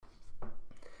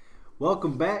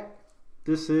Welcome back.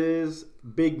 This is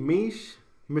Big Mish,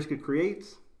 Mishka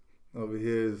Creates. Over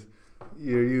here is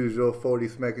your usual 40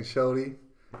 smacking shorty,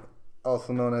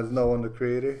 also known as No One the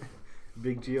Creator.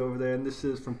 Big G over there, and this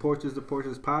is From Porches to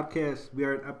Porches podcast. We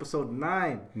are in episode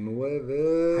 9.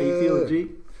 Nueve. How you feeling, G?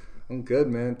 I'm good,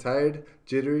 man. Tired,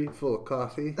 jittery, full of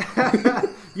coffee.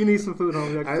 You need some food,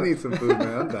 homie. I need some food,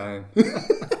 man. I'm dying.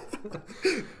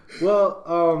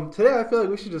 Well, today I feel like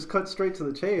we should just cut straight to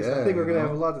the chase. Yeah, I think we're going to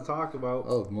have a lot to talk about.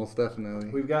 Oh, most definitely.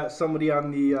 We've got somebody on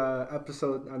the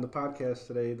episode, on the podcast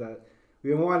today that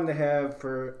we've been wanting to have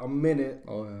for a minute.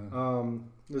 Oh,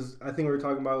 yeah. I think we were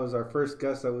talking about was our first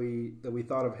guest that we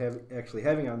thought of actually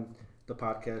having on the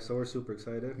podcast, so we're super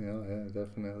excited. Yeah,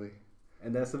 definitely.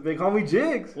 And that's the big homie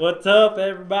Jigs. What's up,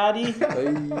 everybody?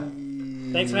 Hey.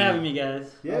 Thanks for having me, guys.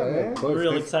 Yeah, Oh, man. of course. I'm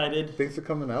real Thanks- excited. Thanks for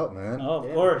coming out, man. Oh, of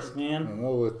Yeah. course, I man.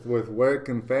 know with work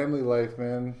and family life,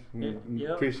 man. Yep.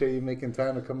 Appreciate you making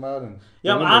time to come out and.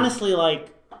 Yeah, I'm honestly like,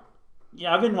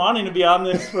 I've been wanting to be on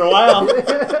this for a while.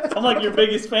 I'm like your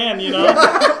biggest fan, you know?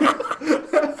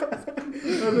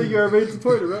 I think you're our main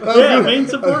supporter, right? Yeah, main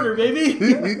supporter, baby.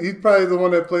 He's probably the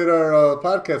one that played our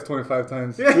podcast 25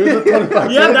 times. Yeah. He was the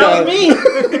 25 Yeah, that was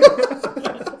me.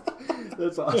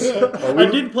 That's awesome. I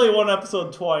did play one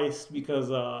episode twice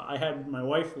because I had my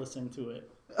wife listen to it.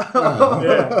 Oh.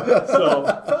 Yeah.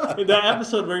 So in that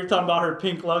episode where you're talking about her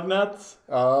pink lug nuts.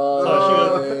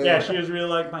 Oh, So she was really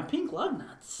like, my pink lug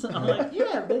nuts. I'm like,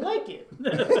 yeah, they like it.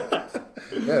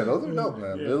 Yeah, those are dope,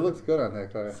 man. Yeah. It looks good on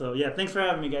that car. So yeah, thanks for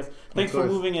having me, guys. Thanks for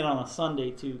course. moving it on a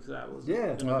Sunday too, because I was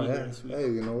Yeah. gonna Oh, be here yeah. this week. Hey,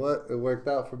 you know what? It worked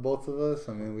out for both of us.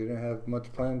 I mean, we didn't have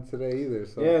much planned today either.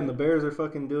 So Yeah, and the Bears are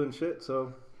fucking doing shit,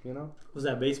 so, you know. Was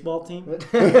that baseball team?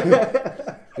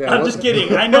 Yeah, I'm what- just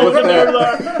kidding. I know what the Bears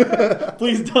are.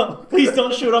 Please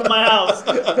don't shoot up my house.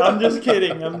 I'm just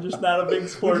kidding. I'm just not a big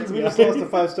sports We guy. just lost a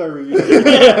 5-star review.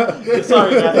 Yeah,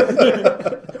 sorry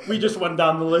guys. We just went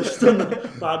down the list on the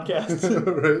podcast.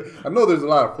 Right. I know there's a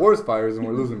lot of forest fires and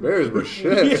we're losing bears, but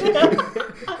shit.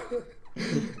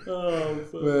 Oh,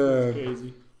 so Man.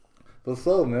 crazy. What's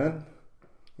up, man?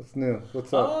 What's new?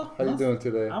 What's up? How you doing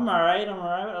today? I'm all right.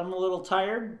 I'm a little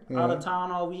tired. Yeah. Out of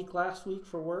town all week last week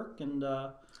for work, and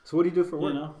So what do you do for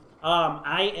work? you know,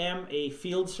 I am a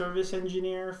field service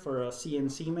engineer for a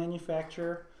CNC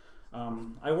manufacturer.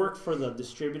 I work for the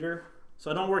distributor, so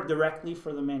I don't work directly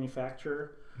for the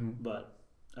manufacturer, but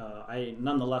I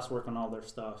nonetheless work on all their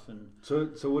stuff. And So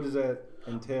what does that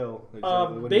entail? Exactly? What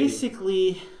do you do?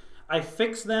 basically, I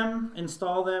fix them,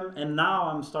 install them, and now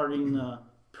I'm starting to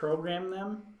program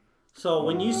them. So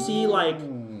when you see like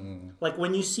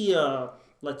when you see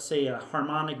let's say a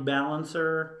harmonic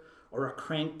balancer or a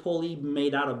crank pulley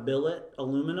made out of billet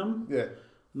aluminum, Yeah.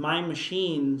 my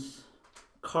machines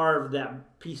carve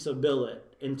that piece of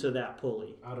billet into that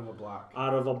pulley Out of a block.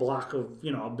 out of a block of,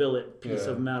 a billet piece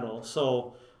Yeah. of metal.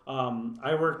 So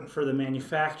I work for the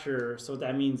manufacturer. So what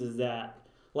that means is that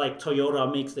like Toyota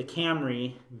makes the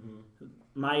Camry,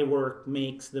 my work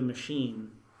makes the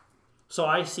machine. So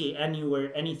I see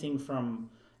anything from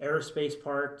aerospace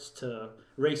parts to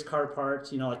race car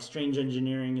parts. Like Strange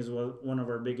Engineering is one of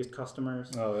our biggest customers.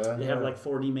 Oh, yeah? They have like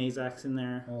 40 Mazaks in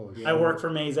there. Oh, I work for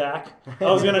Mazak. I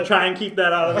was going to try and keep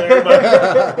that out of there,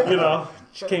 but,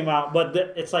 just came out. But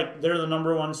it's like they're the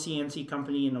number one CNC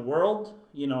company in the world,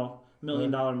 $1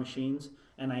 million machines.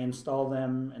 And I install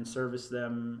them and service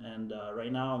them. And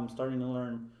right now I'm starting to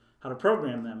learn how to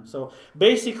program them. So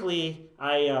basically,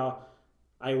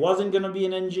 I wasn't going to be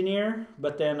an engineer,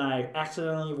 but then I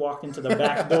accidentally walked into the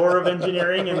back door of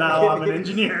engineering, and now I'm an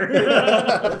engineer.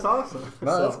 That's awesome.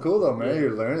 No, that's cool though, man. yeah.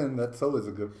 You're learning. That's always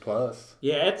a good plus.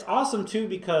 Yeah, it's awesome too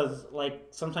because like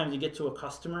sometimes you get to a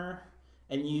customer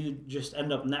and you just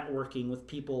end up networking with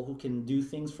people who can do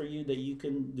things for you that you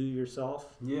can do yourself.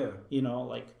 Yeah.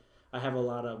 Like I have a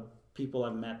lot of people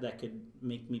I've met that could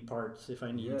make me parts if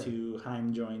I need to,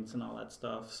 Heim joints and all that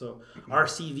stuff. So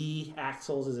RCV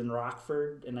Axles is in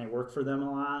Rockford and I work for them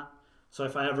a lot. So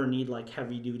if I ever need like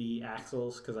heavy duty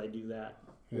axles, because I do that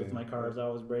with my cars, I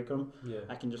always break them. Yeah.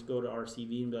 I can just go to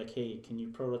RCV and be like, hey, can you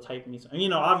prototype me?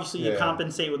 And, obviously you Yeah.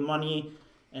 compensate with money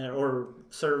or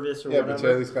service or Yeah, but you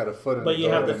whatever. at least got a foot in But the you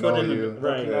door have the to foot know in the- you.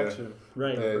 right. Connection.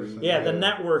 Right. Yeah, The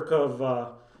network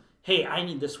of, hey, I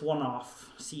need this one-off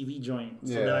CV joint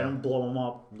so that I don't blow them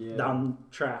up down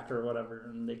track or whatever,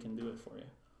 and they can do it for you.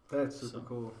 That's super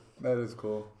cool. That is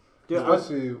cool. Yeah,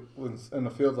 Especially when in a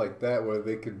field like that where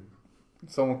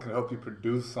someone can help you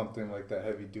produce something like that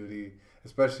heavy duty.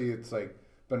 Especially it's like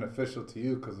beneficial to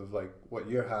you because of like what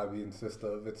your hobby consists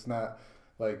of. It's not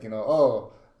like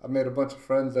I made a bunch of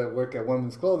friends that work at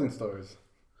women's clothing stores.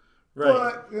 Right.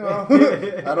 But, you know,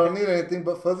 I don't need anything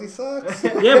but fuzzy socks.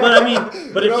 Yeah, but I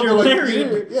mean, but You if know, you're like,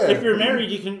 married, yeah. if you're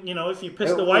married, you can, you know, if you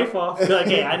piss the wife off, be like,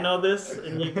 hey, I know this,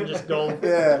 and you can just go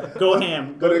ham. But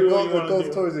Go it do what you goes, want to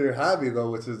do. towards your hobby, though,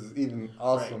 which is even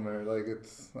awesomer. Like,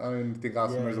 it's, I don't even think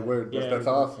awesomer is a word, but Yeah. that's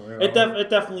awesome. You know? It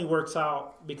definitely works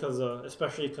out because,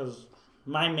 especially because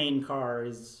my main car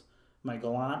is my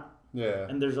Galant. Yeah.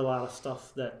 And there's a lot of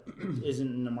stuff that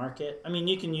isn't in the market. I mean,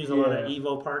 you can use a lot of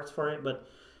Evo parts for it, but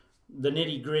the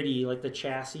nitty gritty, like the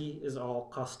chassis, is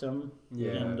all custom.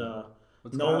 Yeah. And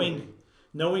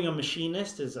knowing a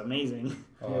machinist is amazing.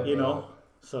 You know.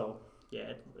 So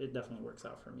yeah, it definitely works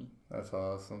out for me. That's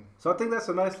awesome. So I think that's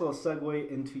a nice little segue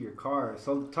into your cars.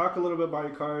 So talk a little bit about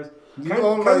your cars. You Kind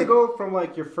own, of like- go from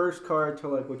like your first car to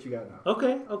like what you got now.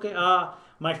 Okay.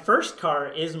 My first car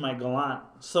is my Galant.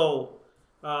 So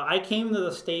I came to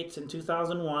the States in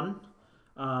 2001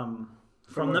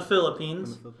 from the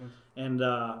Philippines. And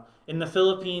in the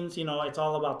Philippines, you know, it's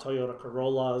all about Toyota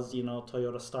Corollas, you know,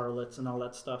 Toyota Starlets and all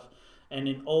that stuff. And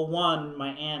in 2001, my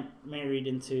aunt married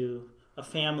into a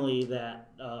family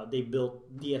that they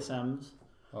built DSMs.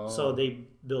 Oh. So they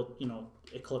built, you know,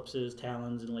 Eclipses,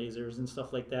 Talons, and Lasers and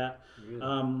stuff like that. Really?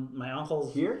 My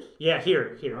uncle's... Here? Yeah,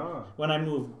 here. Oh. When I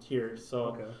moved here.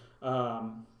 So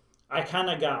Okay. I kind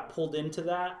of got pulled into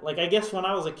that. Like, I guess when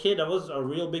I was a kid, I was a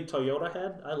real big Toyota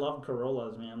head. I loved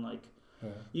Corollas, man. Like,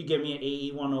 you give me an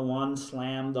AE 101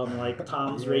 slammed on, like,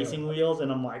 Tom's racing wheels,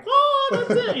 and I'm like, oh,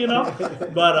 that's it, you know?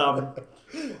 But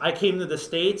I came to the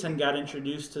States and got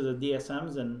introduced to the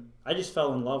DSMs, and I just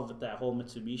fell in love with that whole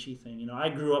Mitsubishi thing. You know, I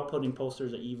grew up putting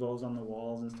posters of Evos on the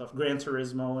walls and stuff, Gran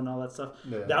Turismo and all that stuff.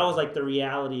 Yeah. That was, like, the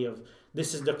reality of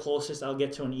this is the closest I'll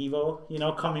get to an Evo, you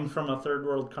know, coming from a third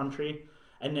world country.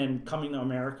 And then coming to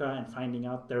America and finding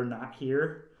out they're not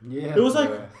here. Yeah. It was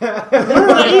like, where are the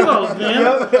Evos,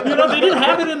 man? You know, they didn't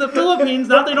have it in the Philippines.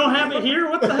 Now they don't have it here.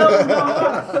 What the hell is going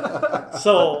on?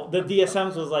 So the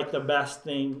DSMs was like the best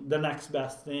thing, the next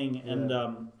best thing.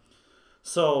 And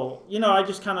so, you know, I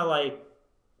just kind of like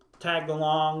tagged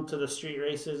along to the street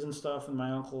races and stuff and my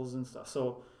uncles and stuff.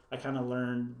 So I kind of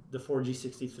learned the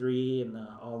 4G63 and the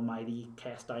almighty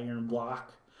cast iron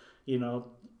block, you know,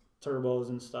 turbos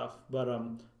and stuff. But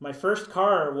my first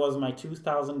car was my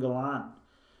 2000 Galant,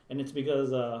 and it's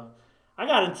because I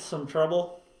got into some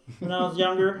trouble when I was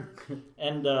younger,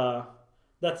 and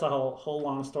that's a whole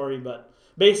long story. But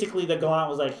basically, the Galant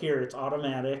was like, here, it's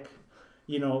automatic,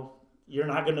 you know, you're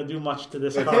not going to do much to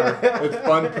this car. It's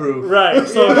fun-proof. Right,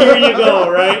 so here you go,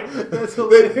 right? They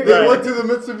went to the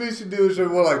Mitsubishi dealership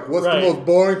and were like, what's the most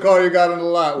boring car you got in the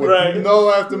lot with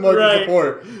no aftermarket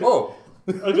support? Oh.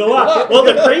 A Galant. Well,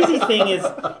 the crazy thing is,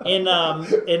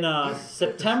 in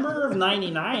September of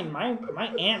 '99,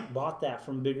 my aunt bought that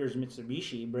from Bigger's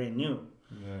Mitsubishi, brand new.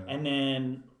 Yeah. And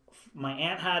then my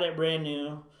aunt had it brand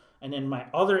new, and then my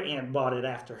other aunt bought it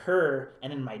after her,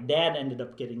 and then my dad ended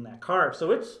up getting that car.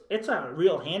 So it's a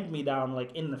real hand-me-down,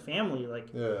 like, in the family.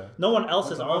 Like, no one else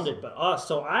has owned it but us.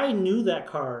 So I knew that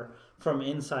car from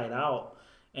inside out.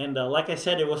 And like I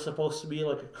said, it was supposed to be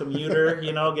like a commuter,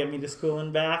 you know, get me to school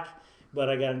and back. But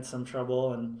I got in some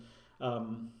trouble, and I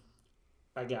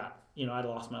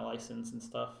lost my license and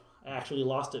stuff. I actually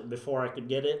lost it before I could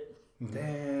get it.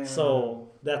 Damn.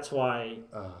 So that's why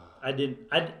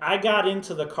I got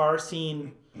into the car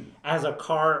scene as a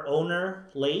car owner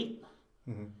late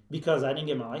because I didn't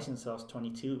get my license until I was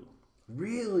 22.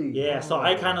 Really? Yeah, so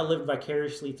I kind of lived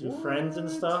vicariously through friends and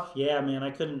stuff. Yeah, man,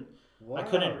 I couldn't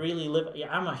really live.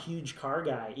 Yeah, I'm a huge car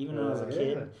guy. Even when I was a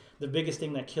kid, the biggest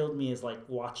thing that killed me is like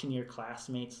watching your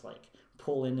classmates like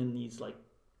pull in these like,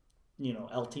 you know,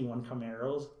 LT1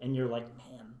 Camaros, and you're like,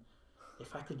 man,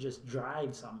 if I could just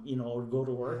drive some, you know, or go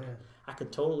to work, I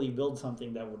could totally build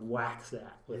something that would wax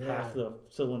that with half the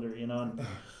cylinder, you know.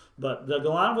 But the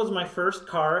Galant was my first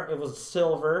car. It was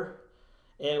silver.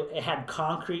 It had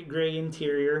concrete gray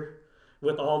interior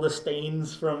with all the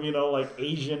stains from, you know, like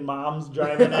Asian moms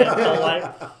driving it all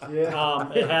life.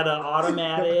 It had an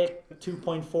automatic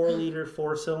 2.4 liter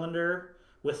 4-cylinder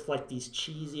with like these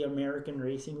cheesy American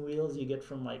racing wheels you get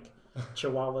from like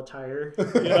Chihuahua Tire,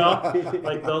 you know,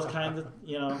 like those kinds of,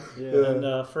 you know. And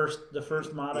the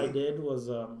first mod I did was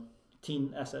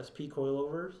Teen SSP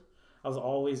coilovers. I was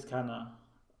always kind of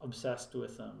obsessed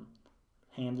with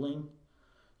handling.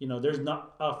 You know, there's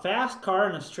not a fast car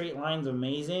in a straight line is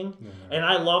amazing, and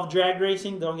I love drag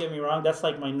racing. Don't get me wrong; that's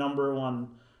like my number one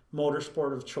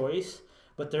motorsport of choice.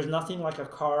 But there's nothing like a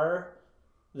car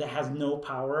that has no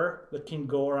power but can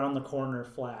go around the corner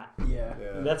flat. Yeah.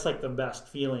 That's like the best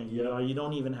feeling, you know. You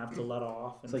don't even have to let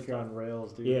off. It's like you're on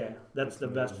rails, dude. Yeah, that's the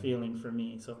best feeling for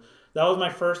me. So that was my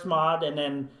first mod, and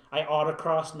then I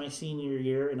autocrossed my senior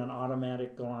year in an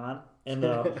automatic Galant. And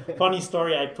funny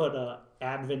story, I put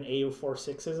Advent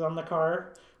AO46s on the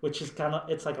car, which is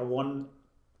it's like a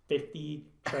 150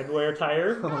 treadwear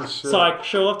tire. Oh, shit. So I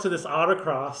show up to this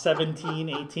autocross, 17,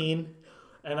 18,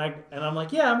 and I'm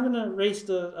like, yeah, I'm gonna race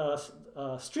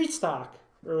the street stock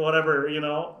or whatever, you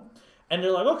know. And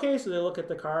they're like, okay. So they look at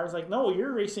the car. I was like, no,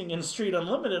 you're racing in Street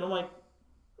Unlimited. I'm like,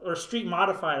 or Street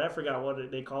Modified. I forgot what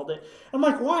they called it. I'm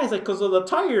like, why? It's like, because of the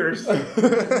tires. And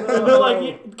they're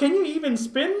like, can you even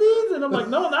spin these? And I'm like,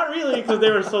 no, not really, because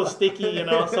they were so sticky, you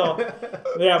know. So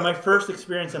yeah, my first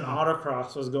experience in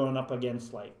autocross was going up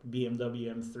against like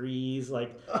BMW M3s,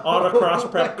 like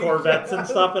autocross prep Corvettes and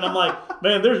stuff. And I'm like,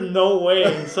 man, there's no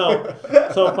way. So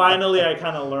finally I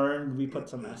kind of learned. We put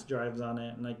some S drives on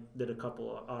it, and I did a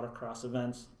couple of autocross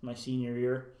events my senior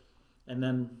year. And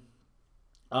then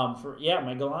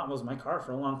my Galant was my car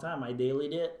for a long time. I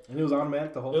dailied it. And it was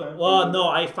automatic the whole time? Well, no,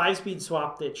 I 5-speed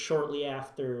swapped it shortly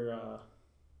after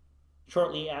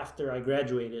I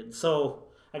graduated. So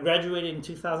I graduated in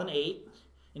 2008.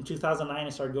 In 2009, I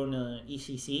started going to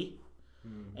ECC,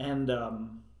 and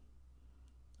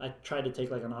I tried to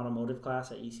take like an automotive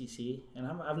class at ECC. And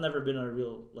I've never been a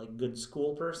real like good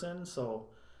school person, so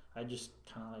I just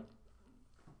kind of like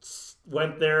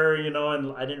went there, you know,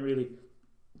 and I didn't really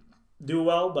do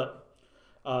well, but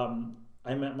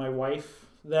I met my wife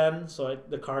then, so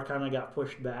the car kind of got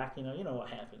pushed back. You know what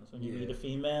happens when you meet a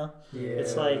female. Yeah.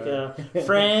 It's like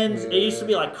friends. It used to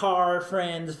be like car,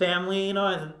 friends, family, you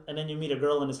know, and then you meet a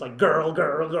girl and it's like girl, you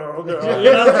know, and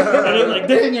it's like,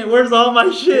 dang it, where's all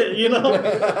my shit, you know?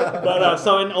 But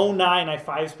so in 2009, I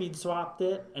 5-speed swapped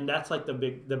it, and that's like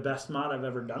the best mod I've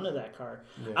ever done to that car.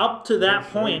 Yeah. Up to that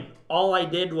point, all I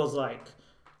did was like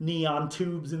neon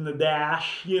tubes in the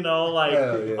dash, you know, like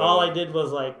all I did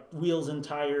was like wheels and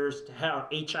tires, to have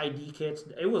HID kits.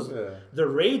 It was the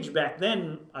rage back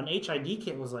then. An HID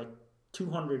kit was like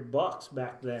 $200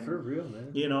 back then. For real,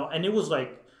 man. You know, and it was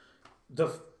like the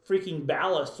freaking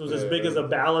ballast was as big as a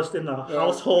ballast in the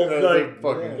household.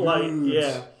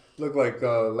 Look like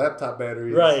laptop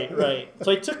batteries. Right.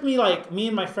 So it took me me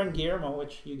and my friend Guillermo,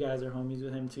 which you guys are homies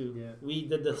with him too. Yeah. We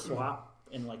did the swap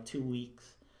in like 2 weeks.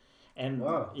 And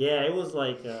it was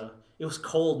like it was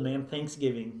cold, man.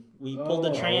 Thanksgiving, we pulled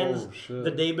the trans the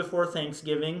day before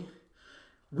Thanksgiving.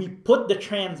 We put the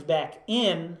trans back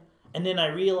in, and then I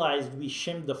realized we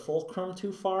shimmed the fulcrum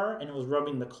too far, and it was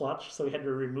rubbing the clutch, so we had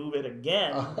to remove it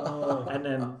again. And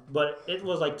then, but it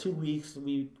was like 2 weeks.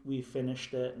 We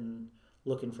finished it and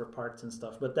looking for parts and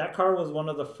stuff. But that car was one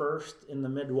of the first in the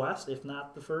Midwest, if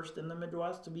not the first in the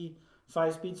Midwest, to be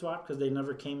 5-speed swap, because they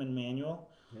never came in manual.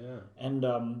 Yeah. And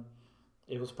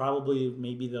it was probably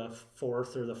maybe the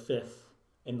 4th or the 5th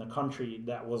in the country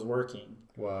that was working.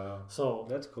 Wow. So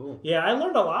that's cool. Yeah, I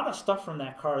learned a lot of stuff from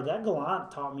that car. That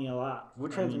Galant taught me a lot.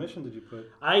 What transmission did you put?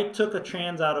 I took a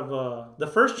trans out of the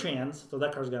first trans, so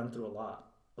that car's gone through a lot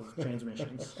of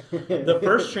transmissions. The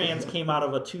first trans came out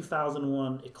of a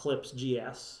 2001 Eclipse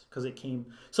GS, because it came.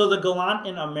 So the Galant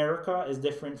in America is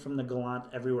different from the Galant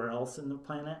everywhere else in the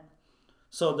planet.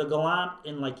 So the Galant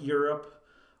in like Europe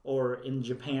or in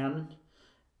Japan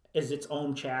is its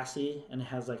own chassis, and it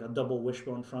has like a double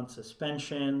wishbone front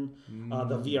suspension.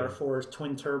 The VR4 is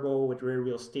twin turbo with rear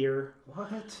wheel steer.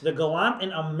 What? The Galant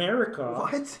in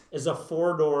America is a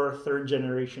 4-door 3rd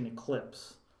generation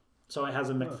Eclipse. So it has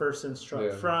a McPherson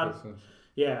strut front.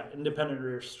 Independent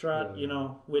rear strut, you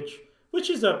know, which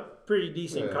is a pretty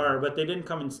decent car, but they didn't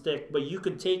come in stick. But you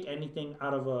could take anything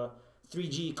out of a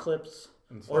 3G Eclipse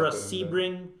or a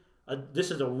Sebring. This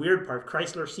is a weird part.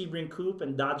 Chrysler Sebring Coupe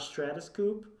and Dodge Stratus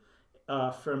Coupe.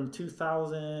 From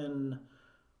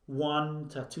 2001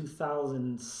 to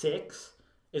 2006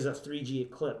 is a 3G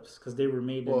Eclipse, because they were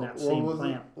made in that same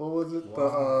plant. What was it? Wow.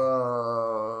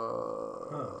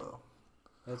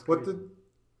 What did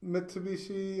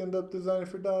Mitsubishi end up designing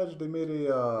for Dodge? They made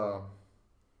the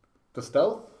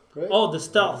Stealth, right? Oh, the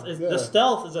Stealth. The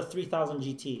Stealth is a 3000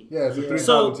 GT. Yeah, it's a 3000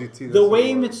 so GT. The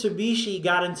way Mitsubishi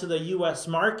got into the U.S.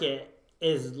 market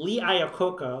is Lee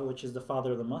Iacocca, which is the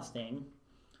father of the Mustang,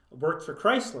 worked for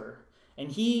Chrysler,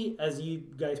 and he, as you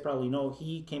guys probably know,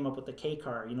 he came up with the K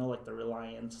car, you know, like the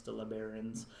Reliance, the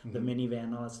LeBarons, the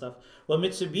minivan, all that stuff. Well,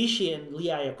 Mitsubishi and Lee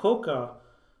Iacocca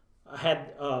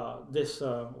had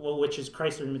which is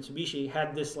Chrysler and Mitsubishi,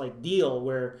 had this like deal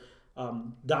where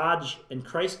Dodge and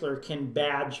Chrysler can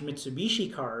badge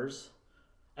Mitsubishi cars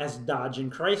as Dodge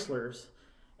and Chryslers,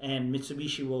 and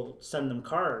Mitsubishi will send them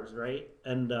cars, right?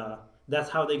 And that's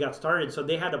how they got started. So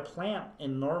they had a plant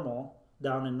in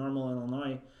down in Normal,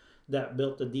 Illinois, that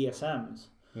built the DSMs.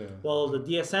 Yeah. Well, the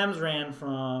DSMs ran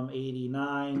from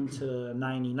 89 to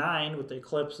 99 with the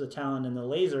Eclipse, the Talon, and the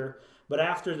Laser. But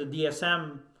after the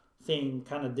DSM thing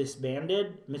kind of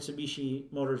disbanded,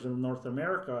 Mitsubishi Motors of North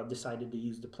America decided to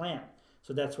use the plant.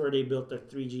 So that's where they built the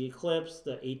 3G Eclipse,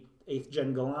 the 8th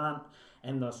gen Galant,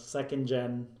 and the 2nd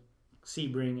gen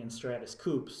Sebring and Stratus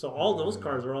coupes. So all those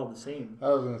cars are all the same. I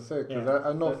was gonna say because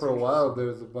I know That's for a while there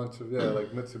was a bunch of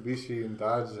like Mitsubishi and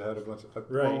Dodge had a bunch of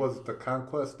Right. what was it, the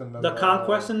Conquest and The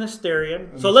Conquest and the Starion.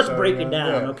 and So the let's break it Starion,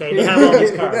 down, yeah. okay? They have all these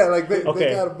cars. yeah, like they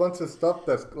Okay. got a bunch of stuff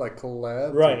that's like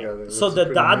collabed Right. together. So which the is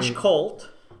pretty Dodge neat. Colt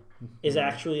is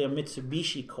actually a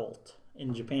Mitsubishi Colt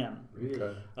in Japan. Really?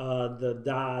 Okay. The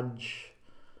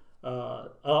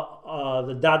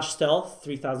Dodge Stealth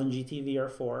 3000 GT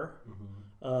VR4,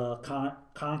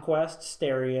 Conquest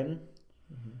Starion,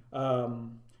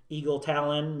 Eagle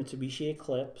Talon Mitsubishi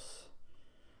Eclipse,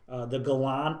 the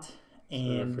Galant,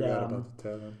 and I forgot about the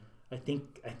Talon. I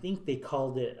think they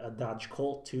called it a Dodge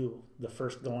Colt too. The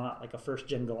first Galant, like a first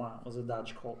gen Galant, was a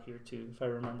Dodge Colt here too, if I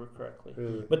remember correctly.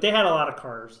 Really? But they had a lot of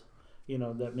cars,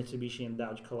 that Mitsubishi and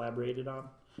Dodge collaborated on.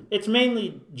 It's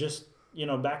mainly just,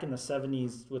 back in the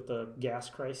 70s with the gas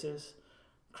crisis,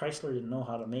 Chrysler didn't know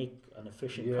how to make an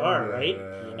efficient car, right?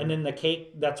 Yeah. And then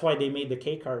that's why they made the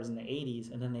K cars in the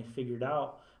 80s. And then they figured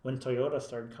out when Toyota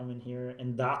started coming here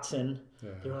and Datsun,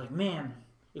 they were like, man,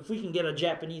 if we can get a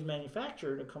Japanese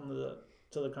manufacturer to come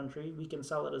to the country, we can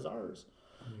sell it as ours.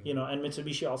 And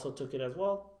Mitsubishi also took it as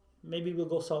well. Maybe we'll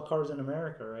go sell cars in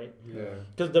America, right? Yeah.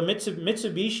 Because the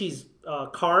Mitsubishi's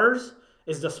cars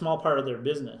is the small part of their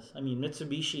business. I mean,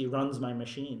 Mitsubishi runs my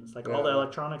machines. Like all the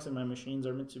electronics in my machines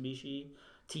are Mitsubishi,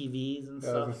 TVs and Yeah,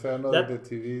 I stuff. was gonna say, I know That- they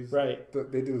did TVs. Right.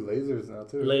 They do lasers now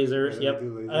too. Lasers, Yeah, yep. they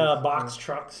do lasers. Box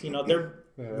trucks. They're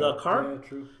Yeah.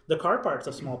 True. the car part's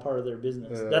a small part of their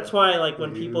business. Yeah. That's why, like, when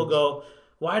Huge. people go,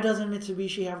 why doesn't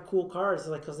Mitsubishi have cool cars? It's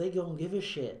like, because they don't give a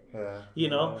shit.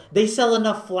 Yeah. They sell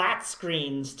enough flat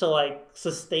screens to like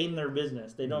sustain their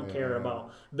business. They don't care Yeah.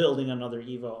 about building another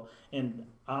Evo. And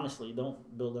honestly,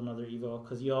 don't build another Evo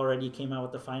because you already came out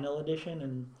with the final edition,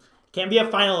 and it can't be a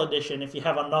final edition if you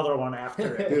have another one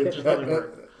after it. It just doesn't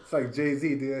work. It's like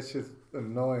Jay-Z, dude. That's just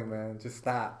annoying, man. Just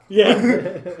stop. Yeah,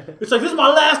 it's like, this is my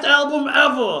last album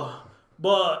ever,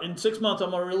 but in 6 months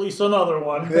I'm gonna release another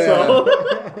one. Yeah. So.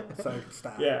 It's like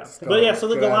stop. Yeah, Just but go. yeah, so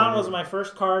the Get outta Galant here. was my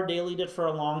first car. Dailied it for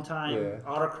a long time. Yeah.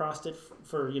 Autocrossed it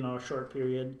for a short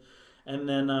period, and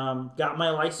then got my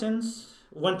license.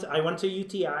 I went to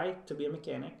UTI to be a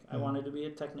mechanic. I wanted to be a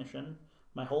technician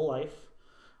my whole life.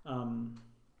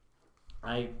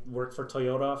 I worked for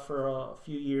Toyota for a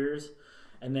few years,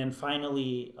 and then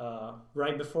finally,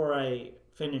 right before I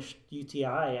finished UTI,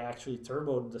 I actually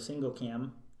turboed the single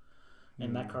cam,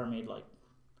 and that car made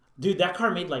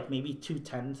like maybe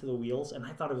 210 to the wheels, and I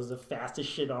thought it was the fastest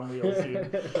shit on wheels,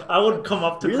 dude. I would come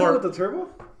up to Really, with the turbo?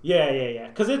 Yeah.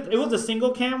 Because it was a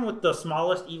single cam with the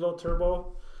smallest Evo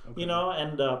turbo,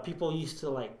 and people used to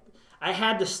like. I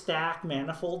had to stack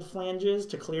manifold flanges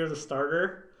to clear the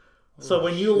starter. So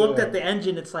when you looked at the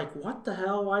engine, it's like, what the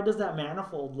hell? Why does that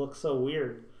manifold look so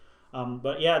weird?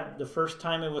 But yeah, the first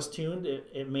time it was tuned,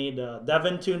 it made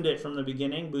Devin tuned it from the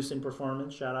beginning, boosting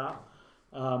performance. Shout out.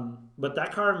 But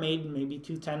that car made maybe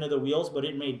 210 to the wheels, but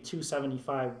it made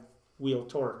 275 wheel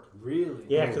torque. Really?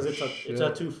 Yeah, because it's a shit.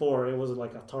 2.4. It was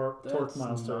like a torque That's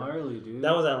monster. gnarly, dude.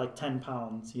 That was at like 10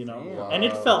 pounds, Damn. and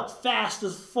it felt fast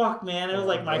as fuck, man. It was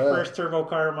like my first turbo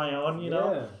car of my own,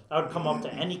 Yeah. I would come up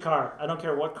to any car. I don't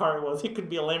care what car it was. It could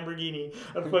be a Lamborghini.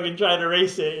 I'd fucking try to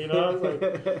race it, I was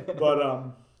like, but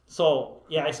so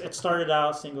yeah, it started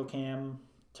out single cam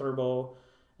turbo,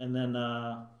 and then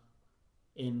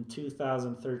in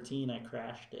 2013 I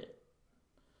crashed it,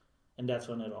 and that's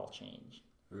when it all changed.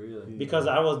 Really? Because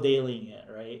I was dailying it,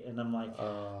 right? And I'm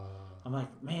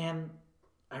like, man,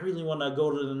 I really want to go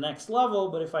to the next level,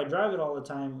 but if I drive it all the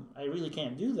time, I really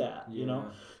can't do that,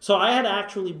 So I had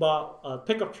actually bought a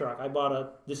pickup truck. I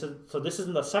bought this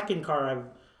isn't the second car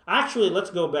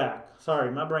let's go back.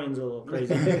 Sorry, my brain's a little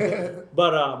crazy.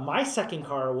 But my second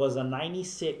car was a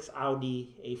 96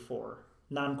 Audi A4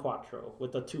 non-quattro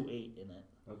with a 2.8 in it.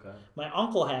 Okay. My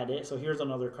uncle had it, so here's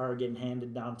another car getting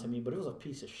handed down to me, but it was a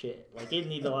piece of shit. Like, it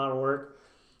needed a lot of work.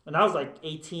 And I was like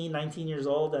 18, 19 years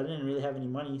old. I didn't really have any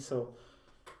money, so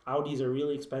Audis are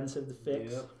really expensive to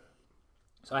fix. Yep.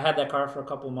 So I had that car for a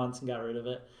couple months and got rid of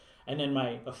it. And then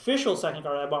my official second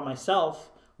car I bought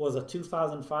myself was a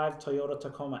 2005 Toyota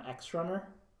Tacoma X-Runner.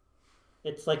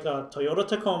 It's like a Toyota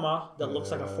Tacoma that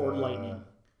looks like a Ford Lightning.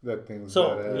 That thing's So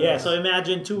badass. so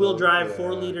imagine 2-wheel drive, Yeah.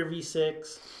 4-liter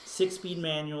V6, 6-speed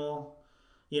manual,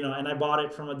 and I bought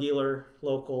it from a dealer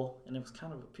local, and it was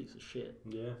kind of a piece of shit.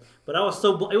 Yeah. But it was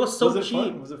so it cheap.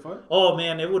 fun? Was it fun? Oh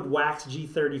man, it would wax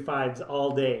G35s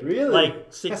all day. Really? Like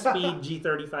 6-speed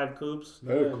G35 coupes.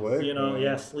 They're quick.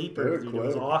 man. Sleepers. They're Dude, it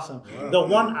was quick. awesome. Wow. The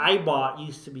one I bought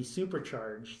used to be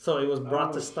supercharged, so it was brought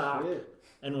Oh, to stock shit.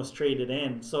 and was traded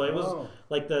in. So it was Oh.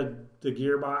 like the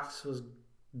gearbox was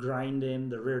grinding,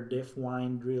 the rear diff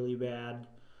whined really bad.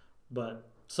 But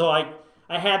so I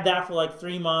had that for like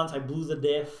 3 months. I blew the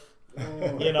diff.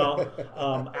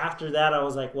 After that I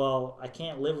was like, well, I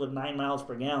can't live with 9 miles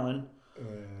per gallon. Yeah.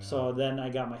 So then I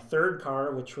got my third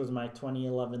car, which was my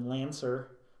 2011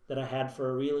 Lancer that I had for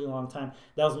a really long time.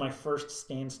 That was my first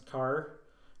stanced car.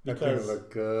 That thing Because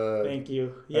looked good. thank you.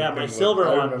 That Yeah, thing my looked- silver I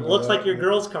one. remember Looks that. like your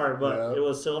girl's car, but Yeah. it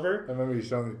was silver. I remember you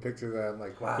showing me pictures of that. I'm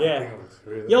like, wow, Yeah. that thing looks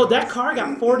really Yo, nice. that car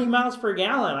got 40 miles per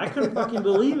gallon. I couldn't fucking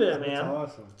believe it, That's man.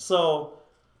 awesome. So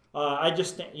I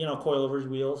just, coilovers,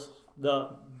 wheels. The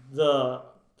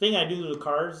thing I do to the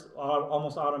cars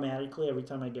almost automatically every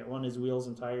time I get one is wheels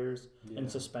and tires and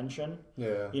suspension.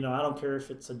 Yeah. I don't care if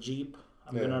it's a Jeep.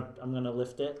 I'm Yeah. gonna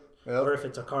lift it, Yep. or if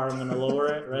it's a car, I'm gonna lower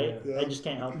it. Right? Yeah. I just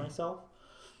can't help myself.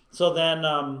 So then,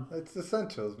 It's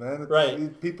essentials, man. It's,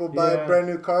 Right. People buy Yeah. brand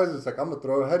new cars. It's like, I'm going to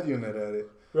throw a head unit at it.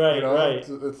 right, right.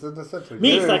 It's an essential.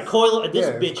 Me, it's like Yours- this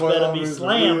yeah, bitch it's better be coilovers,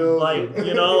 slammed, wheels,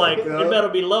 it Yeah. better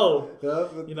be low. Yeah,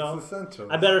 You know, it's essential.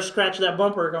 I better scratch that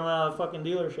bumper coming out of the fucking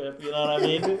dealership. You know what I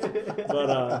mean?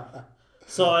 But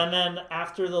and then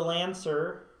after the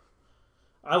Lancer,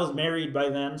 I was married by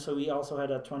then, so we also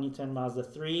had a 2010 Mazda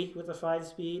 3 with a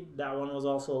 5-speed. That one was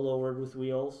also lowered with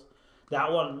wheels. That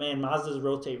one, man, Mazdas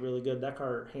rotate really good. That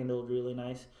car handled really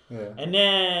nice. Yeah. And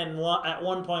then at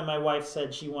one point, my wife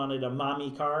said she wanted a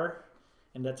mommy car,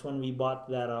 and that's when we bought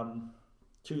that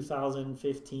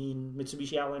 2015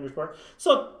 Mitsubishi Outlander Sport.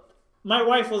 So my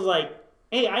wife was like,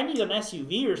 "Hey, I need an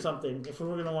SUV or something if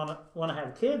we're gonna want to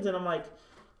have kids." And I'm like,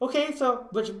 "Okay, so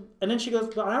and then she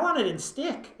goes, "But I want it in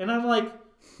stick," and I'm like.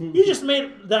 You just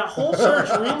made that whole search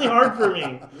really hard for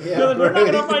me. Yeah, We're not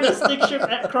gonna find a stick shift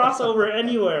crossover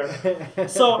anywhere.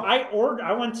 So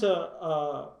I went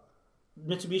to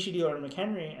Mitsubishi dealer in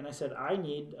McHenry, and I said, I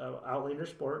need an Outlander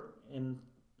Sport in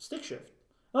stick shift.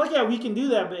 They're like, yeah, we can do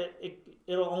that, but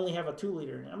it'll only have a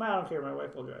 2-liter. I don't care, my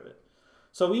wife will drive it.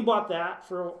 So we bought that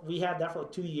we had that for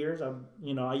like 2 years.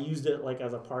 I used it like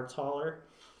as a parts hauler,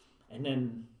 and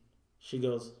then she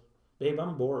goes, "Babe,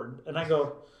 I'm bored," and I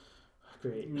go,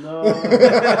 "Great." No.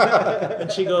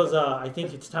 And she goes, "I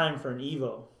think it's time for an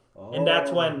Evo." And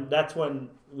that's when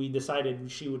we decided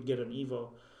she would get an Evo.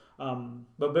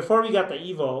 But before we got the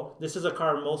Evo, this is a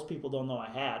car most people don't know I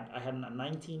had. I had a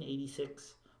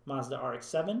 1986 Mazda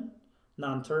RX-7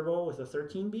 non-turbo with a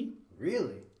 13B.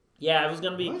 Really? Yeah, it was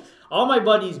going to be... What? All my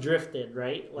buddies drifted,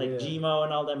 right? Like Yeah. Gmo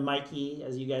and all them, Mikey,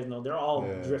 as you guys know. They're all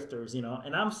Yeah. drifters,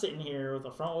 And I'm sitting here with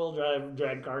a front-wheel drive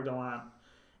drag car Galant.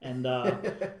 And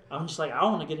I'm just like, I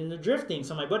want to get into drifting.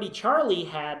 So my buddy Charlie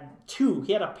had two.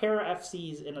 He had a pair of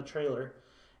FCs in a trailer.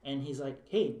 And he's like,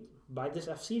 hey, buy this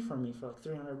FC from me for like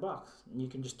 $300. And you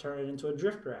can just turn it into a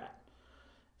drift rat.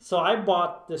 So I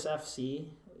bought this FC,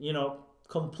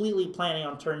 completely planning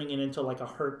on turning it into like a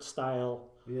Hertz style,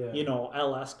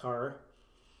 LS car.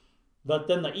 But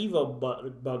then the Evo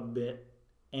bug bit.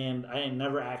 And I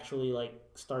never actually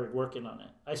started working on it.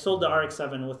 I sold the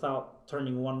RX-7 without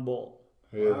turning one bolt.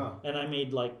 Yeah. Wow. And I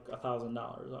made like $1,000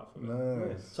 off of it.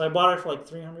 Nice. So I bought it for like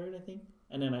 $300, I think,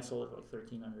 and then I sold it for like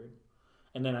 $1,300,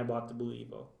 and then I bought the Blue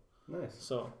Evo. Nice.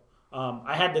 So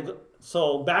I had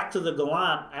so back to the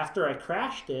Galant. After I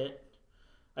crashed it,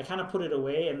 I kind of put it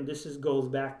away, and goes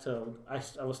back to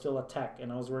I was still a tech,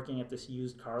 and I was working at this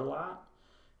used car lot,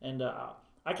 and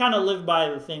I kind of live by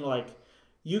the thing like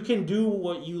you can do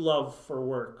what you love for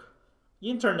work.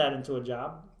 You can turn that into a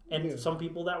job. And some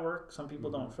people that work, some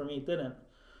people don't. For me, it didn't.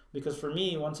 Because for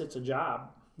me, once it's a job,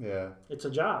 it's a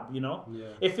job, Yeah.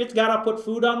 If it's got to put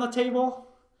food on the table,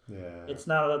 Yeah. it's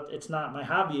not my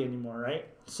hobby anymore, right?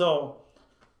 So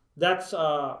that's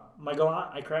my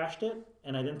Galant. I crashed it,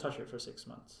 and I didn't touch it for 6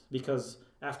 months. Because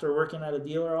after working at a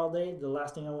dealer all day, the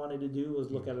last thing I wanted to do was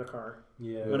look at a car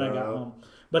Yeah. when I got home.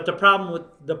 But the problem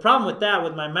with that,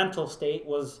 with my mental state,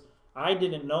 was I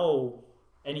didn't know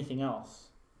anything else.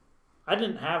 I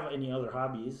didn't have any other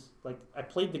hobbies. Like, I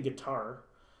played the guitar,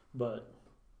 but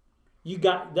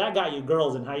that got you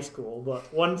girls in high school.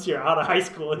 But once you're out of high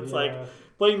school, it's like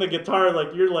playing the guitar, like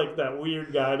you're like that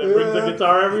weird guy that brings the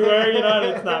guitar everywhere, and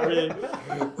it's not really.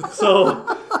 So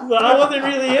I wasn't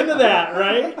really into that,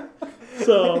 right?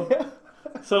 So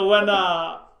when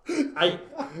I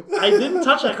didn't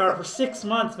touch that car for 6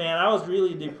 months, man. I was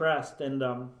really depressed,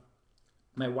 and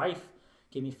my wife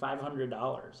gave me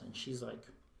 $500, and she's like,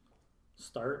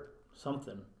 "Start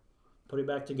something, put it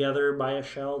back together, buy a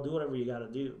shell, do whatever you got to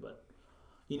do, but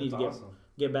you need to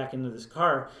get back into this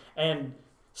car." And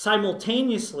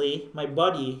simultaneously, my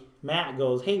buddy Matt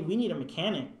goes, "Hey, we need a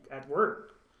mechanic at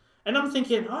work," and I'm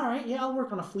thinking, "All right, yeah, I'll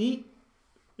work on a fleet."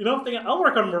 You know, I'm thinking I'll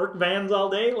work on work vans all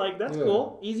day, like that's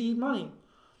cool, easy money.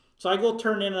 So I go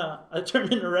turn in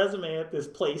a resume at this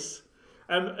place,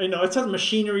 and it says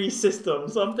machinery system.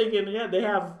 So I'm thinking, yeah, they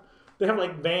have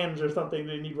like vans or something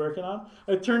they need working on.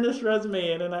 I turn this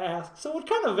resume in and I ask, "So what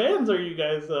kind of vans are you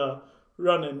guys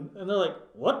running?" And they're like,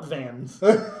 "What vans?"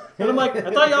 And I'm like, "I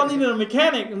thought y'all needed a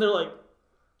mechanic." And they're like,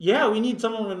 "Yeah, we need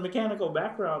someone with a mechanical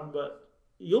background, but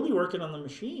you'll be working on the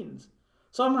machines."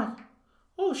 So I'm like,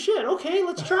 "Oh shit, okay,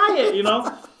 let's try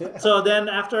it," So then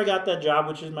after I got that job,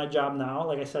 which is my job now,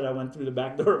 like I said, I went through the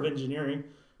back door of engineering.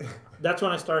 That's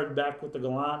when I started back with the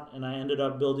Galant, and I ended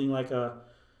up building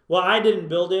I didn't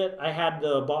build it. I had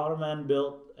the bottom end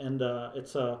built, and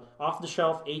it's a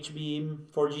off-the-shelf H-beam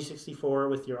 4G64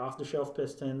 with your off-the-shelf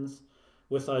pistons,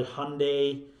 with a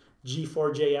Hyundai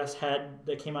G4JS head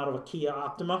that came out of a Kia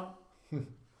Optima.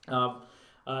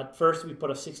 At first, we put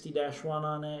a 60-1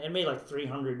 on it. It made like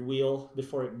 300 wheel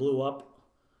before it blew up.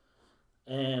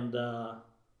 And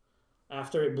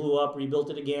after it blew up, rebuilt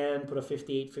it again, put a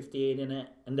 58 in it.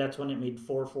 And that's when it made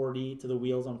 440 to the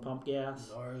wheels on pump gas.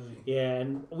 Gnarly. Yeah,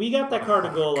 and we got that car to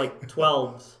go like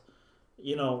 12s,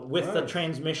 with the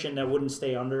transmission that wouldn't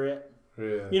stay under it.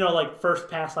 Yeah. Like first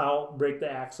pass out, break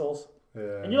the axles.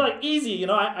 Yeah. And you're like, easy.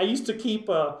 I used to keep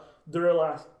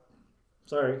Duralast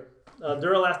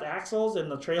axles in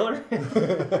the trailer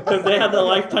because they had the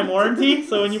lifetime warranty.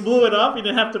 So when you blew it up, you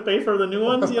didn't have to pay for the new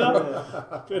ones.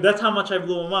 That's how much I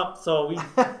blew them up. So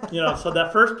so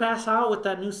that first pass out with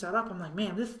that new setup, I'm like,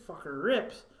 man, this fucker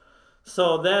rips.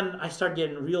 So then I started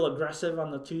getting real aggressive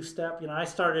on the two-step. I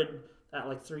started at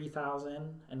like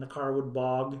 3,000, and the car would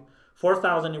bog.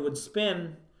 4,000, it would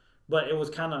spin, but it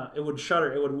would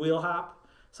shudder, it would wheel hop.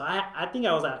 So I think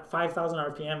I was at 5,000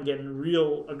 RPM getting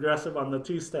real aggressive on the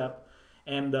two-step.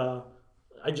 And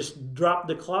I just dropped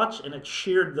the clutch, and it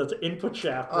sheared the input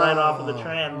shaft right off of the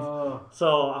trans.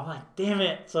 So I'm like, damn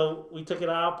it. So we took it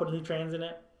out, put new trans in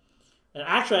it. And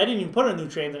actually, I didn't even put a new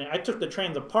trans in it. I took the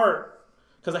trans apart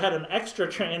because I had an extra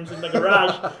trans in the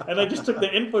garage. And I just took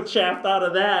the input shaft out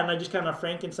of that, and I just kind of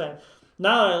Frankenstein.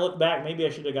 Now that I look back, maybe I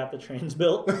should have got the trans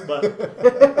built. But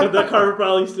the car would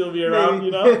probably still be around,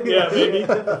 Maybe. Yeah, maybe.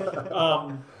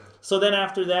 So then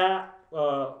after that,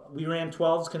 we ran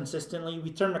 12s consistently.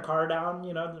 We turned the car down,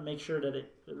 to make sure that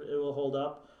it will hold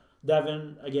up.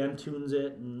 Devin, again, tunes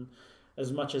it, and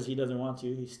as much as he doesn't want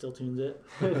to, he still tunes it.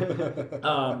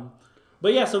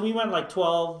 But yeah, so we went like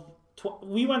 12.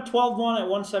 We went 12-1 at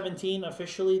 117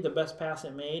 officially, the best pass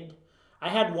it made. I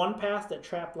had one pass that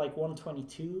trapped like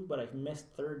 122, but I missed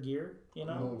third gear,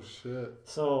 Oh, shit.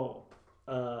 So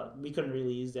we couldn't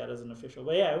really use that as an official.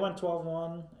 But yeah, I went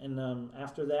 12-1, and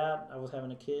after that, I was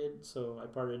having a kid, so I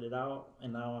parted it out,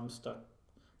 and now I'm stuck.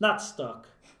 Not stuck.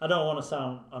 I don't want to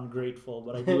sound ungrateful,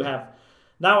 but I do have...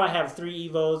 Now I have 3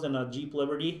 Evos and a Jeep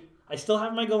Liberty. I still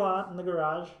have my Galant in the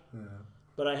garage,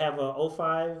 but I have a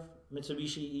 05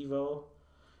 Mitsubishi Evo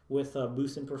with a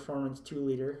Boost in Performance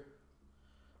 2-liter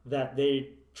that they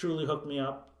truly hooked me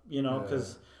up,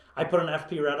 because... I put an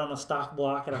FP Red on a stock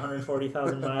block at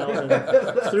 140,000 miles and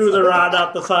threw the rod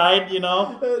out the side, Yeah,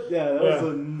 that was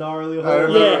a gnarly hole. I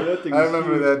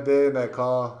remember that day in that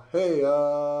call. Hey,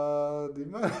 do you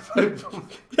mind if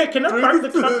I can I park the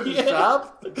car? the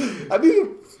shop? I need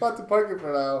a spot to park it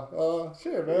for now.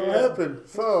 Sure, man. What happened?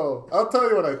 So, I'll tell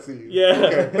you when I see you.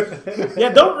 Yeah. Okay. Yeah,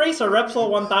 don't race a Repsol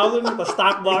 1000 with a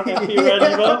stock block FP Red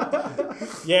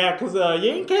Evo. Yeah, because you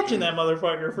ain't catching that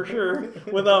motherfucker for sure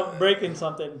without breaking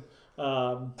something.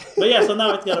 But yeah, so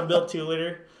now it's got a built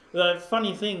 2-liter. The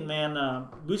funny thing, man,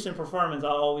 Boost in Performance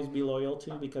I'll always be loyal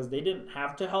to because they didn't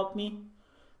have to help me,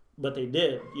 but they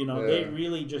did. They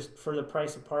really just, for the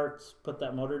price of parts, put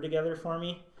that motor together for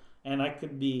me. And I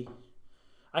couldn't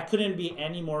be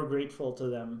any more grateful to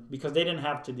them because they didn't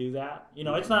have to do that.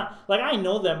 It's not like I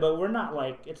know them, but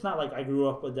it's not like I grew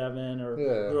up with Devin or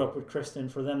grew up with Kristen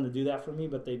for them to do that for me,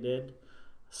 but they did.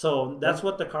 So that's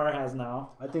what the car has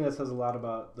now. I think that says a lot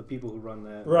about the people who run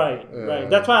that. Right.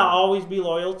 That's why I'll always be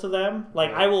loyal to them.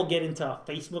 Like I will get into a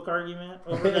Facebook argument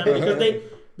over them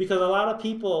because a lot of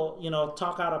people,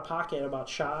 talk out of pocket about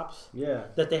shops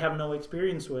that they have no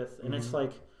experience with, and it's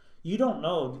like you don't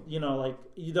know,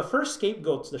 the first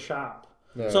scapegoat's the shop.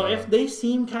 So if they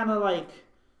seem kind of like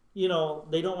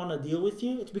they don't want to deal with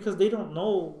you, it's because they don't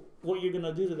know what you're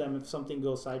gonna do to them if something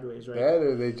goes sideways, right? That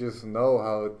or they just know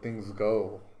how things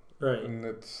go. Right. And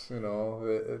it's,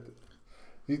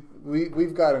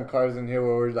 we've gotten cars in here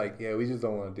where we're like, yeah, we just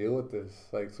don't want to deal with this.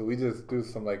 Like, so we just do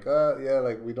some like,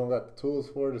 like we don't got the tools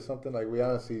for it or something. Like, we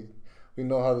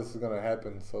know how this is going to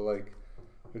happen. So, like,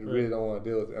 we really don't want to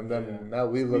deal with it. And then now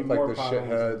we look like the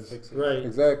shitheads. Right.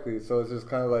 Exactly. So it's just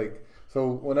kind of like,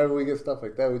 so whenever we get stuff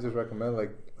like that, we just recommend,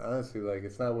 like, honestly, like,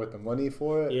 it's not worth the money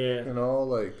for it. Yeah.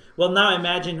 Like. Well, now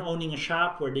imagine owning a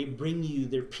shop where they bring you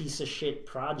their piece of shit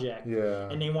project. Yeah.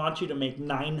 And they want you to make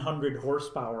 900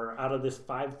 horsepower out of this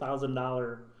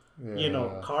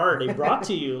 $5,000, car they brought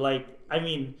to you. Like, I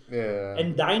mean. Yeah.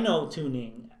 And dyno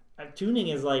tuning. Tuning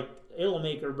is like, it'll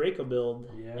make or break a build.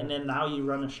 Yeah. And then now you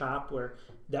run a shop where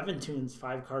Devin tunes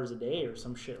 5 cars a day or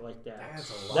some shit like that.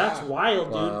 That's a lot. That's wild,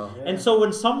 dude. Wow. Yeah. And so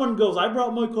when someone goes, I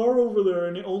brought my car over there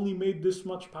and it only made this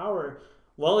much power.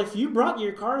 Well, if you brought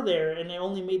your car there and it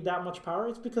only made that much power,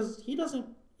 it's because he doesn't,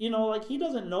 he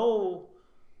doesn't know,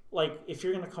 like, if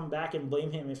you're going to come back and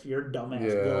blame him if your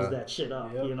dumbass blows that shit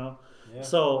up, Yep. Yeah.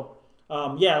 So,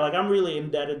 like, I'm really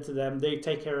indebted to them. They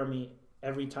take care of me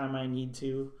every time I need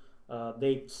to.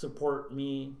 They support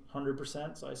me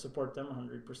 100%, so I support them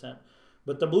 100%.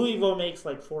 But the Blue Evo makes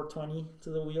like 420 to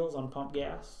the wheels on pump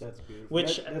gas. That's beautiful.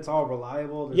 Which that's all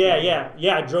reliable. Yeah.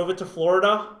 I drove it to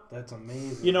Florida. That's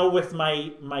amazing. With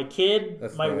my kid,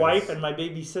 That's my nice. wife, and my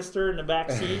baby sister in the back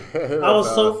seat. I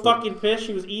was so fucking pissed.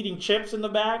 She was eating chips in the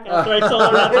back after I told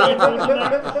her not to eat food in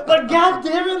there. Like, God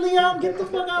damn it, Leon, get the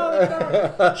fuck out of the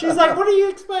car. She's like, what do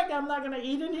you expect? I'm not gonna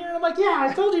eat in here? I'm like, yeah,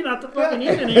 I told you not to fucking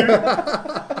eat in here.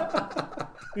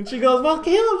 And she goes, well,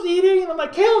 Caleb's eating. And I'm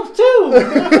like, Caleb's too. Of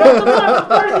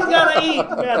course he's got to eat.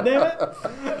 God damn it.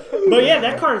 But yeah,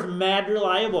 that car is mad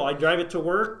reliable. I drive it to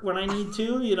work when I need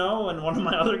to, and one of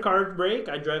my other cars break.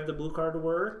 I drive the blue car to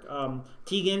work.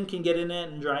 Tegan can get in it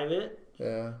and drive it.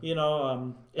 Yeah. It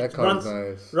that car's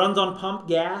nice. Runs on pump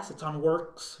gas. It's on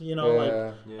Works.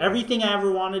 Everything I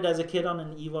ever wanted as a kid on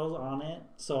an Evo's on it.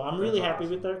 So I'm really happy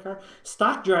with that car.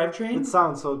 Stock drivetrain. It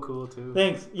sounds so cool too.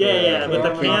 Thanks. Yeah. With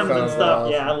the cams and stuff.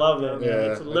 Awesome. Yeah, I love it.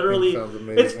 Yeah, It's literally.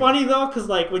 It's funny though, because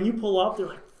like when you pull up, they're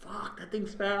like, "Fuck, that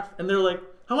thing's fast," and they're like,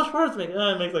 "How much power does it make?"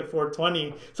 It makes like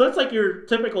 420. So it's like your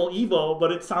typical Evo,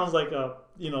 but it sounds like a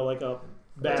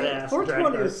badass.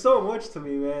 420 is so much to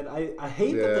me, man. I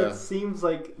hate that seems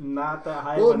like not that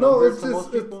high. Well, of a no, number it's to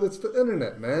most just people. it's the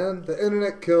internet, man. The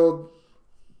internet killed.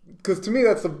 Because to me,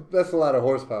 that's a lot of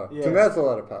horsepower. Yeah. To me, that's a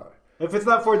lot of power. If it's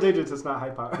not 4 digits, it's not high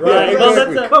power. Right. Yeah, Well,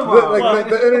 exactly. that's Come on. Like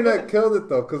the internet killed it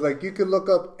though, because like you could look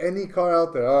up any car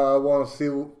out there. I want to see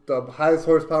the highest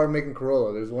horsepower making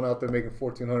Corolla. There's one out there making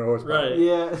 1,400 horsepower. Right.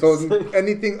 Yeah. So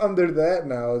anything under that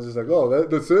now is just like, oh,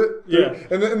 that's it. Yeah.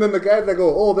 And then the guys that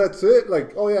go, oh, that's it.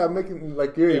 Like, oh yeah, I'm making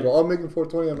like your Evo. I'm making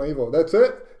 420 on my Evo. That's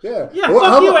it. Yeah. Yeah, Well, fuck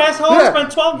how you, mu- asshole. yeah. Spend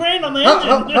 $12,000 on the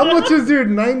engine. How much is your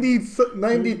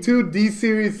 92 D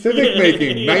Series Civic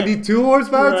making? Yeah. 92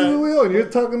 horsepower to the Right. wheel, and you're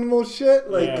talking the most shit?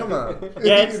 Like, Yeah. come on.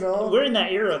 Yeah, we're in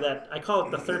that era that I call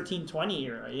it the 1320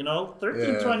 era.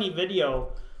 1320 video.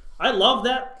 I love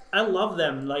that. I love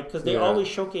them, like, because they always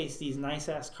showcase these nice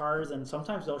ass cars, and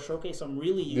sometimes they'll showcase some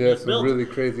really unique some builds. really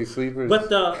crazy sleepers. But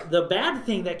the bad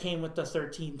thing that came with the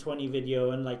 1320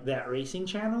 video and like that racing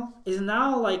channel is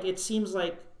now like it seems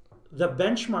like the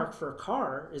benchmark for a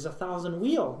car is 1,000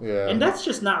 wheel, and that's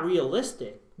just not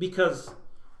realistic because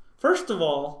first of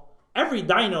all, every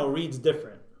dyno reads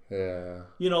different. Yeah.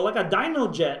 Like a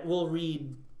dyno jet will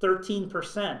read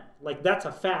 13%, like that's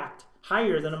a fact,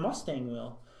 higher than a Mustang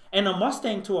will. And a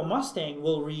Mustang to a Mustang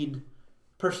will read,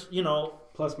 plus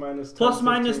minus 10,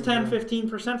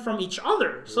 15% from each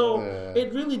other. So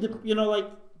it really, like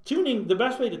tuning, the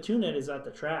best way to tune it is at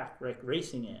the track, like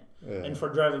racing it. Yeah. And for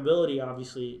drivability,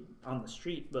 obviously, on the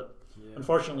street. But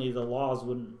unfortunately, the laws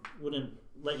wouldn't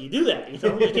let you do that.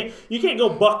 You can't go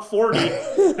buck 40,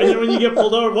 and then when you get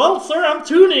pulled over, well, sir, I'm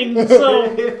tuning,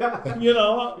 so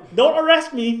don't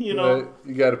arrest me. You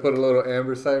got to put a little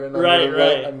amber siren on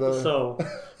right. On the... So,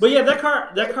 but yeah, that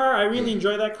car, I really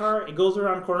enjoy that car. It goes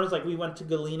around corners, like we went to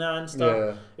Galena and stuff.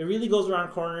 Yeah. It really goes around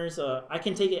corners. I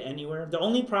can take it anywhere. The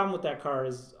only problem with that car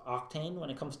is octane when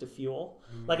it comes to fuel.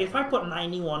 Like if I put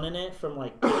 91 in it from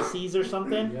like PCs or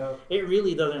something, it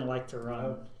really doesn't like to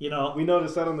run. We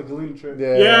noticed that on the Galena trip.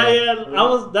 Yeah.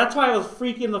 That's why I was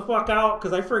freaking the fuck out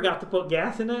because I forgot to put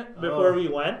gas in it before we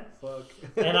went. Fuck.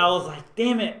 And I was like,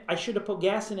 damn it, I should have put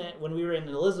gas in it when we were in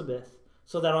Elizabeth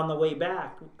so that on the way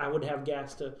back I would have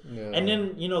gas to. Yeah. And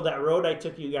then, that road I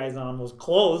took you guys on was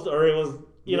closed or it was,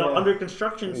 under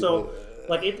construction. So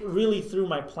like it really threw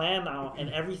my plan out, and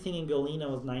everything in Galena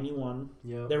was 91.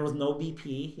 Yeah. There was no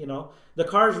BP. You know, the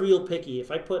car's real picky. If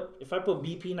I put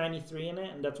BP 93 in it,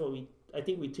 and that's what I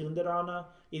think we tuned it on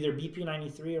either BP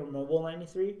 93 or Mobile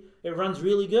 93. It runs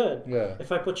really good. Yeah.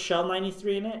 If I put Shell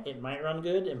 93 in it, it might run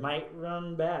good. It might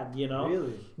run bad. You know.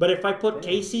 Really? But if I put Damn.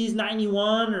 Casey's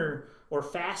 91 or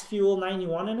Fast Fuel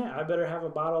 91 in it, I better have a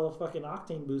bottle of fucking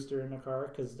octane booster in the car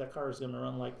because that car is gonna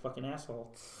run like fucking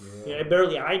asshole. Yeah, it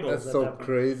barely idles. That's at so that point.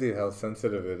 crazy how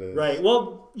sensitive it is. Right.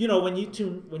 Well, you know, when you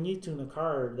tune a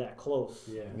car that close.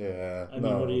 Yeah. Yeah. I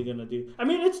mean, what are you gonna do? I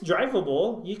mean, it's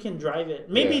drivable. You can drive it.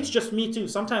 Maybe Yeah. it's just me too.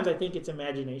 Sometimes I think it's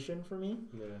imagination for me.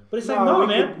 Yeah. But it's like, no,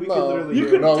 man. We could literally You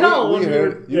hear could it. No, tell we when we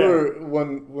heard were- you yeah. were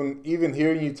when even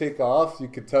hearing you take off, you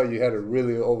could tell you had to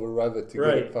really over rev it to get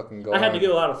Right. it fucking going. I had to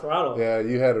give a lot of throttle. Yeah,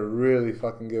 you had to really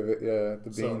fucking give it the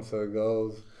bean so it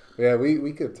goes. Yeah,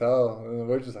 we could tell, and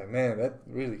we're just like, man, that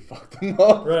really fucked him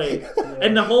up. Right. Yeah.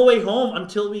 And the whole way home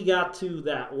until we got to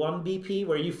that one BP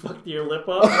where you fucked your lip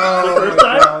up Oh, the first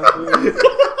my time. God, dude.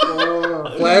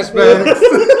 Oh. Flashbacks.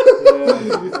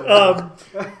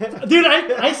 Yeah. Dude,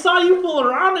 I saw you pull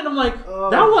around and I'm like, Oh.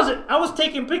 that wasn't. I was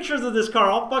taking pictures of this car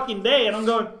all fucking day and I'm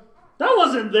going, that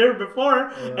wasn't there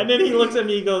before. Yeah. And then he looks at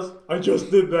me, he goes, I just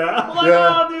did that. I'm like,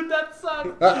 Yeah. oh, dude, that sucks.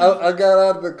 I got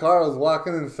out of the car, I was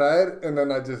walking inside, and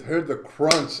then I just heard the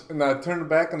crunch, and I turned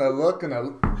back and I look, and I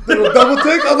did a double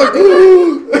take. I was like,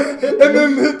 ooh! And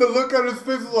then the look on his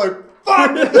face was like,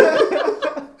 fuck!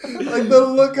 Like the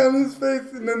look on his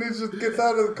face, and then he just gets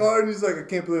out of the car, and he's like, I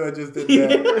can't believe I just did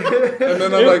that. And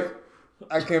then I'm like,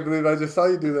 I can't believe I just saw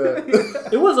you do that.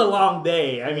 It was a long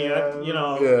day. I mean,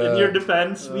 Yeah. in your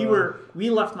defense, we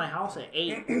left my house at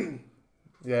 8,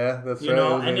 Yeah, that's you right.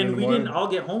 know, It was and in then the we morning. didn't all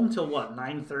get home till what,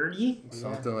 9:30?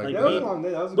 Something like Like, That was a that. long day.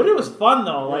 That was a But good it was day. fun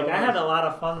though. Like Yeah, I had a lot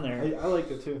of fun there. I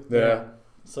liked it too. Yeah.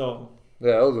 So,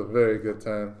 Yeah, it was a very good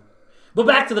time. but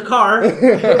back to the car.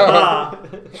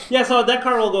 Yeah, so that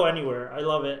car will go anywhere. I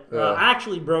love it. Yeah. I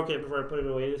actually broke it before I put it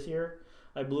away this year.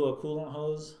 I blew a coolant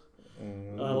hose.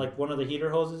 Like one of the heater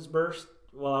hoses burst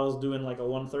while I was doing like a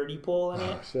 130 pull in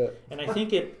it. Oh, shit. And I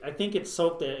think it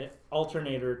soaked the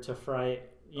alternator to fry,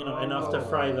 enough to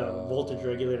fry the voltage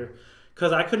regulator,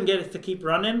 because I couldn't get it to keep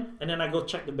running. And then I go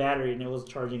check the battery, and it was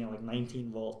charging at like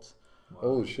 19 volts.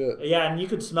 Oh, shit. Yeah, and you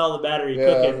could smell the battery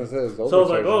Yeah, I cooking. was gonna say, it's So I was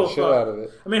like, overcharging oh, the shit fuck. out of it.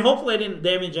 I mean, hopefully I didn't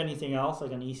damage anything else,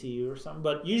 like an ECU or something.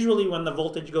 But usually when the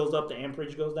voltage goes up, the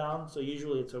amperage goes down. So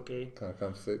usually it's okay. Kind of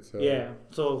compensates. Yeah.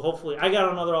 So hopefully I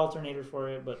got another alternator for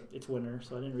it, but it's winter,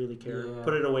 so I didn't really care. Yeah.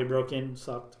 Put it away, broken,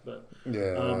 sucked. But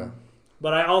Yeah.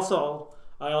 but I also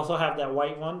have that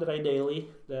white one that I daily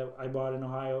that I bought in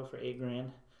Ohio for $8,000.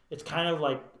 It's kind of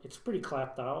like it's pretty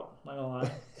clapped out, not gonna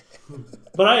lie.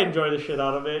 But I enjoy the shit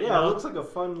out of it. Yeah, you know? it looks like a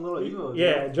fun little Evo.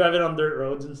 Yeah, drive it on dirt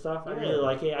roads and stuff. I Yeah. really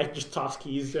like it. I just toss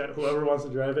keys at whoever wants to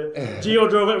drive it. Gio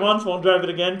drove it once, won't drive it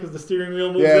again because the steering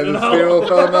wheel moves Yeah, in and the out. steering wheel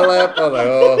fell in my lap. I was like,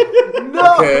 oh,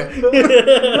 No! okay.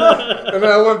 And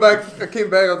then I went back, I came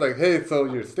back, I was like, hey, so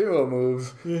your steering wheel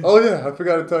moves. Oh, yeah, I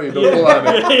forgot to tell you, don't pull on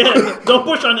it. Yeah. Don't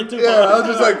push on it too Yeah, far. I was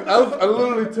just like, I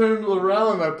literally turned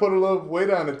around and I put a little weight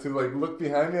on it to like look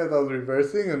behind me as I was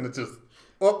reversing, and it just,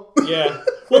 oh. Yeah.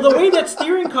 Well, the way that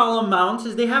steering column mounts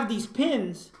is they have these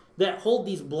pins that hold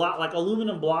these like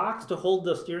aluminum blocks to hold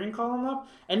the steering column up.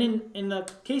 And in the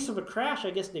case of a crash,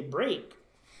 I guess they break.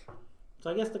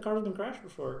 So I guess the car's been crashed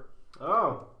before.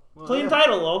 Oh. Well, Clean yeah.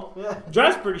 title though. Yeah.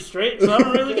 Drives pretty straight, so I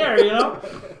don't really care, you know?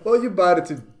 Well, you bought it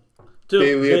to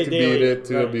daily it, to daily, beat it,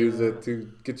 to right. abuse it,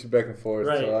 to get you back and forth.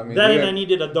 Right. So, I mean, That you and I got-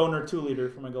 needed a donor 2-liter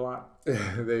for my Galant.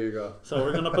 there you go. So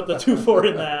we're going to put the 2.4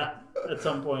 in that at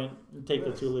some point and take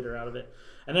the 2-liter out of it.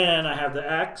 And then I have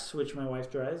the X, which my wife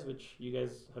drives, which you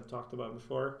guys have talked about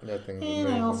before. That thing's And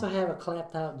amazing. I also have a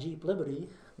clapped out Jeep Liberty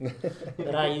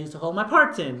that I use to hold my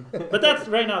parts in. But that's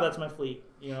right now, that's my fleet,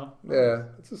 you know? Yeah,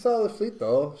 it's a solid fleet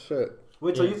though. Shit.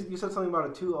 Wait, so Yeah. you said something about a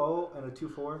 2.0 and a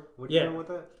 2.4? What are you Yeah. doing with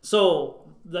that? So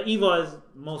the Evo, as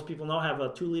most people know, have a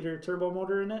 2-liter turbo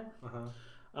motor in it.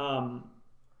 Uh-huh.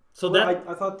 So Well, that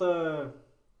I thought the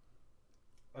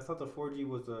 4G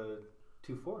was a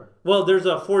 2.4. well, there's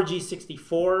a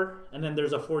 4G64 and then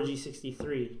there's a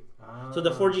 4G63. Ah. So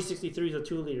the 4G63 is a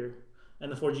 2-liter,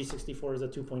 and the 4G64 is a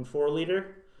 2.4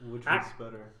 liter. Which one's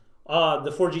better?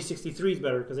 The 4G63 is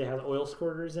better because it has oil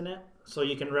squirters in it, so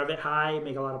you can rev it high,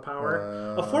 make a lot of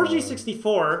power. A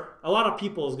 4G64, a lot of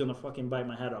people is gonna fucking bite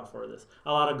my head off for this.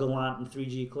 A lot of Galant and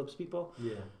 3G Eclipse people.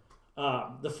 Yeah.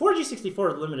 The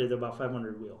 4G64 is limited to about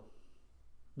 500 wheel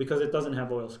because it doesn't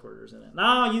have oil squirters in it.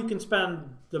 Now you can spend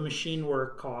the machine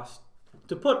work cost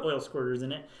to put oil squirters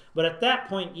in it, but at that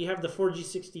point you have the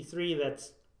 4G63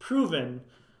 that's proven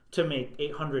to make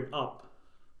 800 up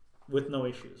with no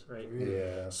issues, right?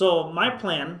 Yeah. So my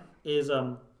plan is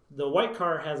the white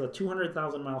car has a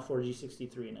 200,000 mile Ford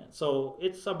G63 in it, so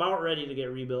it's about ready to get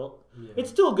rebuilt. Yeah. It's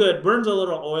still good, burns a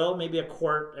little oil, maybe a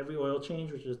quart every oil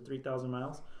change, which is 3,000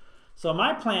 miles. So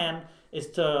my plan is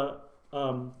to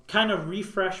kind of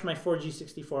refresh my Ford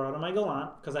G64 out of my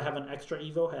Galant because I have an extra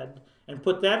Evo head, and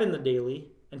put that in the daily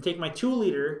and take my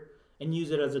 2-liter and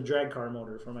use it as a drag car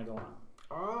motor for my Galant.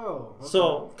 Oh. Okay.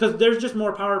 So, because there's just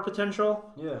more power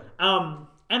potential. Yeah.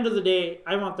 End of the day,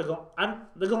 I want the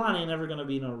Galant ain't never going to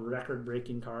be in a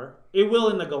record-breaking car. It will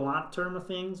in the Galant term of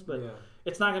things, but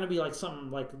it's not going to be like something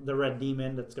like the Red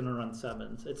Demon that's going to run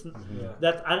 7s. It's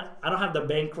that I don't have the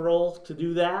bankroll to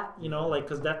do that, you know, like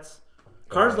because that's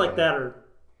cars like that are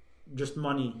just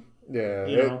money. Yeah,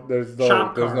 You know, there's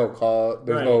shop no car. cost,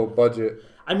 there's Right. no budget.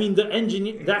 I mean, the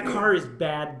engineer, that car is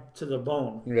bad to the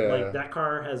bone. Yeah. Like that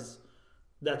car has,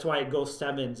 that's why it goes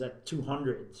 7s at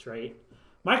 200s, right?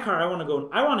 My car, I want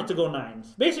it to go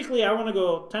 9s. Basically, I want to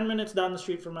go 10 minutes down the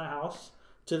street from my house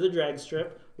to the drag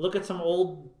strip, look at some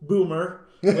old boomer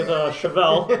with a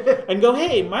Chevelle, and go,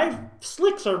 hey, my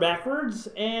slicks are backwards,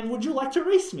 and would you like to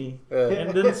race me? Yeah.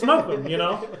 And then smoke them, you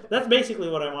know? That's basically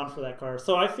what I want for that car.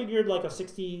 So I figured like a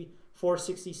 64,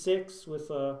 66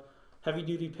 with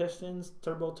heavy-duty pistons,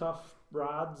 turbo tough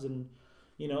rods, and,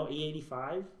 you know,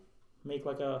 E85. Make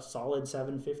like a solid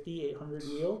 750, 800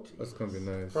 wheel. That's gonna be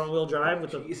nice. Front wheel drive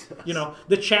with Jesus.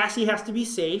 the chassis has to be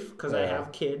safe because I Yeah.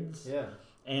 have kids. Yeah.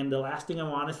 And the last thing I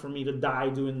want is for me to die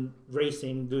doing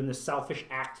racing, doing this selfish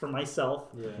act for myself.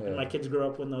 Yeah. And my kids grow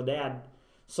up with no dad.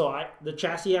 So the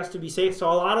chassis has to be safe.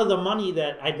 So a lot of the money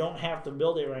that I don't have to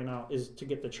build it right now is to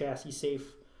get the chassis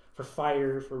safe for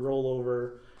fire, for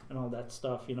rollover, and all that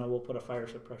stuff. You know, we'll put a fire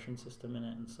suppression system in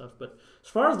it and stuff. But as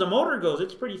far as the motor goes,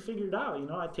 it's pretty figured out. You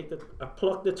know, I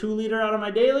pluck the 2-liter out of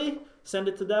my daily, send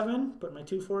it to Devin, put my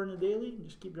 2.4 in the daily, and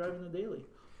just keep driving the daily.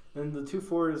 And the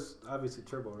 2.4 is obviously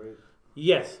turbo, right?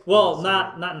 Yes. Well,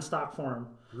 not in stock form.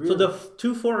 Really? So the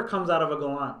 2.4 comes out of a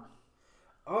Galant.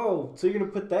 Oh, so you're gonna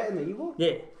put that in the Evo?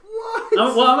 Yeah. What?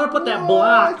 I'm going to put that What?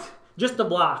 block, just the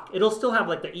block. It'll still have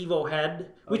like the Evo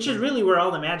head, which is really where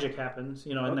all the magic happens,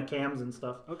 you know, in the cams and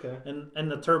stuff. Okay. And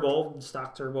the turbo,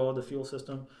 stock turbo, the fuel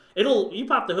system. You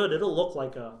pop the hood, it'll look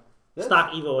like a That's-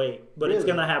 stock Evo 8, but it's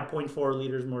Really? going to have 0.4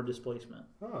 liters more displacement.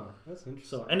 Oh, that's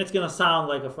interesting. So, and it's going to sound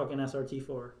like a fucking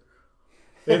SRT4.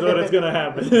 Is what it's going to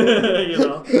happen, you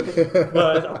know.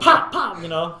 But pop, pop, you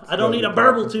know. I don't need a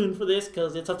burble tune for this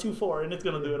because it's a 2.4 and it's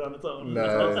going to do it on its own.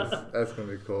 Nice. That's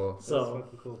gonna be cool. That's So,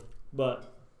 fucking cool.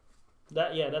 but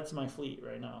that's my fleet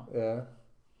right now. Yeah.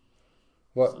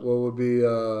 What would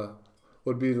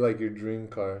be like your dream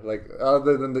car? Like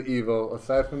other than the Evo,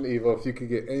 aside from the Evo, if you could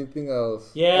get anything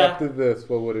else after this,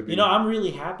 what would it be? You know, I'm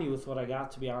really happy with what I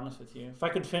got, to be honest with you. If I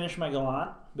could finish my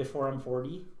Galant before I'm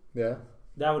 40, Yeah.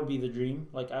 that would be the dream.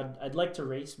 Like, I'd like to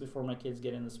race before my kids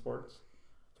get into sports.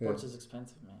 Sports is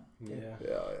expensive, man.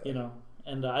 Yeah. You know,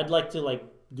 and I'd like to like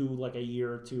do like a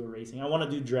year or two of racing. I want to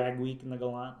do drag week in the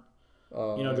Galant.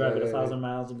 You know, drive it 1,000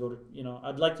 miles and go to. You know,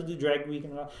 I'd like to do drag week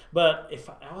and. But if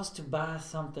I was to buy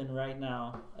something right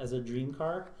now as a dream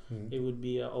car, it would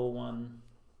be a 01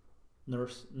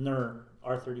 NER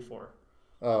R34.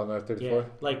 Oh, no, 34. Yeah,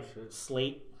 like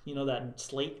slate. You know that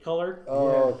slate color. Oh,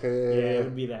 Yeah. okay. Yeah, Yeah, it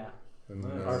would be that.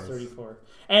 Nice. R34.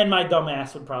 And my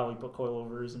dumbass would probably put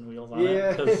coilovers and wheels on Yeah.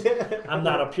 it because I'm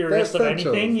not a purist of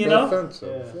essentials. anything, you They're know?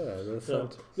 essentials. Yeah, they're So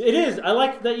essentials. it is. I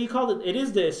like that you called it. It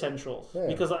is the essentials Yeah.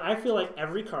 because I feel like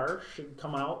every car should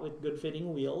come out with good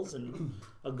fitting wheels and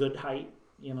a good height,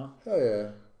 you know? Oh, yeah.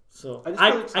 So I just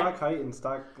feel like stock height and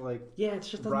stock like yeah, it's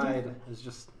just ride is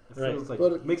just it Right. feels like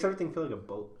But it makes everything feel like a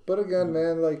boat. But again,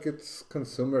 man, like it's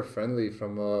consumer friendly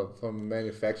from a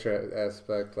manufacturer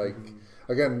aspect. Like,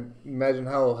 again, imagine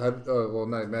how heavy. Well,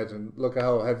 not imagine. Look at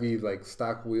how heavy like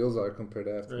stock wheels are compared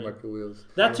to aftermarket wheels.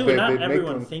 that too. They- Not they make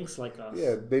everyone them- thinks like us.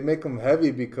 Yeah, they make them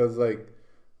heavy because like,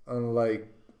 unlike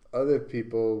other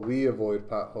people, we avoid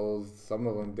potholes. Some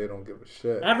of them they don't give a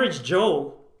shit. Average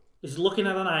Joe is looking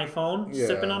at an iPhone, Yeah.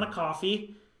 sipping on a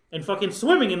coffee, and fucking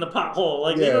swimming in the pothole.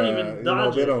 Like they don't even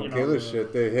dodge they it. don't you know? give a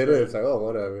shit. They hit it. It's like, oh,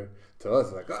 whatever. To us,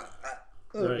 it's like,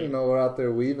 Right. you know, we're out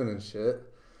there weaving and shit.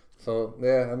 So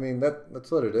yeah, I mean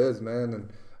that's what it is, man. And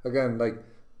again, like,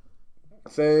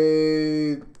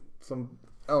 say some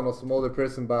older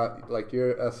person bought like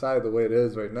your SI the way it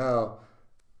is right now.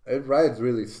 It rides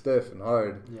really stiff and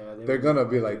hard. Yeah, They're gonna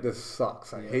be like, this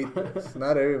sucks. I hate this.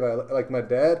 Not everybody. Like my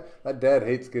dad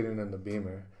hates getting in the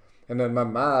Beamer. And then my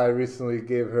ma, I recently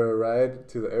gave her a ride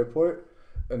to the airport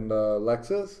in the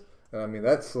Lexus. And I mean,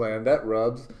 that slammed, that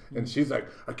rubs. And she's like,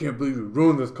 I can't believe you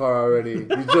ruined this car already. You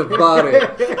just bought it.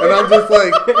 And I'm just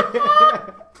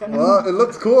like, Well, it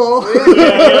looks cool.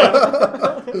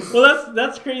 Yeah. Well,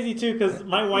 that's crazy too, because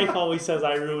my wife always says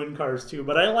I ruin cars too,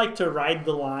 but I like to ride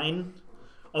the line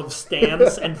of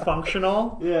stance and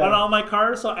functional on all my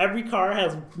cars. So every car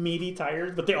has meaty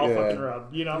tires, but they all fucking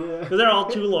rub, because they're all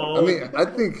too low. I mean, I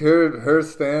think her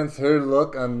stance, her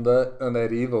look on that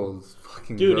Evo is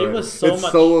fucking Dude, good. it was so it's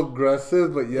much... so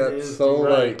aggressive, but yet is, so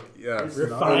right.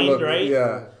 refined, right?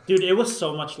 Yeah. Dude, it was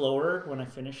so much lower when I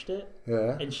finished it.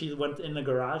 Yeah. And she went in the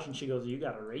garage and she goes, "You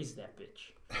gotta raise that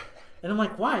bitch." And I'm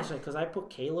like, "Why?" She's like, "Because I put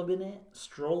Caleb in it,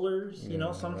 strollers.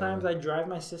 Sometimes I drive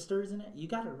my sisters in it. You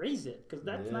gotta raise it because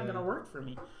that's not gonna work for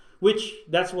me." Which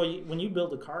that's what when you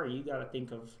build a car, you gotta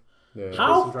think of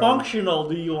how functional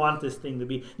do you want this thing to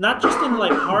be? Not just in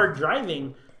like hard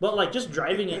driving, but like just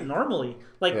driving it normally.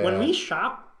 Like when we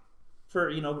shop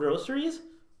for groceries.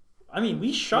 I mean,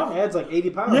 we shove. It adds like 80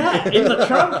 pounds. Yeah, in the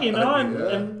trunk,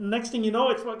 and next thing you know,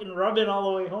 it's fucking rubbing all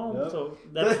the way home. Yep. So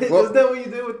that's isn't that what you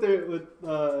did with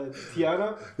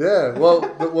Tiana? Yeah. Well,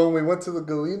 when we went to the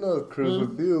Galena cruise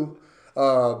with you,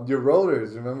 your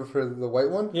rotors, remember for the white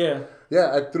one? Yeah.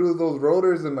 Yeah, I threw those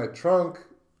rotors in my trunk.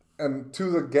 And to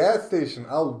the gas station,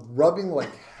 I was rubbing like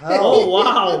hell. Oh,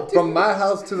 wow. From my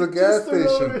house to the gas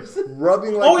station.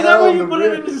 Rubbing like hell. Oh, is that why you put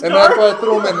it in his car? And that's why I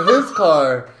threw him in his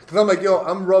car. Because I'm like,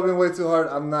 I'm rubbing way too hard.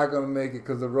 I'm not going to make it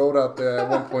because the road out there at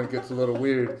one point gets a little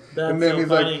weird. That's and then so he's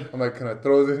funny. like, I'm like, can I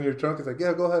throw this in your trunk? He's like,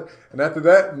 yeah, go ahead. And after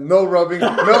that, no rubbing,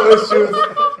 no issues.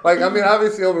 Like, I mean,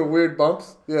 obviously over weird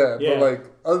bumps. Yeah. But like,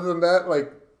 other than that,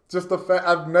 like, just the fact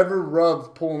I've never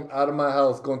rubbed pulling out of my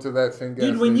house going to that same gas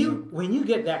Dude, station. when you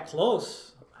get that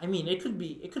close, I mean, it could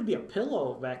be a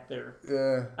pillow back there.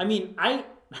 Yeah. I mean,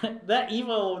 that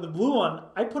Evo, the blue one,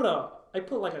 I put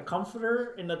like a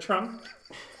comforter in the trunk,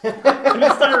 and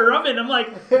it started rubbing. I'm like,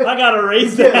 I gotta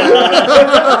raise that.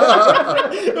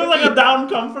 It was like a down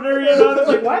comforter, It's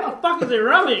like, why the fuck is it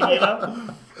rubbing?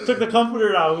 Took the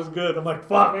comforter out. It was good. I'm like,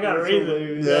 fuck, I gotta raise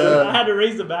it. Yeah. I had to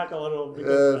raise it back a little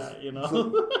because of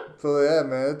that, So yeah,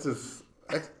 man, it's just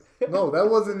no. That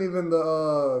wasn't even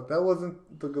that wasn't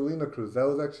the Galena cruise. That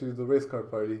was actually the race car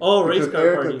party. Oh, race car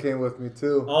Erica party. came with me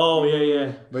too. Oh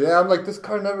yeah. But yeah, I'm like, this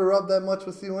car never rubbed that much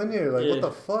with you in here. Like, what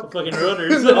the fuck? The fucking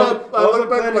rotors. I was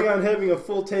planning on having a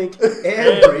full tank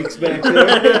and brakes back there.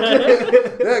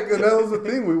 Yeah, because that was the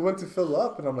thing. We went to fill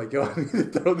up, and I'm like, I need to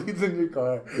throw these in your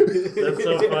car. That's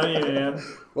so funny, man.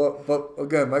 Well, but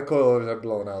again, my coilovers are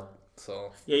blown out.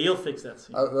 So yeah, you'll fix that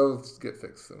soon. They'll get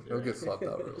fixed soon. They'll get swapped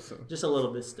out real soon. Just a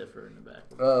little bit stiffer in the back.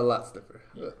 A lot stiffer.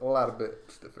 Yeah. A lot of bit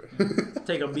stiffer.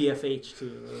 Take a BFH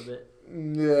too a little bit.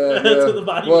 Yeah. To the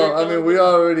body. Well, I mean, we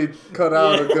already cut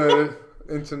out a good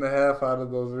inch and a half out of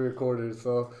those rear quarters,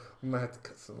 so we might have to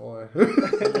cut some more.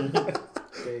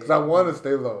 Because I want to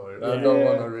stay lower. I don't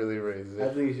want to really raise it.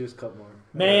 I think you should just cut more.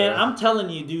 Man, I'm telling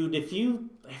you, dude, if you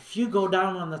go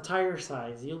down on the tire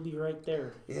size, you'll be right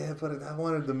there. Yeah, but I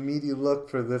wanted the meaty look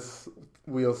for this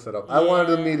wheel setup. I wanted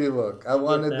the meaty look. I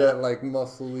wanted that like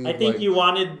muscly. I think you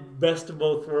wanted best of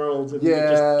both worlds, and it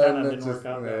just kind of didn't work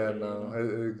out that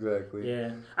way. Exactly.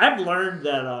 Yeah, I've learned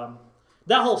that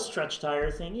that whole stretch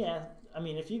tire thing. Yeah, I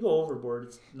mean, if you go overboard,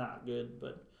 it's not good,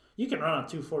 but you can run a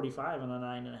 245 and a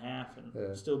 9.5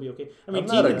 and still be okay. I mean,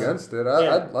 I'm not against it.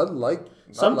 I like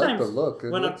the look. It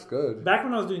looks good. Back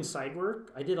when I was doing side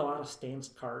work, I did a lot of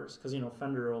stanced cars because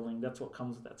fender rolling. That's what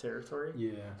comes with that territory.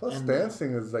 Yeah. Plus,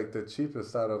 stancing is like the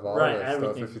cheapest out of all that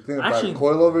everything. Stuff. If you think about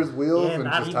coilovers, wheels, and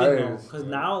just tires. Because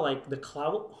now, like the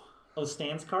clout of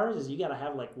stance cars is you gotta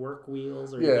have like work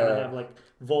wheels or you gotta have like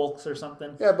Volks or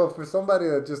something. Yeah, but for somebody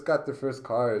that just got their first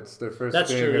car, it's their first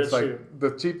thing. True, it's like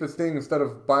the cheapest thing instead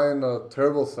of buying a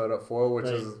turbo setup for, which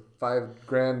is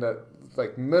 $5,000 at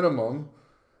like minimum.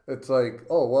 It's like,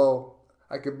 oh well,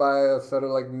 I could buy a set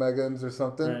of like Megans or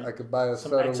something. Right. I could buy a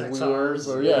set of wheels,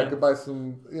 or I could buy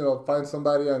some. Find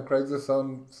somebody on Craigslist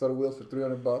selling a set of wheels for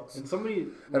 $300.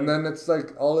 And then it's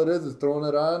like all it is throwing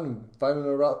it on and finding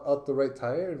out the right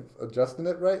tire, and adjusting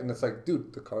it right, and it's like,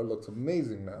 dude, the car looks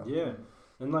amazing now. Yeah.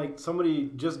 And like somebody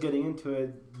just getting into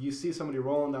it, you see somebody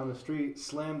rolling down the street,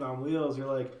 slammed on wheels,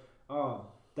 you're like, oh,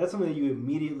 that's something that you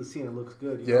immediately see and it looks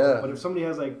good. You know? But if somebody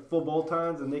has like full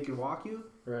bolt-ons and they can walk you,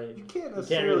 you can't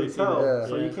necessarily tell.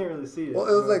 So you can't really see it. Well,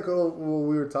 it was like what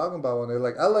we were talking about one day.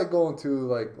 Like I like going to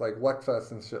like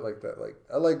Wreckfest and shit like that. Like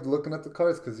I like looking at the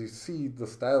cars because you see the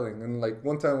styling. And like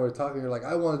one time we were talking, you're like,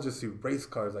 I want to just see race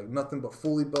cars, like nothing but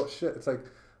fully built shit. It's like,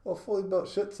 well, fully built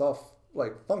shit's off.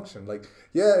 Like function, like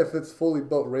if it's fully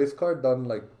built race car done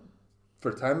like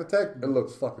for time attack, it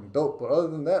looks fucking dope. But other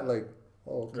than that, like,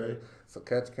 oh, okay. Right. So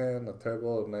catch can, a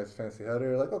turbo, a nice fancy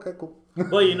header. Like, okay, cool.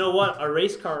 Well, you know what? A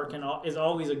race car is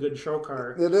always a good show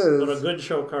car. It is. But a good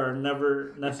show car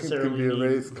never necessarily can be a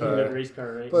race car. A good race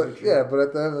car, right? But yeah, but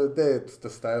at the end of the day, it's the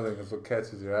styling is what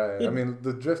catches your eye. I mean,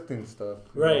 the drifting stuff.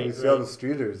 Right. You see all the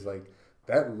streeters, like,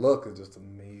 that look is just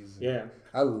amazing. Yeah.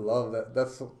 I love that.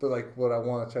 That's like what I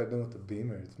want to try doing with the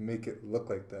Beamer. Is make it look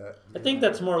like that. I think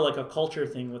that's more like a culture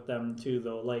thing with them too,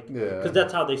 though. Like, yeah. because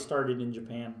that's how they started in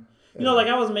Japan. You know, like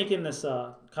I was making this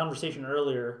conversation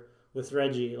earlier with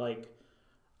Reggie. Like,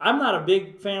 I'm not a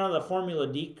big fan of the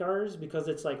Formula D cars because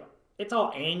it's like it's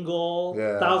all angle,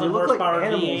 1,000 horsepower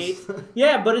V8.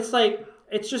 Yeah, but it's like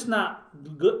it's just not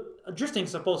good. Drifting's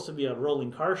supposed to be a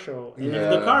rolling car show, and if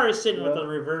the car is sitting with a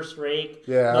reverse rake,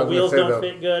 the wheels don't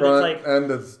fit good. It's like and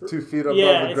it's 2 feet above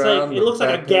it's the ground. like it looks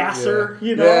like a gasser,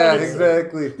 you know. Yeah,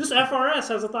 exactly. This FRS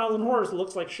has 1,000 horse. It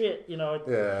looks like shit, you know.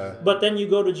 But then you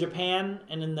go to Japan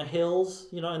and in the hills,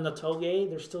 you know, in the Toge,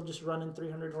 they're still just running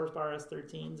 300 horsepower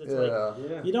S13s. It's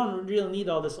like you don't really need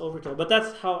all this overkill, but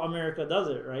that's how America does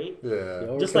it, right?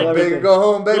 Yeah, just like baby, go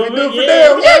home, baby, do it for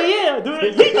them. Do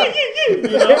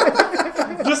it, you know.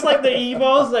 Just like the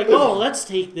Evos, like, oh, let's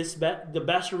take the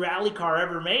best rally car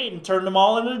ever made and turn them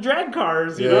all into drag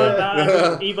cars. You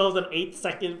know, Evo's an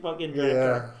 8-second fucking drag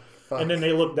car. Fuck. And then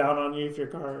they look down on you if your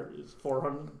car is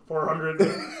 400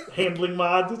 handling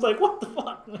mods. It's like, what the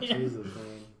fuck, man? Jesus,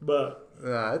 man. But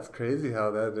it's crazy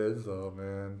how that is, though,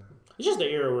 man. It's just the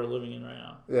era we're living in right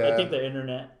now. Yeah. I think the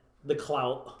internet, the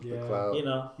clout, you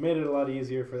know, made it a lot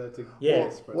easier for that to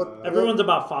spread out. Everyone's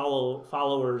about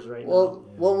followers right now.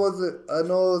 What was it? I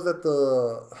know it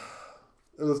was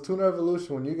it was Tuner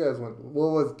Evolution when you guys went.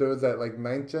 There was that like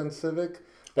 9th gen Civic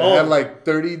that had like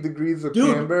 30 degrees of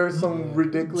camber, some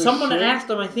ridiculous. Someone shit. asked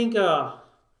him. I think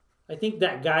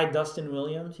that guy Dustin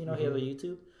Williams. You know, he has a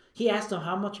YouTube. He asked him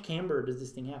how much camber does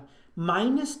this thing have?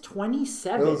 Minus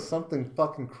 27. It was something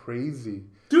fucking crazy.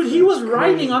 Dude, he was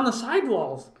riding on the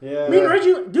sidewalls. Yeah. I mean,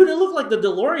 Reggie, dude, it looked like the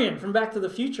DeLorean from Back to the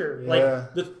Future. Yeah.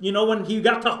 Like, when he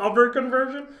got the hover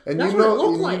conversion. And that's what it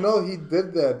looked like. You know, he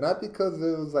did that not because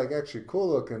it was like actually cool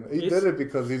looking. He did it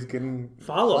because he's getting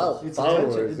followers.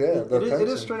 It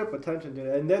is straight up attention, dude.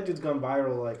 And that dude's gone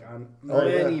viral like on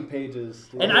many pages.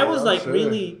 Dude. And I was like,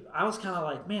 I was kind of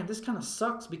like, man, this kind of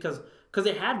sucks because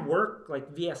it had work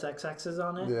like VSXXs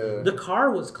on it. Yeah. The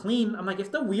car was clean. I'm like, if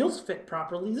the wheels fit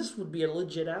properly, this would be a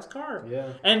legit ass car.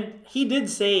 Yeah. And he did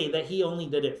say that he only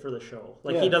did it for the show.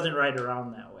 Like he doesn't ride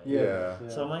around that way. Yeah.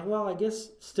 So I'm like, well, I guess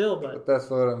still, but that's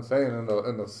what I'm saying. In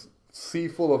the sea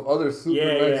full of other super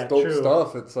nice dope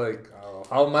stuff, it's like,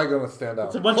 how am I gonna stand out?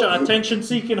 It's a bunch of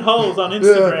attention-seeking hoes on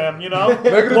Instagram, you know.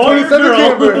 Negative 27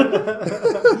 camber.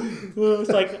 It's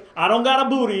like, I don't got a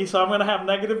booty, so I'm gonna have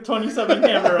negative 27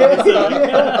 camera on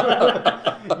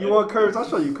the You want curves? I'll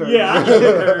show you curves. Yeah, I'll show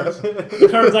you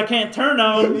curves. Curves I can't turn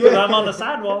on because I'm on the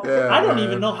sidewalk. Yeah, I don't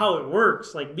even know how it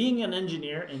works. Like being an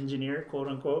engineer, quote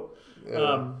unquote.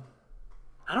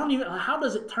 I don't even. How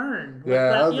does it turn?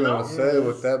 I was gonna say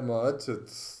with that much,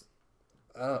 it's.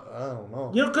 I don't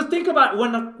know. You know, because think about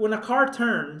it, when a car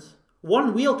turns,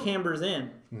 one wheel cambers in.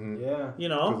 Mm-hmm. Yeah. You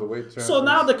know. So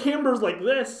now the camber's like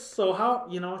this. So how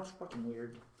it's fucking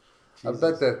weird. Jesus. I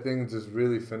bet that thing's just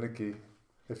really finicky.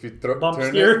 If you turn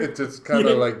it just kind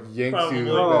of like yanks you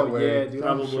that way. Yeah, dude.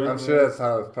 Probably. I'm sure that's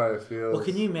how it probably feels. Well,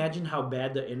 can you imagine how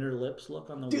bad the inner lips look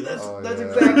on the wheels? That's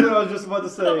exactly what I was just about to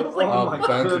say. Like, oh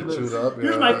my goodness.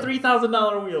 Here's my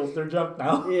 $3,000 wheels. They're junk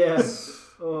now. Yes.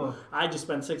 Oh. I just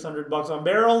spent $600 on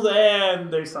barrels and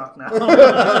they suck now.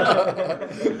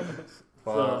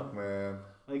 Fuck, man.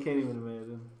 I can't even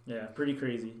imagine. Yeah, pretty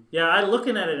crazy. Yeah, I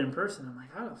looking at it in person, I'm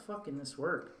like, how the fuck can this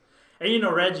work? And you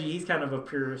know, Reggie, he's kind of a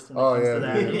purist when it comes to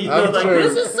that. And he goes like,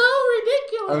 this is so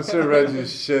ridiculous. I'm sure Reggie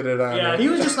shitted on it. Yeah, he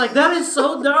was just like, that is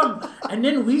so dumb. And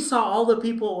then we saw all the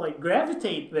people like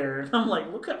gravitate there. And I'm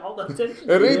like, look at all the attention.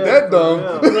 It ain't that dumb.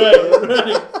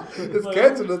 Right. It's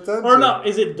catching attention. Or no,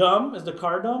 is it dumb? Is the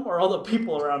car dumb? Or all the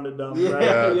people around it dumb? Yeah,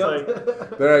 right? Yeah. Like,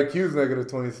 their IQ's negative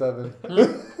 27.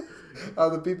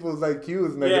 Other people's IQ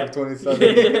is negative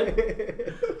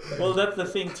 27. Well, that's the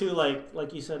thing too.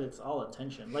 Like you said, it's all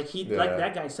attention. Like like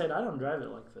that guy said, I don't drive it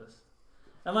like this.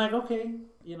 I'm like, okay,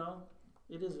 you know,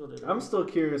 it is what it is. I'm still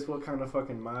curious what kind of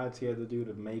fucking mods he had to do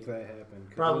to make that happen.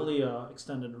 Probably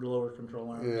extended lower control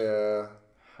arms. Yeah.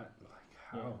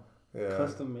 How? Yeah.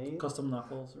 Custom made? Custom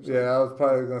knuckles or something. Yeah, I was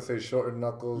probably going to say shorter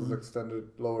knuckles, extended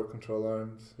lower control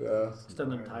arms. Yeah.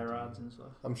 Extended tie rods and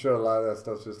stuff. I'm sure a lot of that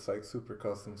stuff's just like super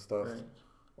custom stuff. Right.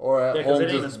 Or at home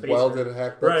just welded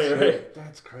hack that shit. Right.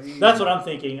 That's crazy. That's what I'm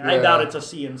thinking. Yeah. I doubt it's a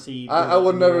CNC. I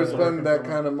would never spend that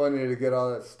kind of money to get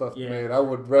all that stuff made. I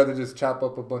would rather just chop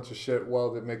up a bunch of shit,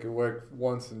 weld it, make it work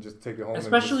once, and just take it home.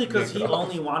 Especially because he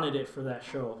only wanted it for that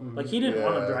show. Like, he didn't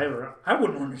want to drive around. I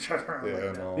wouldn't want to drive around like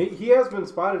that. No. He has been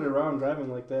spotted around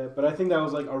driving like that, but I think that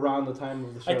was like around the time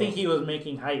of the show. I think he was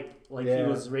making hype. Like, he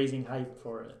was raising hype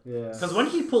for it. Yeah. Because when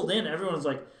he pulled in, everyone's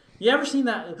like, you ever seen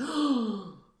that?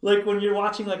 Like when you're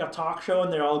watching like a talk show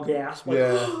and they're all gasped, like,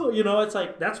 you know, it's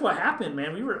like that's what happened,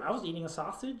 man. I was eating a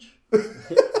sausage,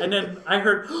 and then I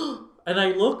heard, and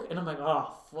I look, and I'm like,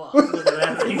 oh fuck, look at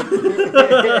that thing,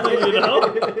 you know?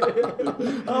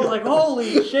 I was like,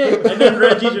 holy shit! And then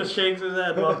Reggie just shakes his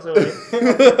head, walks away.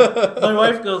 My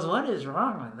wife goes, what is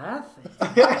wrong with that thing?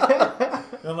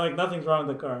 And I'm like, nothing's wrong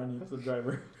with the car. I need the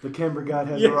driver. The camera god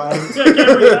has arrived.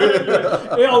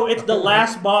 Yo, it's the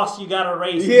last boss you gotta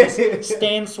race. Yeah.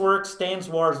 Stan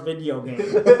Wars video game.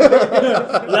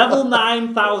 Level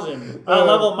 9,000.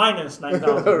 Level minus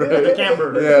 9,000. Right. The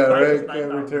camber. Yeah, right.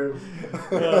 Camber terms.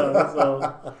 Yeah,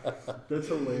 so. That's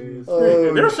hilarious.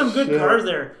 There were some good cars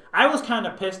there. I was kind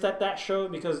of pissed at that show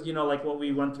because, you know, like what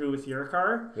we went through with your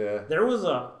car. Yeah. There was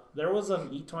an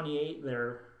E28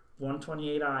 there.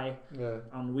 128i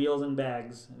on wheels and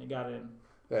bags, and it got in.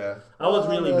 Yeah. I was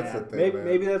really mad.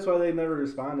 Maybe that's why they never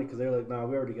responded, because they're like, no,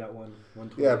 we already got one.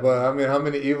 Yeah, but I mean, how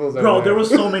many Evos are there was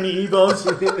so many Evos.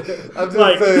 I'm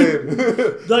just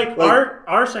saying. like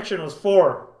our section was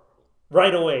 4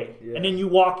 right away. Yeah. And then you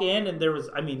walk in, and there was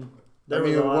a lot.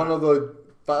 One of the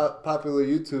popular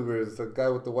YouTubers, the guy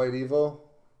with the white Evo.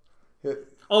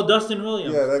 Oh, Dustin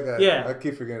Williams. Yeah, that guy. Yeah. I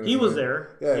keep forgetting. He was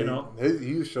there. Yeah, you know.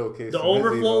 He was showcasing. The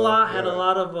overflow lot had a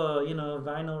lot of,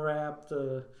 vinyl wrapped,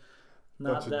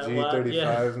 not that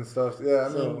G35s and stuff. Yeah, I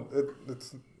mean,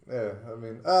 it's. Yeah, I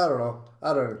mean, I don't know.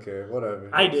 I don't even care. Whatever.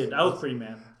 I did. I was pretty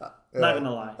mad. Not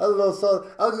gonna lie. I was a little salty.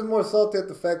 I was just more salty at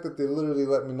the fact that they literally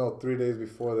let me know 3 days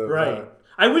before the event.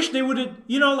 I wish they would have,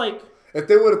 like. If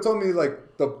they would have told me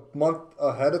like the month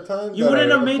ahead of time, you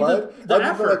wouldn't have made the effort. I'd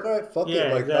just be like, all right, fuck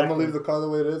it. Like, I'm gonna leave the car the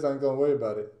way it is. I ain't gonna worry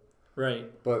about it. Right.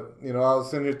 But I was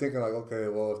sitting here thinking like, okay,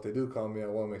 well, if they do call me, I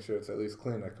want to make sure it's at least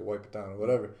clean. I could wipe it down or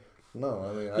whatever.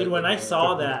 No, I mean, when I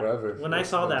saw that one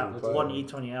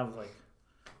E20, I was like,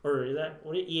 or is that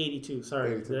E82?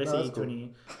 Sorry, 82. Did I say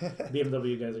E20? Cool.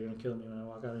 BMW guys are gonna kill me when I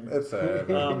walk out of here. It's sad.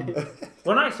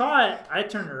 When I saw it, I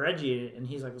turned to Reggie and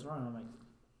he's like, "What's wrong?" I'm like,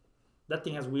 that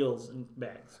thing has wheels and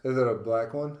bags. Is it a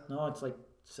black one? No, it's like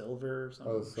silver or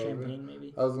something. Champagne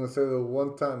maybe. I was going to say the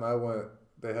one time I went,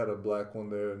 they had a black one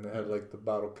there and they had like the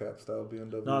bottle cap style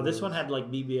BMW. No, this one had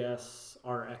like BBS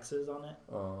RXs on it.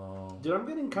 Oh. Dude, I'm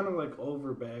getting kind of like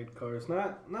over bagged cars.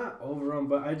 Not over them,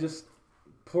 but I just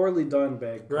poorly done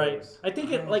bagged cars. Right. I think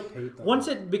once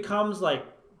it becomes like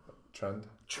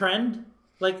trend,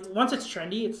 like once it's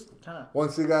trendy, it's kind of.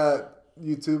 Once you got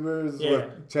YouTubers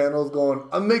with channels going,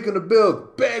 I'm making a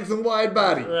build, bags and wide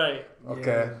body. Right.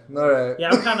 Okay. All right. Yeah,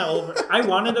 I'm kind of over. I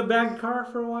wanted a bagged car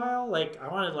for a while. Like I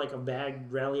wanted like a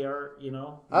bagged rally art,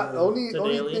 Only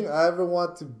thing I ever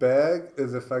want to bag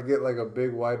is if I get like a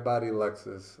big wide body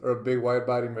Lexus or a big wide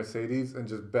body Mercedes and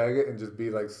just bag it and just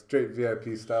be like straight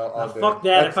VIP style all day. Fuck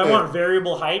that. If I want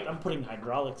variable height, I'm putting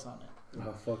hydraulics on it.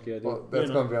 Oh fuck yeah, dude! Well,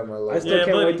 that's gonna be on my list. I still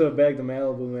can't wait to bag the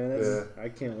Malibu, man. I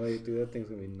can't wait, dude. That thing's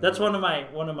gonna be nuts. That's one of my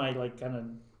like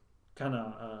kind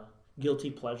of guilty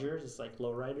pleasures. It's like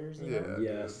lowriders. You know?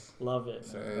 Yes. Love it.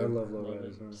 I love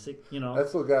lowriders, man.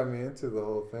 That's what got me into the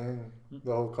whole thing.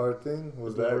 The whole car thing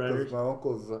was that because my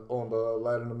uncles owned a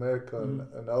Latin America in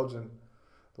Elgin.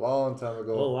 Long time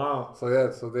ago. Oh wow! So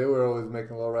they were always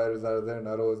making lowriders out of there, and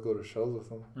I'd always go to shows with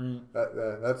them.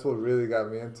 That's what really got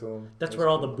me into them. That's where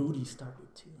all the booty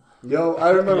started too. Yo,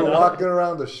 I remember walking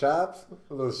around the shop,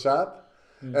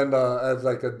 and as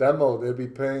like a demo, they'd be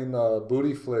playing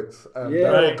booty flicks.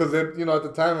 Because at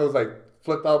the time it was like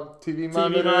flip out TV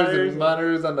monitors and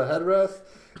monitors on the headrest.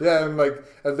 Yeah, and like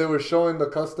as they were showing the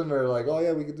customer, like, oh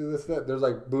yeah, we could do this, that. There's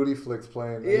like booty flicks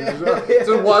playing. Yeah, just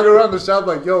walking around the shop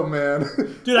like, yo, man,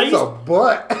 dude, I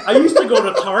used to go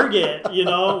to Target,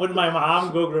 when my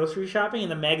mom go grocery shopping in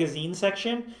the magazine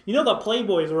section. The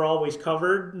Playboys were always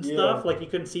covered and stuff, like you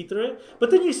couldn't see through it. But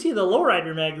then you see the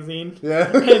Lowrider magazine,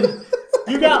 and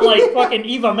you got like fucking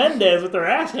Eva Mendes with her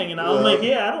ass hanging out. I'm like,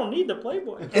 I don't need the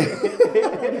Playboy.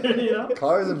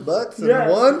 Cars and butts in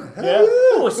one. Yeah.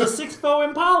 Oh, it's a 6.4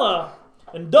 Impala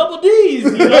and double D's.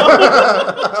 Dude, isn't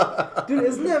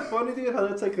that funny, dude? How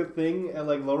that's like a thing at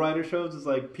like lowrider shows? It's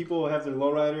like people have their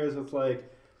lowriders with like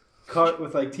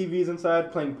with like TVs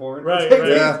inside playing porn. Right.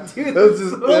 Dude,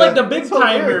 like the Big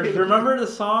Timers. Remember the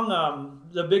song,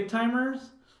 The Big Timers?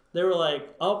 They were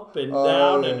like up and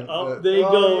down and up they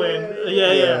go and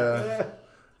yeah.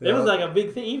 It was like a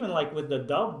big thing, even like with the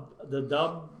dub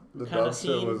kind of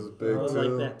scene was big was too.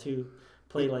 like that too.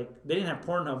 Play like they didn't have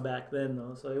Pornhub back then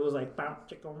though, so it was like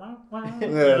It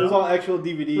was all actual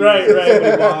DVDs. Right.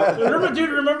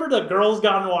 Remember the Girls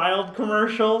Gone Wild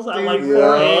commercials at like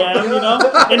 4 a.m. You know,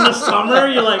 in the summer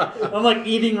I'm like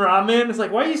eating ramen. It's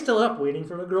like, why are you still up waiting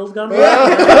for the Girls Gone Wild?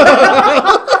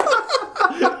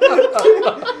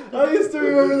 I used to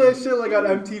remember that shit like on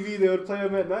MTV. They would play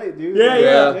them at night, dude.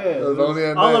 Yeah. It was only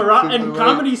at all night. around and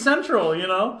Comedy Central, you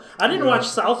know. I didn't watch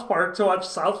South Park to watch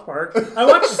South Park. I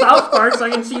watched South Park so I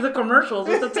can see the commercials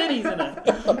with the titties in it.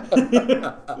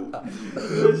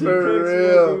 For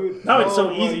real. Now it's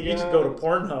so easy. You just go to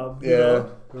Pornhub. You know?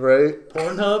 Right.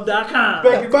 Pornhub.com.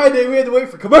 Back in my day, we had to wait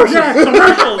for commercials. Yeah,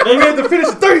 commercials. We had to finish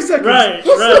in 30 seconds. Right.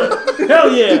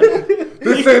 Hell yeah.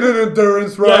 This ain't an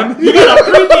endurance run. Yeah, you got a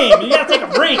pregame. You got to take a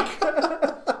break.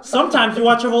 Sometimes you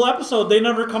watch a whole episode, they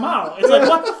never come out. It's like,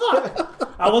 what the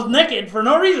fuck? I was naked for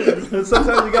no reason. And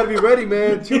sometimes you got to be ready,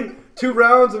 man. Two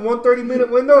rounds in 1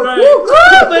 30-minute window. Right. Woo!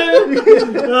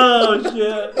 Oh,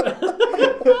 shit.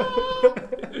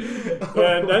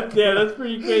 That's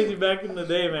pretty crazy back in the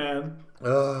day, man.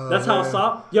 That's how I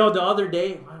saw. Yo, the other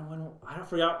day, I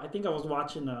forgot. I think I was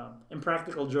watching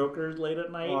Impractical Jokers late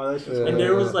at night, and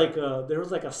there was like a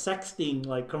sexting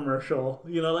like commercial.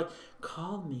 You know, like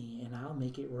call me and I'll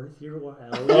make it worth your while.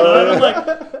 You know? And I'm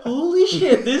like, holy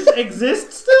shit, this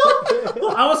exists still?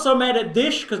 Well, I was so mad at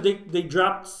Dish because they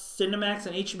dropped Cinemax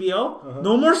and HBO.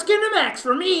 No more Skinemax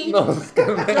for me. No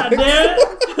Skinemax. God damn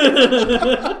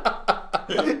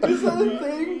it. Is that a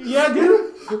thing? Yeah,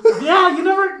 dude. Yeah, you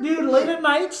never, dude. Late at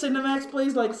night, Cinemax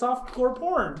plays like softcore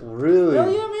porn. Really?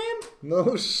 Hell yeah, man.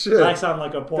 No shit. I sound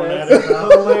like a porn That's addict now.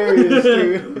 hilarious,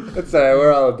 dude. It's alright.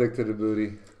 We're all addicted to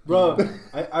booty. Bro,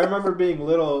 I remember being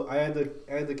little. I had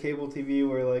the cable TV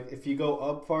where like if you go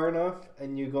up far enough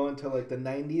and you go into like the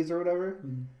 90s or whatever,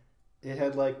 it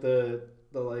had like the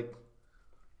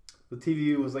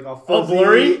TV was like all fuzzy,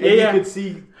 blurry? and you could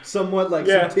see somewhat like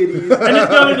some titties. And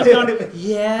it's going,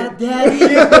 yeah, daddy. You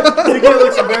get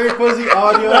like some very fuzzy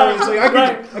audio. And it's like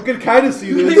I could kind of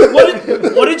see this.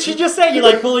 What did she just say? You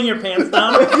like pulling your pants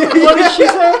down? What did she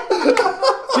say?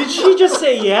 Did she just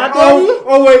say, yeah, daddy?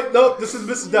 Oh wait, no, this is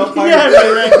Mrs. Doubtfire. Yeah,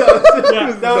 right.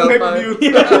 Yeah. That was pay-per-view.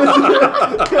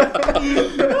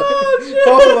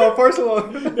 Parcel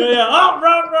on. Yeah. Oh,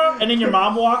 bro. And then your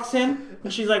mom walks in.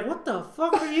 And she's like, what the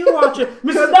fuck are you watching?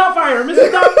 Mrs. Doubtfire!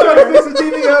 Mrs. Doubtfire! Fix the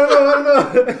TV, I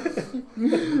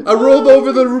don't know. I rolled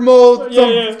over the remote.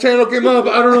 Some channel came up.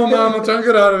 I don't know, Mom. I'm trying to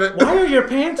get out of it. Why are your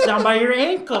pants down by your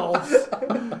ankles?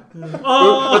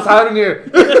 It's hot in here.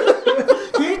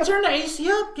 Can you turn the AC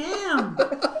up? Damn.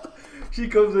 She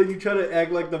comes in, you try to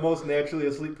act like the most naturally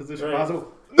asleep position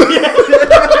possible.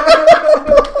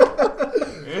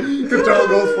 Control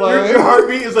goes flying. Your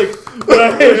heartbeat is like...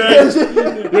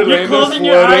 You're closing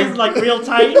your eyes like real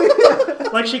tight.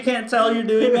 Like she can't tell you're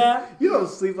doing that. You don't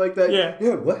sleep like that. Yeah.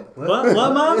 What? What,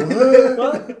 Mom?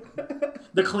 What?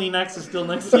 The Kleenex is still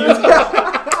next to you.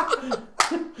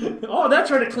 Oh,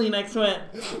 that's where the Kleenex went.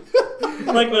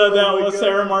 Like that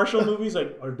Sarah Marshall movies.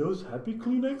 Like, are those happy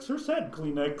Kleenex or sad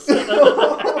Kleenex?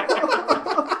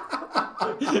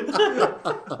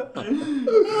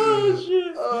 Oh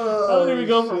shit! How did we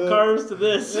go from cars to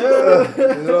this? You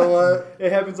know what?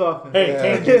 It happens often. Hey,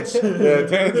 tangents.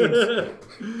 Tangents.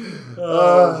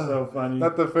 Oh, so funny.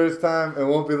 Not the first time, and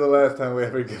won't be the last time we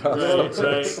ever go.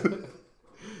 Right.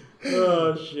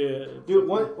 Oh shit, dude!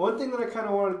 One thing that I kind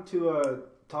of wanted to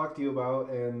talk to you about,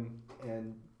 and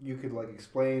you could like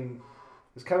explain,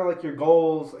 is kind of like your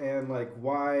goals and like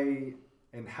why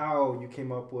and how you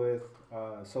came up with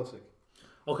So Sick.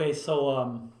 Okay,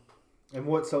 so and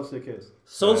what So Sick is.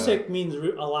 So Sick means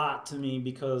a lot to me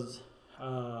because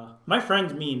my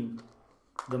friends mean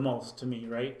the most to me,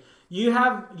 right? You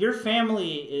have your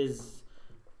family is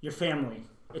your family.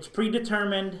 It's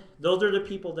predetermined. Those are the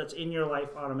people that's in your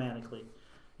life automatically.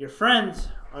 Your friends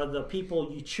are the people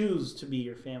you choose to be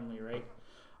your family, right?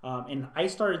 And I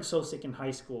started So Sick in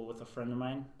high school with a friend of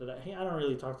mine that I don't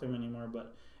really talk to him anymore,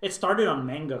 but it started on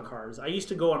manga cars. I used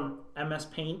to go on MS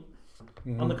Paint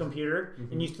on the computer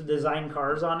and used to design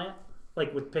cars on it,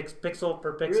 like with pixel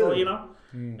per pixel, really? you know?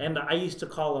 And I used to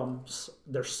call them,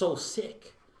 they're so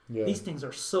sick. Yeah. These things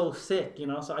are so sick, you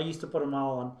know? So I used to put them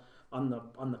all on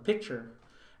the picture.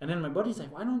 And then my buddy's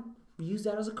like, why don't we use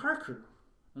that as a car crew?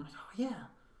 I'm like, oh, yeah.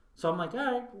 So I'm like, all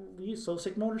right, we use So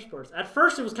Sick Motorsports. At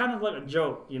first, it was kind of like a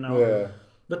joke, you know? Yeah.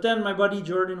 But then my buddy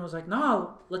Jordan was like,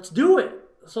 no, let's do it.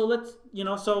 So let's, you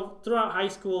know, so throughout high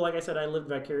school, like I said, I lived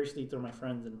vicariously through my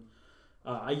friends. And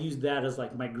I used that as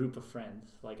like my group of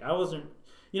friends. Like I wasn't,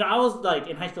 I was like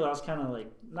in high school. I was kind of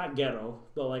like not ghetto,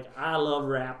 but like I love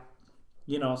rap.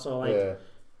 So like,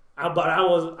 I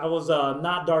was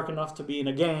not dark enough to be in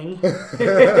a gang.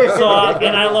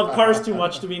 And I love cars too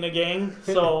much to be in a gang.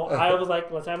 So I was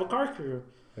like, let's have a car crew.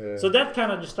 Yeah. So that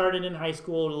kind of just started in high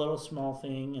school, a little small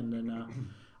thing, and then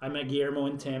I met Guillermo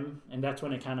and Tim, and that's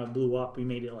when it kind of blew up. We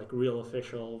made it like real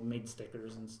official, made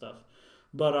stickers and stuff.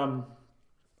 But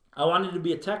I wanted to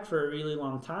be a tech for a really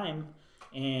long time,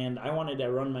 and I wanted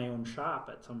to run my own shop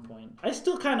at some point. I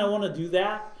still kind of want to do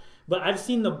that, but I've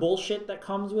seen the bullshit that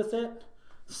comes with it.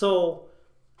 So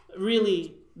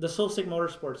really, the So Sick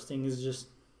Motorsports thing is just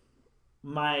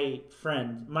my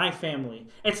friend, my family.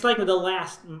 It's like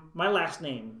my last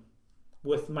name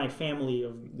with my family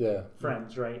of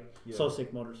friends, right? Yeah. So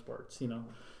Sick Motorsports,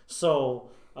 So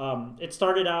it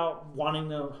started out wanting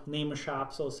to name a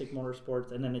shop So Sick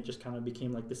Motorsports, and then it just kind of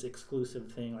became like this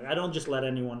exclusive thing. Like I don't just let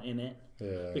anyone in it,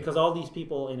 because all these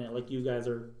people in it, like you guys,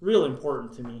 are real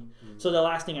important to me. Mm-hmm. So the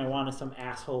last thing I want is some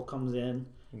asshole comes in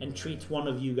and treats one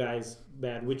of you guys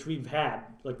bad, which we've had.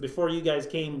 Like before you guys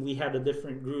came, we had a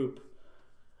different group.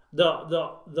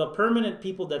 The permanent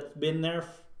people that's been there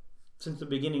since the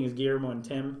beginning is Guillermo and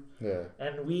Tim. Yeah.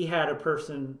 And we had a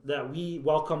person that we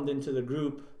welcomed into the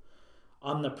group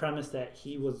on the premise that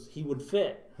he would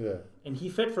fit. Yeah. And he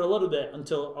fit for a little bit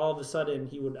until all of a sudden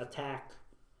he would attack.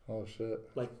 Oh shit.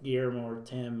 Like Guillermo or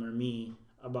Tim or me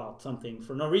about something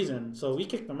for no reason. So we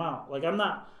kicked him out. Like I'm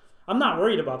not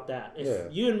worried about that.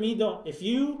 If you and me if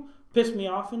you piss me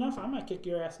off enough, I might kick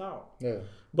your ass out. Yeah.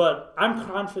 But I'm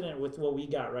confident with what we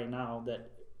got right now, that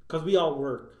because we all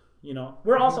work,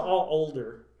 we're also all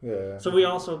older. Yeah. So we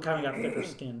also kind of got thicker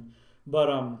skin. But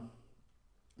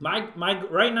my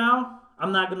right now,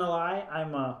 I'm not gonna lie,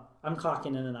 I'm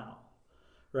clocking in and out,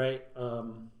 right?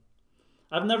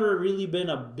 I've never really been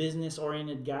a business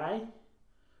oriented guy.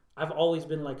 I've always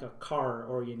been like a car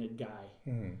oriented guy.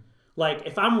 Mm-hmm. Like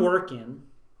if I'm working,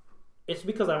 it's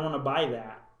because I want to buy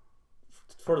that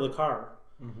for the car.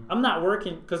 Mm-hmm. I'm not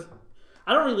working because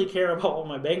I don't really care about what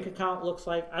my bank account looks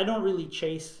like. I don't really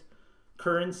chase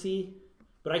currency,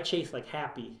 but I chase like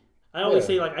happy. I always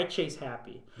say like I chase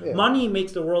happy. Yeah. Money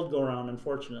makes the world go around,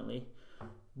 unfortunately.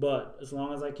 But as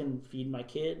long as I can feed my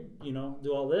kid,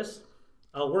 do all this,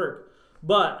 I'll work.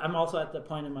 But I'm also at the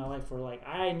point in my life where like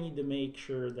I need to make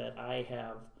sure that I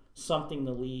have something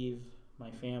to leave my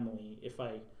family if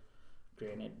I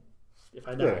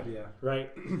die,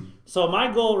 right? So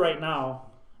my goal right now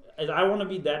is I want to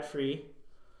be debt free,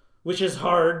 which is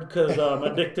hard because I'm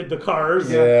addicted to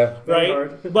cars,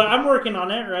 right? But I'm working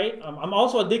on it, right? I'm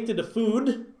also addicted to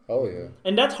food. Oh yeah,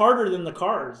 and that's harder than the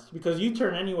cars because you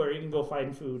turn anywhere, you can go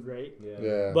find food, right?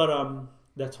 Yeah. But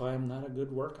that's why I'm not a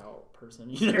good workout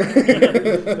person either,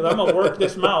 because I'm gonna work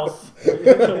this mouth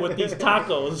with these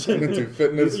tacos. Into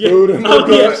fitness food and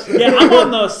I'm on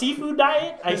the seafood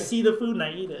diet. I see the food and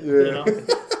I eat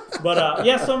it. But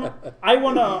so I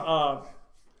want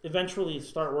to eventually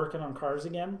start working on cars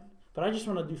again. But I just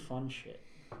want to do fun shit.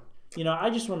 I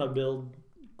just want to build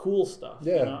cool stuff.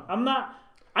 Yeah.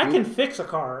 I can fix a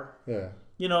car. Yeah.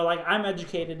 Like I'm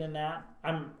educated in that.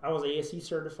 I was ASE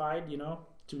certified.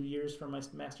 2 years for my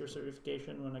master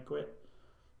certification when I quit,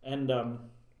 and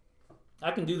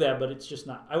I can do that, but it's just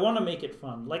not. I want to make it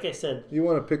fun. Like I said, you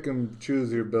want to pick and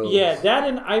choose your builds. Yeah, that,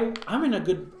 and I'm in a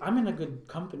good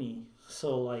company,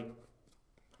 so like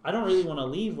I don't really want to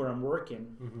leave where I'm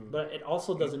working, but it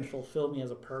also doesn't fulfill me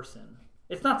as a person.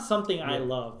 It's not something I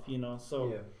love,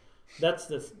 So that's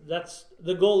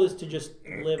the goal is to just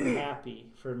live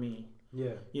happy for me.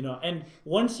 Yeah. And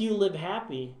once you live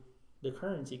happy, the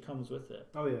currency comes with it.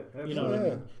 Oh yeah, absolutely. You know what I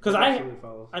mean? Because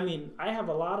I have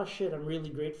a lot of shit I'm really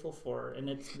grateful for, and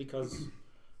it's because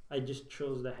I just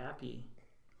chose the happy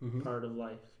part of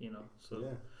life. So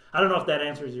I don't know if that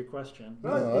answers your question.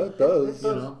 No, it does.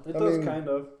 It does kind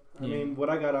of. I mean,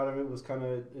 what I got out of it was kind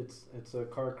of it's a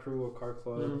car crew, a car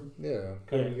club. Mm-hmm. Yeah.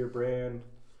 Kind of your brand.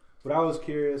 What I was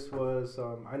curious was,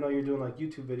 I know you're doing like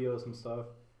YouTube videos and stuff.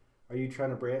 Are you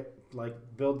trying to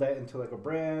build that into like a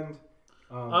brand?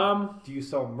 Do you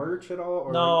sell merch at all?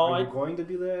 Or no, are you going to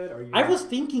do that? I was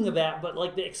thinking of that, but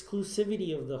like the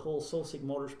exclusivity of the whole So Sick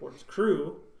Motorsports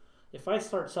crew, if I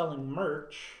start selling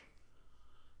merch,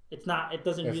 it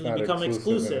doesn't really become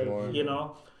exclusive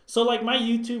anymore. So like my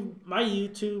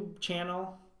YouTube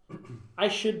channel, I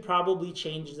should probably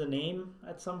change the name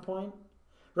at some point.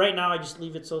 Right now I just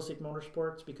leave it So Sick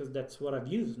Motorsports because that's what I've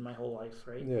used my whole life,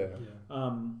 right? Yeah.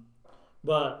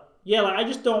 But yeah, like I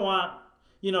just don't want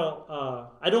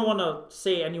I don't want to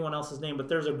say anyone else's name, but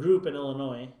there's a group in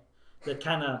Illinois that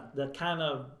kind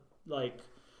of like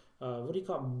what do you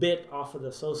call it? Bit off of the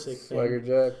Sosic thing. Swagger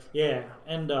Jack. Yeah,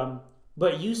 and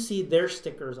but you see their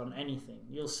stickers on anything.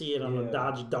 You'll see it on a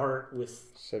Dodge Dart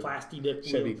with plastic dip.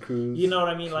 Chevy Cruze. You know what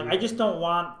I mean? Like I just don't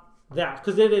want that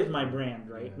because it is my brand,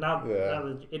 right? Now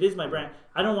that it is my brand,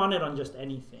 I don't want it on just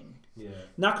anything. Yeah.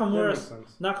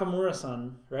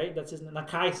 Nakamura-san, right? That's his name.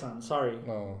 Nakai-san, sorry.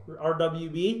 Oh.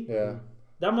 RWB. Yeah.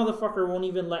 That motherfucker won't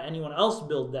even let anyone else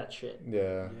build that shit.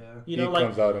 Yeah. You know, he like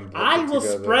comes out and I will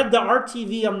spread the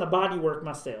RTV on the bodywork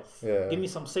myself. Yeah. Give me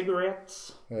some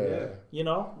cigarettes. Yeah. You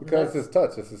know? Because it's his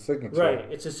touch, it's his signature. Right.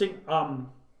 It's a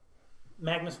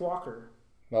Magnus Walker.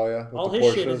 Oh yeah. All his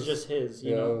Porsches. shit is just his.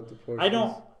 You know. With the Porsches. I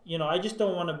don't. You know. I just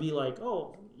don't want to be like,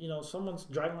 oh, you know, someone's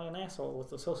driving like an asshole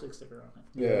with a Sosic sticker on it.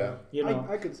 Yeah. You know.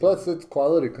 I could see Plus, it's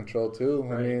quality control too.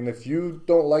 Right. I mean, if you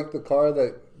don't like the car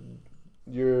that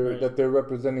that they're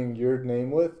representing your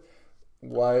name with,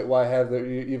 why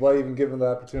even give them the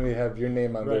opportunity to have your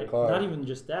name on their car? Not even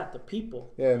just that, the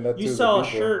people. Yeah, and that's you sell a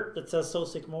shirt that says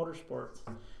Sosic Motorsports,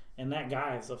 and that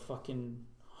guy is a fucking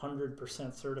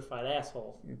 100% certified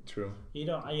asshole. True. You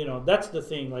know that's the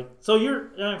thing. Like, so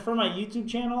you're for my YouTube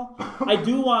channel, I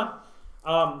do want.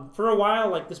 For a while,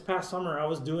 like this past summer, I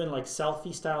was doing like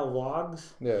selfie style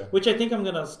vlogs, which I think I'm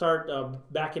gonna start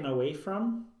backing away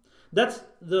from. That's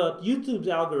the YouTube's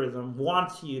algorithm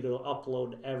wants you to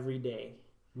upload every day.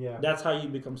 Yeah, that's how you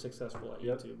become successful at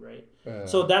YouTube, right?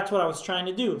 So that's what I was trying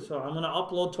to do. So I'm gonna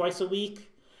upload twice a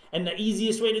week, and the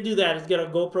easiest way to do that is get a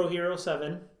GoPro Hero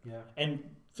 7 and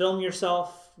film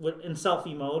yourself in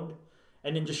selfie mode,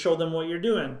 and then just show them what you're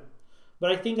doing.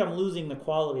 But I think I'm losing the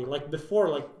quality. Like before,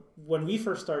 like when we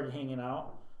first started hanging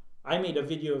out, I made a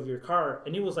video of your car,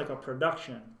 and it was like a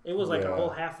production. It was like a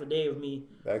whole half a day of me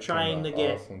trying to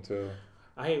get. Awesome too.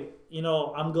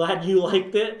 I'm glad you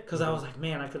liked it because I was like,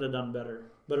 man, I could have done better.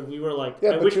 But if we were like,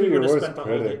 I wish we would have spent the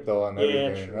whole day. Though on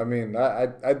everything. True. I mean,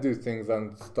 I do things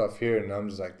on stuff here, and I'm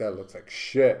just like, that looks like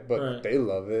shit, but they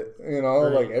love it. You know,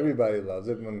 like everybody loves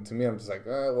it. And to me, I'm just like,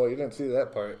 well, you didn't see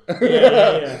that part.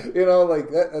 Yeah. You know, like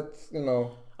that's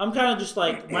I'm kind of just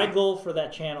like, my goal for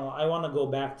that channel, I want to go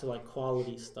back to like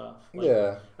quality stuff.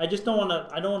 Like, I just don't want to,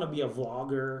 I don't want to be a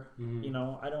vlogger, you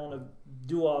know, I don't want to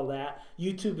do all that.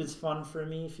 YouTube is fun for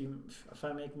me. If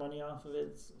I make money off of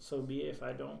it, so be it. If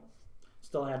I don't,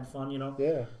 still had fun, you know.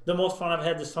 Yeah. The most fun I've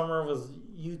had this summer was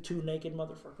you two naked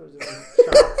motherfuckers in the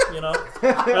shop, you know.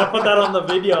 I put that on the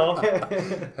video.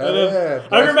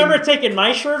 I remember taking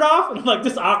my shirt off, and I'm like,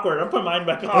 this is awkward. I'm putting mine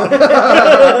back on.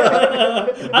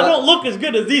 I don't look as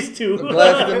good as these two.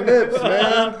 Blasting nips,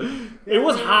 man. It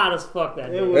was hot as fuck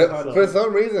that day. For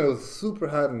some reason, it was super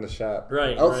hot in the shop.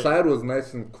 Right. Outside was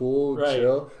nice and cool,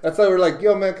 chill. That's why we're like,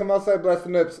 yo, man, come outside, blast the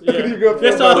nips. Yeah.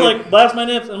 So I was like, blast my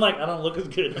nips. I'm like, I don't look as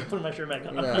good. I'm putting my shirt back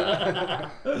on. Nah.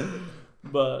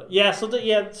 But yeah,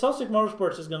 Sosic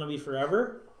Motorsports is going to be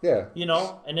forever. Yeah. You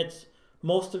know, and it's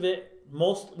most of it,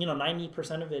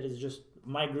 90% of it is just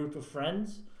my group of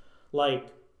friends. Like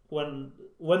when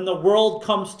the world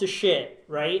comes to shit,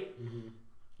 right? Mm-hmm.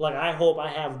 Like I hope I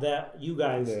have that, you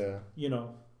guys, you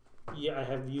know, I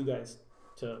have you guys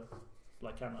to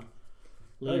like kind of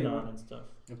lean on and stuff.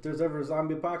 If there's ever a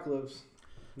zombie apocalypse.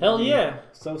 Hell yeah.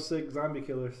 Sosic zombie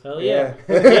killers. Hell yeah.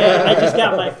 Yeah, I just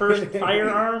got my first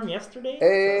firearm yesterday.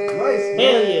 Hey. Nice.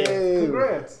 Hell yeah.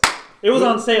 Congrats. It was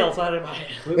on sale, so I didn't buy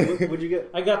it. What'd you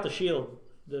get? I got the Shield,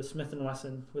 the Smith &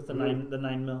 Wesson with the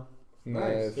 9 mil.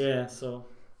 Nice. Yeah, so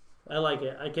I like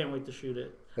it. I can't wait to shoot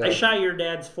it. Yeah. I shot your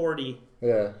dad's 40.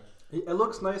 Yeah. It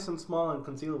looks nice and small and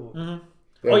concealable. Mm-hmm.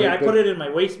 Yeah, I put it in my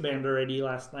waistband already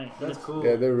last night. That's cool.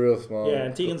 Yeah, they're real small. Yeah,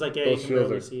 and Tegan's like, you can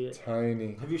barely see it.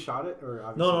 Tiny. Have you shot it?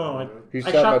 Or No. He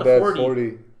shot my dad's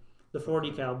 40. The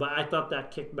 40 cal, but I thought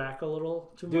that kicked back a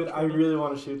little too much. Dude, I really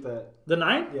want to shoot that. The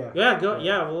 9? Yeah. Yeah, go.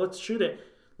 Yeah, well, let's shoot it.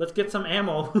 Let's get some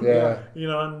ammo. Yeah. You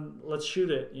know, and let's shoot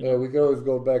it. Yeah, we can always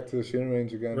go back to the shooting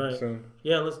range again soon.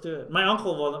 Yeah, let's do it. My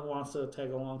uncle wants to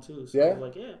tag along too. So I was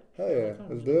like, hell yeah,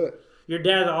 let's do it. Your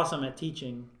dad's awesome at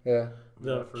teaching. Yeah.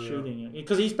 The shooting,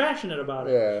 because he's passionate about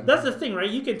it. Yeah. That's the thing, right?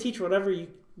 You can teach whatever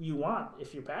you want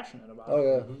if you're passionate about it. Oh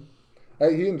yeah.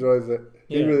 Mm-hmm. He enjoys it.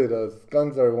 He really does.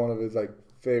 Guns are one of his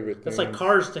favorite things. It's like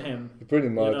cars to him. Pretty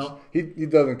much. You know? He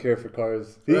doesn't care for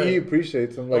cars. He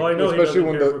appreciates them. Like I know especially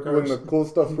when the cool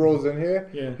stuff rolls in here.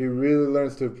 Yeah. He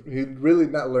really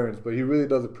not learns, but he really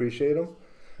does appreciate them.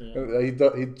 Yeah.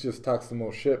 He just talks the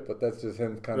most shit, but that's just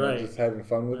him kind of just having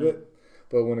fun with it.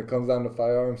 But when it comes down to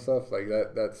firearm stuff, like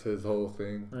that's his whole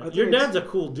thing. Right. Your dad's a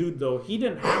cool dude, though. He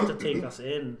didn't have to take us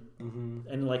in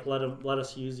and like let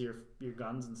us use your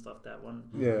guns and stuff. That one,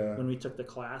 when we took the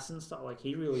class and stuff, like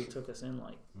he really took us in,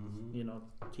 like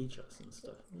teach us and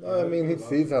stuff. I mean, he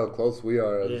sees how close we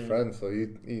are as friends, so he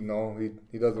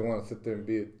doesn't want to sit there and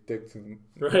be a dick to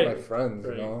my friends.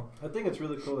 You know. I think it's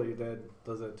really cool that your dad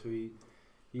does that too.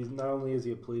 He's not only is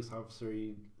he a police officer,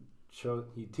 he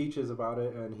teaches about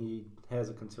it, and he has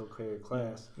a concealed carry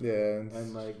class. Yeah,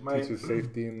 and like teaches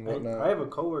safety and whatnot. I have a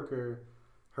coworker,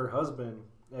 her husband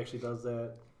actually does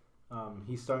that.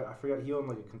 He owned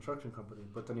like a construction company,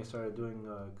 but then he started doing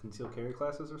concealed carry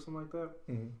classes or something like that.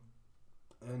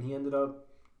 And he ended up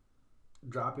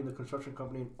dropping the construction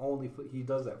company and he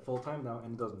does that full time now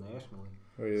and does it nationally.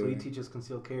 Really? So he teaches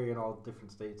concealed carry in all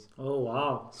different states. Oh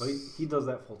wow! So he does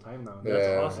that full time now. That's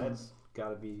awesome. That's got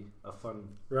to be a fun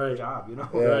job, you know?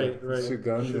 Yeah, right. Shoot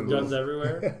guns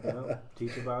everywhere.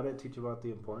 Teach about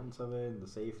the importance of it, and the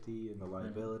safety and the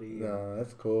liability. No,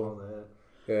 that's cool. All that.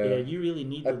 Yeah, you really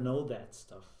need to know that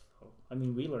stuff. I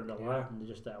mean, we learned a lot in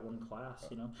just that one class,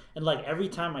 you know? And like every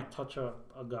time I touch a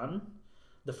gun,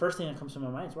 the first thing that comes to my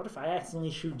mind is, what if I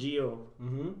accidentally shoot Gio,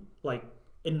 like,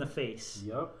 in the face?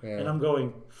 Yep. Yeah. And I'm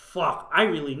going, fuck, I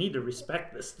really need to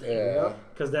respect this thing. Yeah.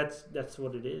 Because that's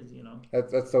what it is, you know?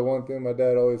 That's the one thing my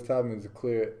dad always taught me, is to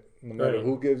clear it. No matter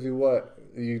who gives you what.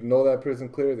 You know that person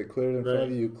cleared it. Cleared it in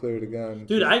front of you clear the gun.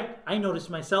 Dude, I noticed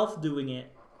myself doing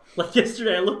it. Like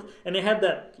yesterday, I looked and it had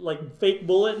that like fake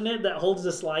bullet in it that holds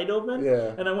the slide open.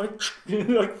 Yeah. And I went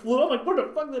like flew. I'm like, where the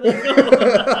fuck did that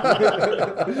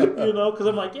go? You know, because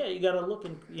I'm like, you gotta look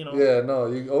and Yeah, no,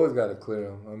 you always gotta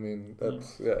clear them. I mean,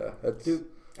 that's. Dude,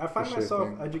 I find myself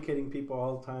educating people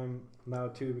all the time now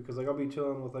too, because like I'll be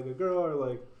chilling with like a girl or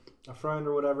like a friend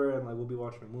or whatever, and like we'll be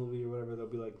watching a movie or whatever. They'll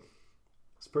be like,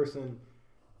 this person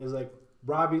is like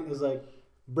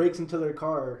breaks into their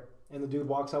car, and the dude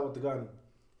walks out with the gun.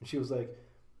 And she was like,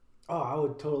 oh, I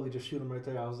would totally just shoot him right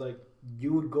there. I was like,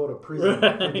 you would go to prison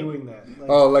for doing that.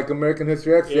 Like American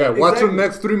History X? Yeah, watch the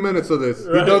next 3 minutes of this.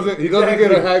 Right. He doesn't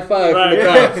get a high five from the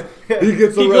cops. He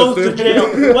gets arrested. He goes to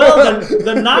jail. Well,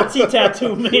 the Nazi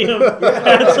tattoo may have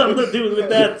had something to do with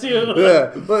that too.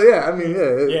 Yeah, but I mean,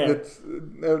 it's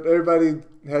everybody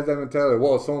has that mentality.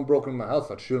 Well, if someone broke into my house,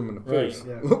 I'd shoot him in the face.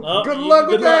 Yeah. Good luck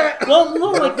with that. Well,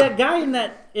 no, like that guy in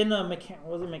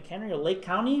McHenry or Lake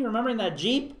County? Remember in that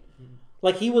Jeep?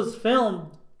 Like he was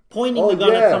filmed pointing the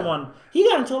gun at someone. He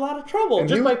got into a lot of trouble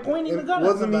by pointing the gun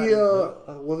at somebody.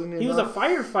 Wasn't he? He was a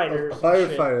firefighter. A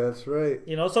firefighter, that's right.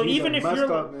 You know, so even if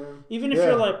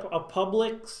you're like a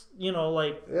public, you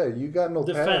you got no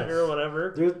defender or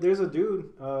whatever. There's a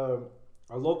dude, a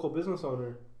local business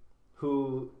owner,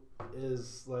 who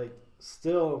is like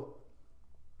still,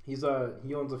 he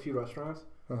owns a few restaurants,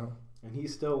 and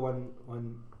he's still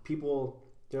when people,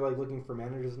 they're like looking for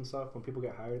managers and stuff, when people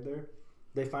get hired there,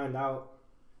 they find out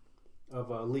of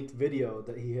a leaked video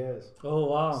that he has. Oh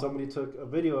wow! Somebody took a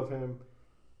video of him.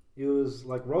 It was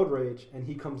like road rage, and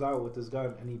he comes out with his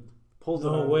gun and he pulls it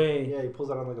on. No way! Yeah, he pulls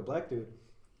it on like a black dude,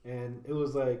 and it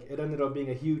was like it ended up being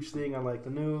a huge thing on like the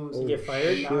news. Did he get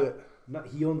fired? Not,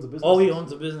 he owns a business. Oh, he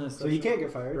owns a business, so he can't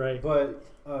get fired. Right. But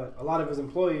a lot of his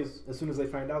employees, as soon as they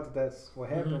find out that that's what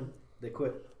happened, they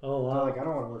quit. Oh wow! They're like, I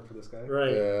don't want to work for this guy.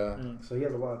 Right. Yeah. So he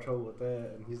has a lot of trouble with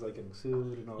that, and he's like getting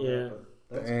sued and all that. But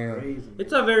that's crazy.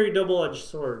 It's a very double-edged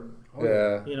sword. Oh,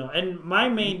 yeah. You know, and my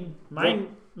main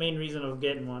reason of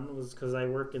getting one was because I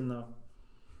work in the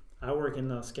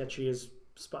sketchiest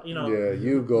spot. You know,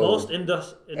 you go most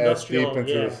industrial, deep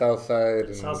into the South Side,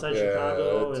 and Southside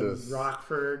Chicago and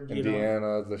Rockford,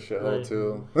 Indiana, the shithole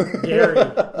too.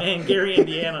 Gary,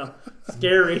 Indiana,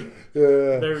 scary.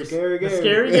 Yeah, very scary Gary.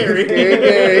 Scary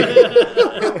Gary.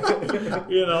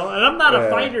 You know, and I'm not a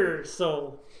fighter,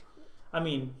 so I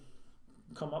mean.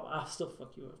 Come up, I'll still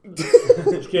fuck you up.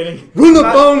 Just kidding. Run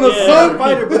up on the sun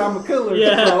fighter, but I'm a killer.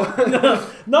 Yeah.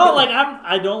 No, like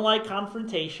I don't like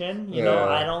confrontation. You know,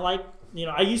 I don't like. You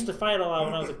know, I used to fight a lot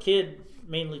when I was a kid,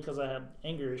 mainly because I had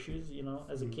anger issues. You know,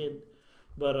 as a kid,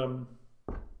 but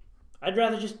I'd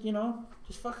rather just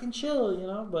fucking chill. You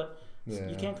know, but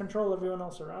you can't control everyone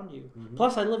else around you. Mm-hmm.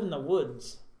 Plus, I live in the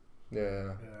woods.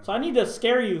 Yeah. So I need to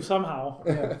scare you somehow.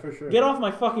 Yeah, for sure. Get off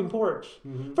my fucking porch.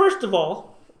 Mm-hmm. First of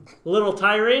all. Little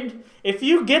tirade. If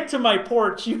you get to my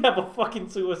porch, you have a fucking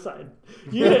suicide.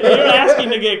 You're asking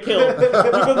to get killed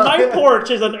because my porch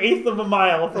is 1/8 of a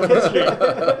mile from the street.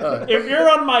 If you're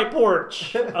on my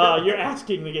porch, you're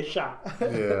asking to get shot.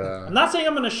 Yeah. I'm not saying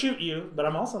I'm going to shoot you, but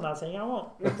I'm also not saying I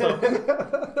won't.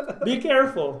 So be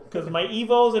careful because my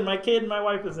Evos and my kid and my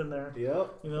wife is in there.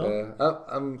 Yep. You know. Yeah.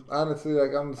 I'm honestly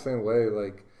I'm the same way.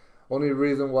 Like Only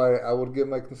reason why I would get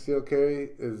my concealed carry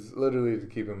is literally to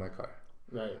keep in my car.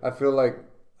 Right. I feel like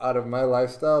out of my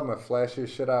lifestyle, my flashiest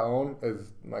shit I own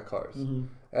is my cars. Mm-hmm.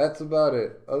 That's about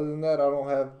it. Other than that, I don't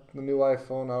have the new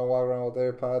iPhone. I don't walk around with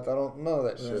AirPods. I don't know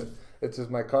that shit. It's just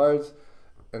my cars.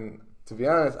 And to be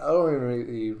honest, I don't even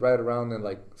really ride around in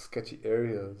like sketchy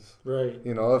areas. Right.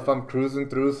 You know, if I'm cruising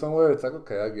through somewhere, it's like,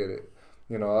 okay, I get it.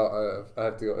 You know, I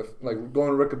have to go. If, like going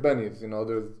to Rick Benny's, you know,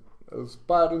 there's a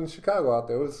spot in Chicago out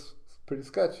there. It was pretty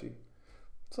sketchy.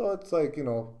 So it's like, you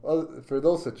know, for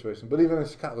those situations. But even in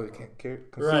Chicago, you can't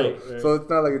conceal. Right. So it's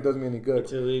not like it does me any good.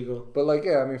 It's illegal. But like,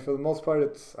 yeah, I mean, for the most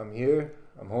part, I'm here,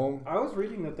 I'm home. I was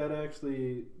reading that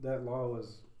law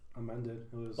was amended.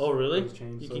 It was. Oh, really? It was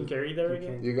changed, you can carry there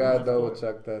again? You gotta double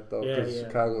check that though, because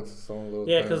Chicago's its own little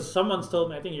thing. Yeah, because someone's told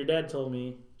me, I think your dad told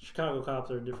me, Chicago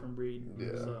cops are a different breed.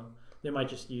 Yeah. So they might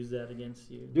just use that against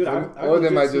you. Dude, or they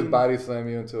might just body slam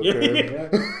you into a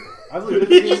curb.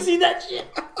 Did you see that shit?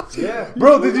 Yeah.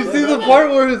 Bro, did you see the part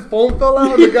where his phone fell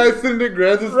out and the guy sitting there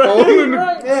grabs his phone?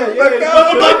 Right. That's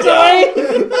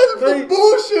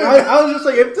bullshit. I was just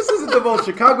like, if this isn't the most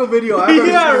Chicago video I've ever seen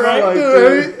in my life,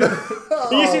 dude.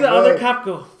 Do you see the other cop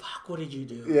go, fuck, what did you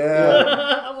do?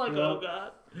 Yeah. I'm like, oh,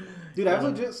 God. Dude, I've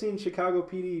legit seen Chicago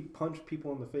PD punch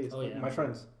people in the face. Oh, yeah. My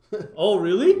friends. Oh,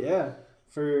 really? Yeah.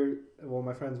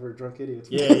 My friends were drunk idiots.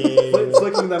 Yeah.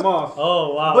 Flicking them off.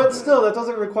 Oh, wow. But still, that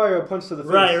doesn't require a punch to the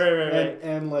face. Right.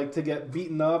 And like to get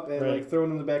beaten up and like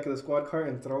thrown in the back of the squad car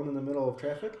and thrown in the middle of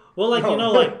traffic. Well, like, you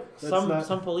know, like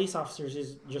some police officers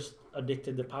is just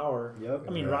addicted to power. Yep.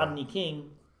 I mean, Rodney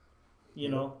King, you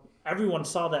know, everyone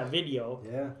saw that video.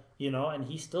 Yeah. You know, and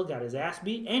he still got his ass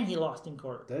beat and he lost in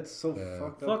court. That's so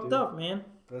fucked up. Fucked up, man.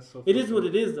 That's so. It is what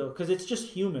it is, though, because it's just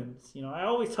humans. You know, I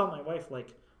always tell my wife,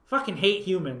 like, fucking hate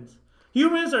humans.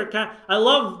 Humans are I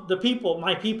love the people,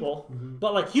 my people,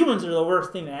 but like humans are the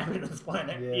worst thing that happened on this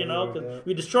planet. You know, because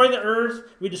we destroy the earth,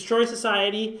 we destroy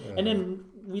society, and then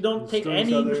we don't take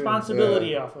any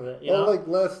responsibility off of it. You know? Like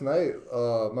last night,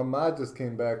 my mom just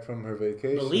came back from her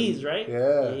vacation. Belize, right? Yeah.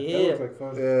 That looked like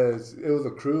fun. Yeah, it was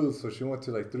a cruise, so she went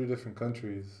to like 3 different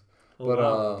countries.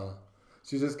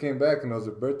 She just came back and it was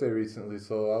her birthday recently,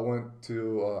 so I went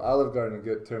to Olive Garden to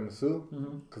get tiramisu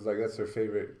because I guess her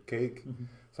favorite cake.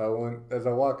 So as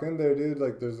I walk in there, dude,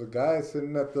 like there's a guy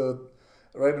sitting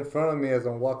right in front of me as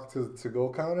I'm walking to go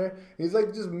counter. He's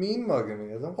like just mean mugging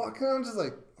me as I'm walking. I'm just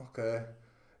like, okay,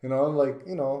 you know, I'm like,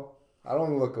 you know, I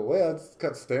don't look away. I just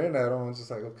kept staring at him. I'm just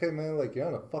like, okay, man, like you're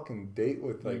on a fucking date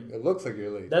with like it looks like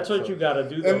you're late. That's what you gotta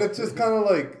do. Though. And it's just kind of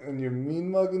like, and you're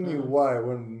mean mugging me. Why?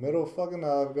 We're in the middle of fucking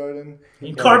Olive Garden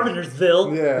in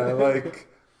Carpentersville. Yeah, like.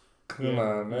 Come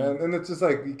on, man. And it's just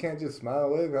like, you can't just smile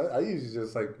away. I usually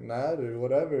just like nod or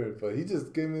whatever. But he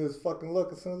just gave me this fucking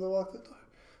look as soon as I walked in the door.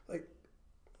 Like,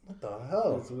 what the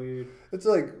hell? That's weird. It's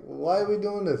like, why are we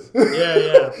doing this?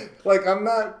 Yeah. Like, I'm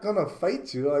not going to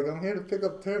fight you. Like, I'm here to pick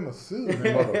up tiramisu,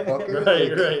 motherfucker.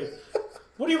 Right.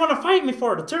 What do you want to fight me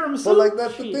for? The tiramisu? But like,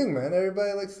 that's the thing, man.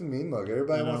 Everybody likes to mean mug.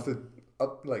 Everybody wants to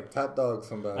top dog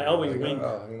somebody. I always like, wink.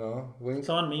 You know, wink.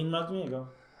 Someone mean mugs me, I go.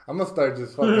 I'm gonna start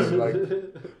just fucking like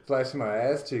flashing my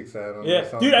ass cheeks at them. Yeah,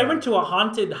 dude, I went to a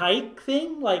haunted hike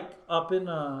thing, like up in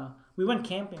we went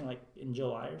camping like in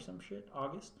July or some shit,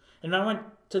 August, and I went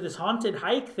to this haunted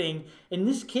hike thing, and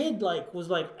this kid like was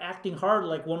like acting hard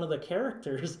like one of the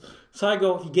characters. So I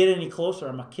go, if you get any closer,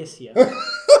 I'm gonna kiss you.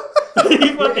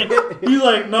 He's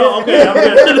like, no, okay, I'm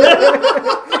good.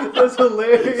 That's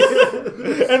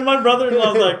hilarious. And my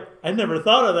brother-in-law's like, I never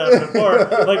thought of that before.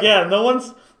 Like, yeah, no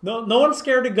one's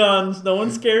scared of guns. No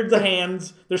one's scared of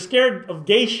hands. They're scared of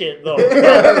gay shit, though.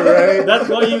 Right? That's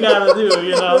what you gotta do,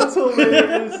 you know? That's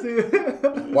hilarious,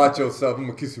 dude. Watch yourself. I'm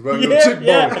gonna kiss you right in the cheekbone.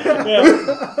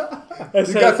 Yeah.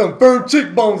 You got some firm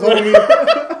cheekbones, homie.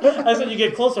 I said, you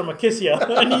get closer, I'm gonna kiss you.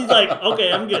 And he's like,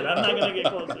 okay, I'm good. I'm not gonna get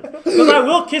closer. Because I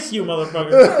will kiss you,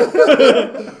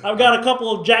 motherfucker. I've got a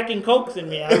couple of Jack and Cokes in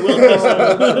me. I will kiss you.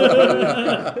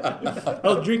 I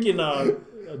was drinking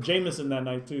Jameson that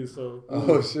night, too. So.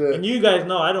 Oh, shit. And you guys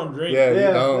know I don't drink. Yeah,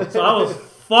 you don't. So I was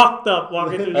fucked up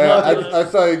walking through the I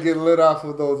saw you get lit off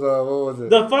with those, what was it?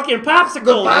 The fucking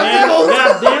popsicles, man.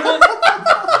 God damn it.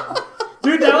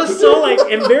 Dude, that was so like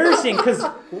embarrassing because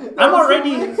I'm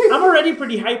already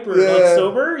pretty hyper like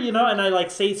sober, you know, and I like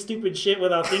say stupid shit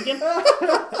without thinking.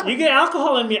 You get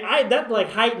alcohol in me, that like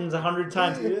heightens 100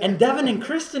 times. And Devin and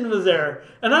Kristen was there,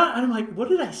 and I'm like, what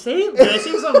did I say? Did I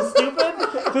say something stupid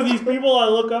to these people I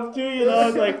look up to? You know,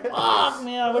 it's like, fuck,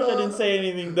 man, I wish I didn't say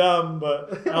anything dumb,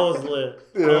 but I was lit.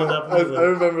 Yeah, I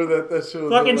remember that show.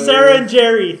 Fucking Sarah and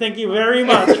Jerry, thank you very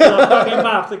much for the fucking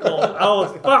popsicle. I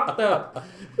was fucked up.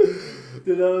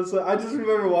 Dude, I just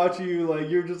remember watching you, like,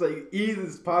 you're just, like, eating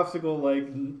this popsicle,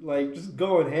 like just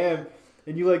going ham.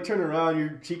 And you, like, turn around, your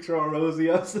cheeks are all rosy.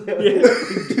 I was like,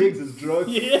 Diggs is drunk.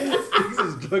 Yeah. Diggs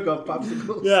is drunk on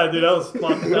popsicles. Yeah, dude, that was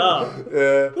fucked up.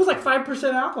 Yeah. It was like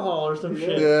 5% alcohol or some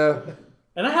shit. Yeah.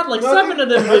 And I had like 7 of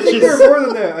them I think bitches. they're more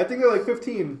than that. I think they're like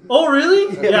 15. Oh,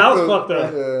 really? Yeah, I was fucked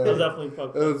up. Yeah. I was definitely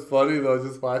fucked It up. was funny though,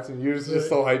 just watching. You were just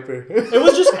so hyper. It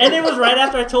was just, and it was right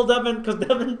after I told Devin, because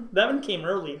Devin came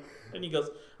early. And he goes,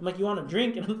 I'm like, you want a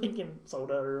drink? And I'm thinking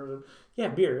soda or, yeah,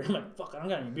 beer. I'm like, fuck, I don't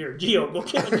got any beer. Gio, go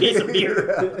get a case of beer.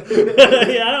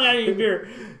 Yeah, I don't got any beer.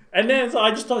 And then, so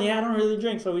I just told him, yeah, I don't really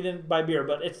drink, so we didn't buy beer,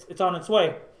 but it's on its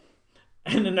way.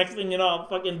 And the next thing you know, I'm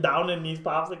fucking downing these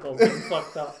popsicles. I'm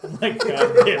fucked up. I'm like,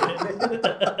 God damn it.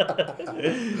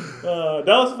 That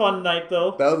was a fun night,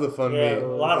 though. That was a fun Yeah, meet. a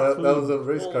lot of food. That was a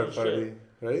race car Holy party, shit.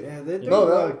 right? Yeah, they did No, a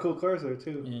that- lot of cool cars there,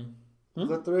 too. Yeah. Was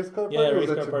that the race car party? Yeah, or race was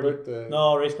that car your party. birthday?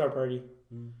 No, race car party.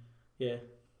 Yeah.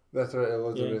 That's right, it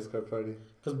was Yeah. a race car party.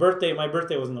 Because my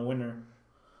birthday was in the winter.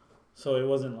 So it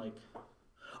wasn't like...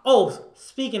 Oh,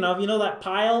 speaking of, you know that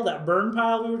burn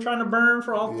pile we were trying to burn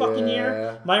for all fucking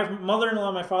year? My mother-in-law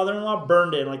and my father-in-law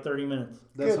burned it in like 30 minutes.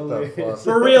 That's Get the hilarious.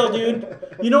 For real, dude.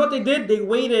 You know what they did? They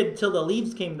waited till the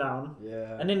leaves came down.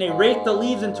 Yeah. And then they raked the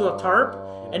leaves into a tarp.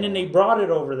 And then they brought it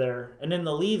over there. And then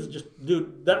the leaves just...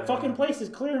 Dude, that fucking place is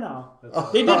clear now.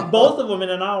 They did both of them in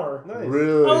an hour. Nice.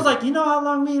 Really? I was like, you know how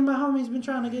long me and my homies been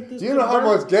trying to get this? Do you know how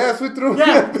burned? much gas we threugh?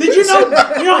 Yeah. Did you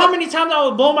know how many times I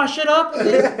would blow my shit up?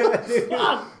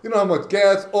 Fuck. You know how much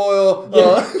gas, oil.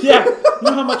 Yeah. You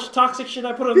know how much toxic shit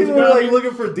I put on the People were ground? like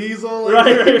looking for diesel. Like,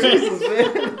 Right. Jesus,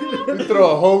 man. We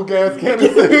throw a whole gas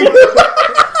canister.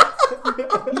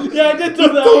 Yeah, I did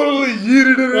throw that. Totally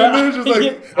yeeted it in there, just like,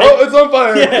 Yeah. oh, it's on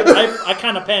fire. Yeah, I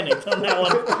kind of panicked on that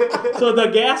one. So the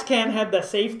gas can had the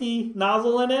safety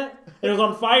nozzle in it, and it was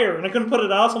on fire, and I couldn't put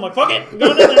it out, so I'm like, fuck it, I'm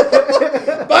going in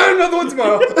there. Buy another one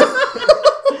tomorrow.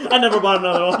 I never bought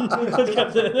another one. Just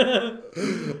kept it.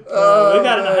 We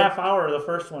got it in a half hour, the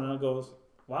first one, and it goes,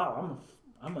 wow,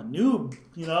 I'm a noob,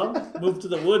 you know? Moved to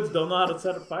the woods, don't know how to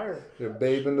set a fire. You're a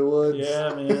babe in the woods.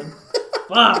 Yeah, man.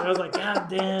 Fuck, I was like, God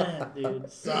damn it, dude,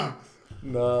 it sucks.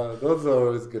 Nah, those are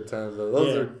always good times though.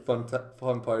 Those Yeah. are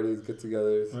fun parties,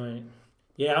 get-togethers. Right.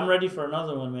 Yeah, I'm ready for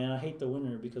another one, man. I hate the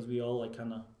winter because we all like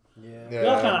kind of... Yeah. We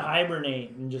all kind of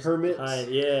hibernate and just Hermits. hide.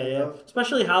 Yeah. Yep.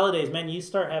 Especially holidays, man. You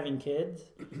start having kids,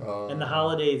 Oh. and the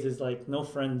holidays is like no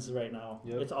friends right now.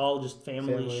 Yep. It's all just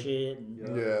family Family. shit.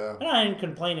 And, Yeah. and I ain't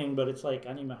complaining, but it's like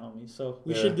I need my homies. So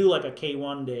we Yeah. should do like a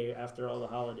K1 day after all the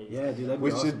holidays. Yeah, dude, that'd be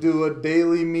We awesome. should do a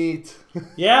daily meet.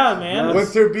 Yeah, man.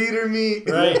 Yes. Winter beater meet.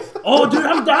 Right. Oh, dude,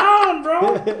 I'm down,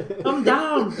 bro. I'm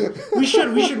down. We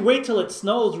should wait till it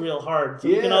snows real hard so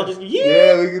we can all just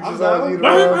Yeah, we could I'm just all,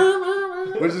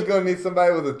 down. we're just gonna need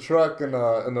somebody with a truck and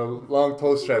a long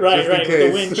tow strap Right, just right, in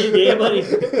case. with the winch. Yeah,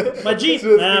 buddy. My Jeep?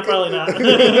 Just Nah, in probably not.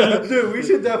 Dude, we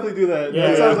should definitely do that. Yeah,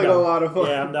 That sounds I'm like a down. lot of fun.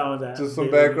 Yeah, I'm down with that. Just some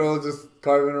Dude. back roads, just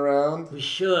carving around. We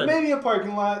should. Maybe a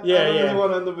parking lot. Yeah, I don't yeah. really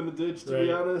want to end up in a ditch, to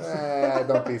be Right. honest.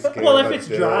 Don't be scared. Well, if of it's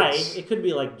ditch. dry, it could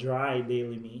be like dry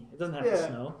daily meet. It doesn't have Yeah. to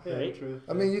snow, Yeah, right? true.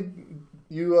 I mean,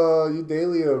 you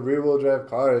daily a rear wheel drive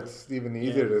car. It's even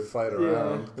easier Yeah. to slide Yeah.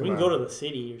 around. We can go to the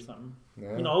city or something.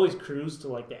 Yeah. You can always cruise to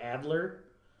like the Adler,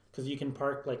 because you can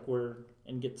park like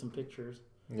and get some pictures.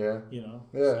 Yeah. You know.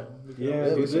 Yeah. So we can Yeah, Yeah,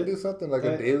 always- we dude, should do something like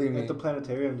a daily At meet. the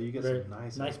planetarium, do you get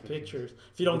Right. some nice pictures.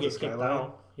 If you don't With get the kicked skyline?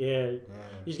 out, yeah, you Yeah.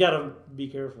 just gotta be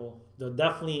careful. They'll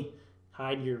definitely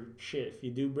hide your shit if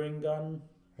you do bring a gun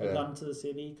to the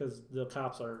city, because the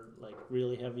cops are like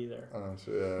really heavy there. I'm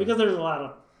sure. Yeah. Because there's a lot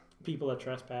of people that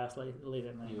trespass late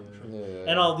at night. Yeah. I'm sure. Yeah.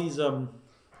 And all these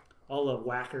all the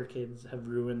whacker kids have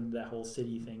ruined that whole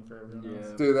city thing for everyone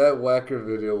else. Dude, that Whacker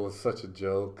video was such a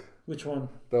joke. Which one?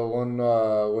 The one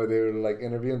where they were like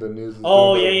interviewing the news. was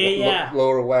Oh, doing yeah, the yeah.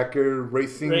 Lower Whacker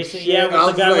racing. Racing, shit. yeah, I with the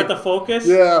was guy like, with the focus.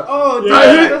 Yeah. Oh, Yeah.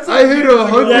 I hit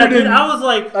 100. Yeah, dude, I was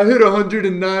like, I hit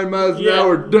 109 miles an Yeah.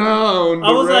 hour down I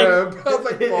the was like, ramp. I was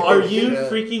like, oh, are you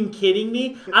shit. freaking kidding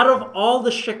me? Out of all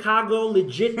the Chicago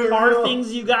legit car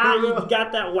things you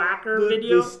got that whacker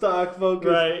video? The stock focus.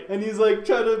 Right. And he's like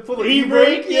trying to pull an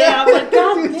E-brake? e-brake. Yeah, I'm like,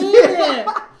 God damn it.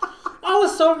 I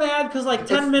was so mad because like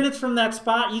 10 minutes from that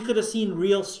spot, you could have seen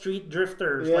real street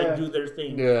drifters like do their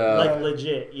thing. Yeah. Like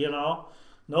legit, you know?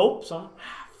 Nope. Fuck,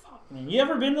 man. You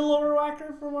ever been to Lower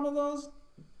Whacker for one of those?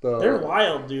 They're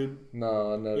wild, dude.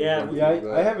 No, I never. Yeah. been Yeah, through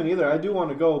that. I haven't either. I do want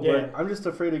to go, but Yeah. I'm just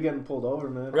afraid of getting pulled over,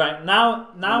 man. Right. Now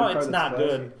the car it's that's not flashy.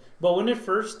 good. But when it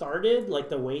first started, like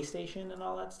the way station and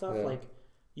all that stuff, Yeah. like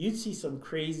you'd see some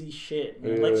crazy shit,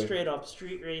 man. Yeah. Like straight up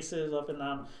street races up and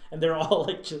down, and they're all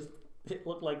like just it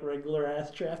looked like regular ass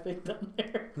traffic down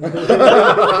there.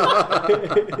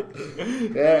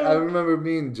 Yeah, I remember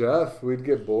me and Jeff, we'd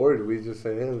get bored. We'd just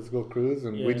say, hey, let's go cruise.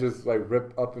 And we just like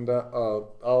rip up and down,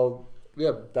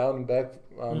 down and back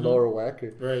on Lower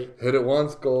Wacker. Right. Hit it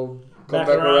once, come back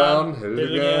around, hit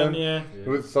it again. Yeah.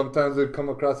 Sometimes we'd come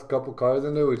across a couple cars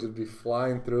in there, we'd just be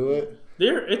flying through it.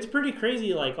 It's pretty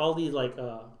crazy. Like all these like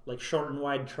short and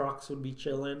wide trucks would be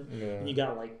chilling, and you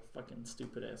got like fucking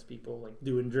stupid ass people like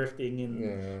doing drifting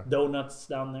and donuts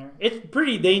down there. It's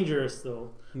pretty dangerous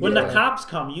though. When the cops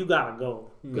come, you gotta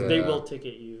go because they will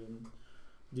ticket you and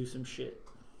do some shit.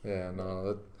 Yeah,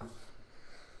 no,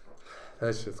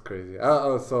 that's just crazy. I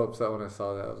was so upset when I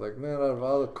saw that. I was like, man, out of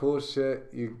all the cool shit,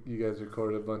 you guys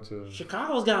recorded a bunch of...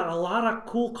 Chicago's got a lot of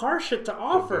cool car shit to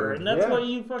offer, and that's what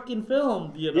you fucking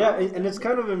filmed, you know? Yeah, and it's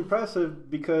kind of impressive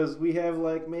because we have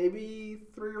like maybe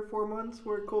 3 or 4 months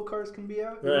where cool cars can be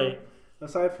out. Right. Know?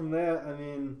 Aside from that, I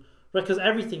mean... Right, because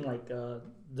everything like,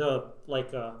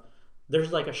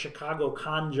 there's like a Chicago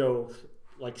conjo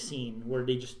like scene where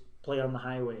they just play on the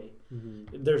highway.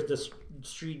 Mm-hmm. There's the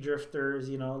street drifters,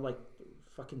 you know, like...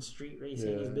 Fucking street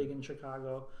racing is big in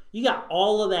Chicago. You got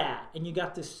all of that, and you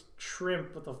got this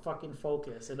shrimp with a fucking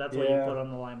Focus, and that's what you put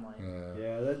on the limelight.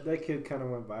 Yeah, that kid kind of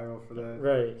went viral for that.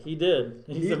 Right, he did.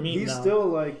 He's a meme he's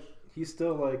now. He's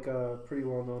still pretty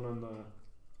well known on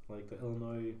the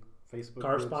Illinois Facebook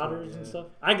Car Spotters and stuff.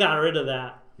 I got rid of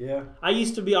that. Yeah, I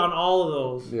used to be on all of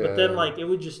those, but then like it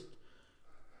would just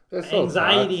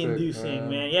anxiety inducing,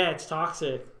 man. Yeah, it's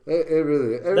toxic. It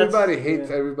really is. Everybody hates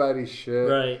everybody's shit.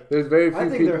 Right. There's very few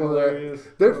people they're hilarious.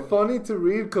 They're funny to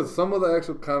read because some of the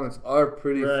actual comments are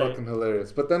pretty fucking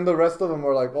hilarious. But then the rest of them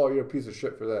are like, "Oh, you're a piece of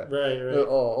shit for that." Right.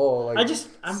 Like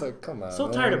I'm like, come on. So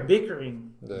man. tired of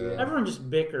bickering. Yeah. Everyone just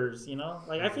bickers, you know.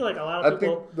 Like I feel like a lot of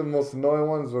people. I think the most annoying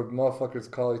ones were motherfuckers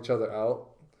call each other out.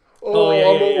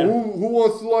 Yeah. Who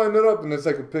wants to line it up? And it's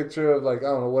like a picture of like, I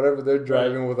don't know, whatever they're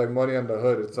driving with like money on the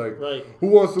hood. It's like, who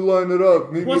wants to line it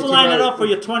up? Who wants to line it up for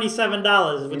your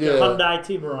 $27 with your Hyundai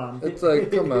Tiburon? It's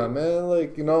like, come on, man.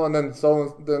 Like, you know, and then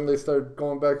they start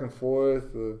going back and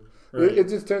forth. It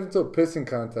just turns into a pissing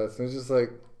contest. And it's just like,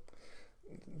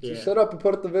 just shut up and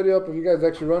put the video up if you guys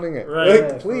actually running it. Right.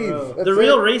 Like, please. The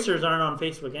real racers aren't on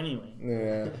Facebook anyway.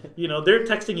 Yeah. You know, they're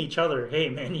texting each other, hey,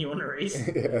 man, you want to race?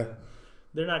 Yeah.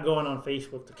 They're not going on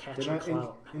Facebook to catch your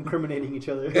clout. Incriminating each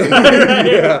other.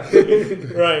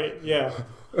 Right, yeah.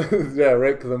 Yeah,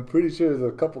 right, because I'm pretty sure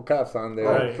there's a couple cops on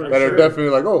there that are definitely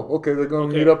like, oh, okay, they're going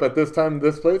to meet up at this time,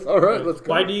 this place. All right, let's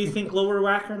go. Why do you think Lower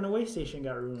Wacker and the way station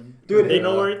got ruined? Dude, they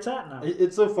know where it's at now.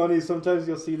 It's so funny. Sometimes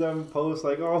you'll see them post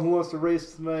like, "Oh, who wants to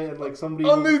race tonight?" And like somebody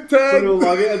will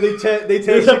log in and they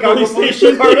tag Chicago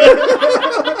station.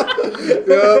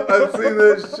 Yeah, I've seen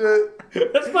that shit.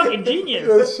 That's fucking genius.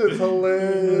 That shit's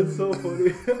hilarious. It's so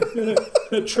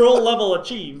funny. Troll level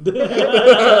achieved.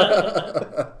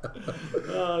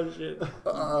 Oh shit.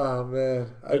 Oh man.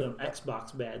 Get an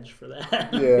Xbox badge for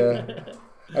that. Yeah.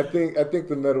 I think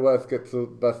the Midwest gets the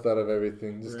best out of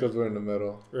everything just because we're in the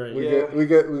middle. Right. We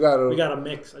got a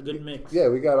mix, a good mix. Yeah,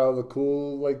 we got all the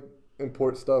cool like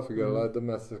import stuff. We got a lot of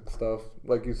domestic stuff.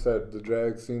 Like you said, the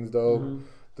drag scene's dope.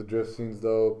 The drift scene's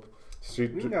dope. We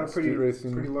got a pretty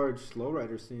large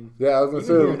lowrider scene. Yeah, I was gonna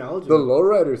say the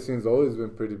lowrider scene's always been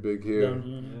pretty big here,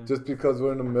 just because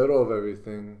we're in the middle of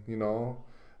everything. You know,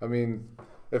 I mean,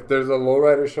 if there's a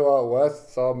lowrider show out west,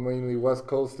 it's all mainly West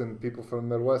Coast and people from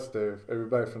the Midwest there.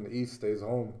 Everybody from the East stays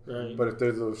home. Right. But if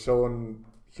there's a show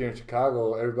here in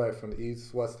Chicago, everybody from the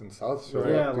East, West, and South show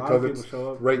up because it's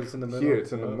show up right in the middle. here.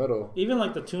 It's in the middle. Even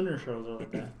like the tuner shows are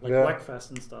like that, like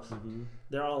Weckfest and stuff.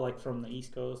 They're all like from the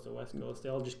East Coast or West Coast. They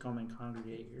all just come and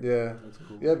congregate here. Yeah, that's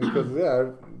cool. Yeah,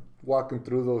 because walking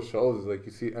through those shows, like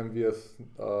you see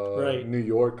MVS New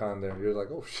York on there. You're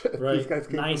like, oh shit, these guys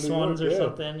came nice from New ones York. or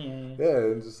something. Yeah,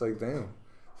 and just like damn.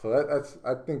 So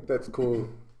I think that's cool.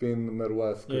 Being in the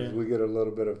Midwest because we get a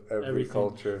little bit of every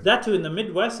culture. That too in the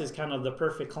Midwest is kind of the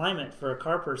perfect climate for a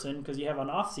car person because you have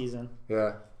an off season.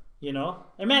 Yeah. You know,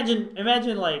 imagine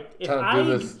like if do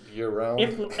this year round.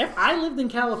 If I lived in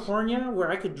California where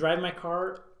I could drive my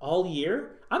car all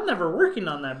year, I'm never working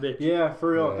on that bitch. Yeah,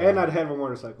 for real. And I'd have a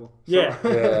motorcycle. So.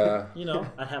 Yeah. You know,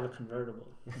 I'd have a convertible.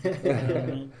 You know what I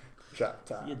mean? Drop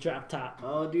top. You drop top.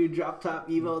 Oh, dude, drop top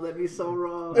Evo, that'd be so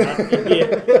wrong. It'd be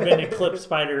an Eclipse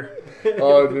Spider.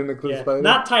 Oh, doing the Eclipse Spider?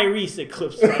 Not Tyrese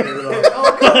Eclipse Spider, though.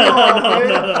 Oh, come on,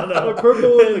 man. No. The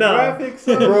purple with the No. graphics.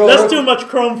 Bro, That's too much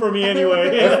chrome for me anyway.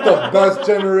 That's the best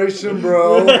generation,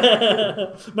 bro.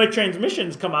 My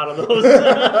transmissions come out of those.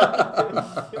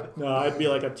 No, I'd be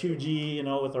like a 2G,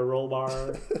 with a roll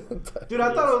bar. Dude,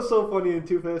 I thought it was so funny in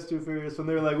Too Fast, Too Furious when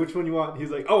they were like, which one you want? He's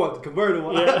like, I want the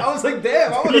convertible. Yeah. I was like,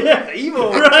 damn, I want to get the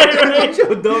Evo. Right.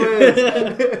 Your dumb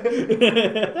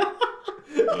ass.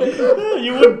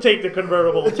 You wouldn't take the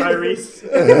convertible, Tyrese.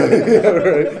 Yeah,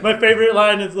 right. My favorite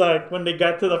line is like when they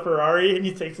got to the Ferrari and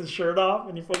he takes his shirt off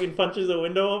and he fucking punches the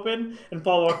window open and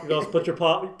Paul Walker goes, put your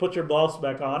blouse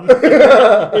back on.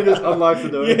 He just unlocks the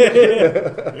door.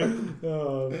 Yeah.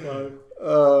 Oh, fuck.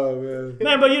 Oh, man.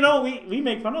 Man, but we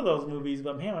make fun of those movies,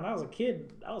 but man, when I was a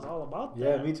kid, I was all about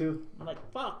that. Yeah, me too. I'm like,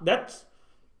 fuck, that's...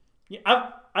 Yeah,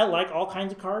 I like all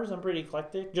kinds of cars. I'm pretty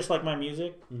eclectic, just like my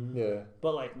music. Mm-hmm. Yeah.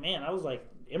 But like, man, I was like,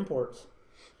 imports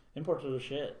are the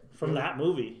shit from that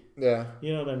movie. Yeah.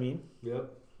 You know what I mean?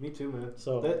 Yep, me too, man.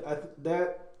 So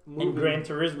that movie, and Gran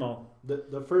Turismo.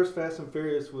 the first Fast and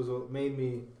Furious was what made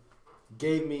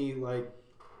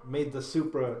the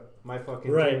Supra my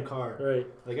fucking dream car. Right.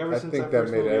 Like ever since think that that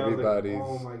first made movie, everybody's. I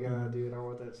was like, oh my god, dude, I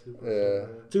want that Supra. Yeah.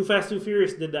 So bad. Too Fast, Too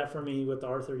Furious did that for me with the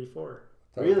R34.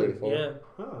 Really? Yeah.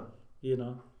 Huh.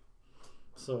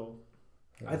 So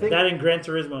I think that and Gran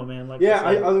Turismo, man. Like yeah,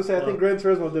 I I was gonna say I think Gran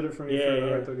Turismo did it for me Yeah, for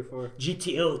yeah. R34.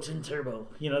 GTO Twin Turbo.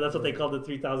 That's what they called the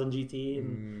 3000 GT.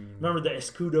 And remember the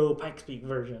Escudo Pikes Peak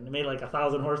version? It made like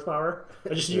 1,000 horsepower.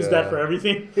 I just used that for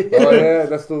everything. Oh yeah,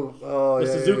 that's the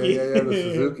Suzuki. Yeah, the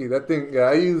Suzuki. That thing,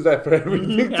 I use that for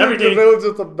everything. Too, Everything. 'cause it was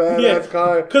just a badass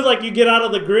car. Because like you get out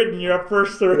of the grid and you're up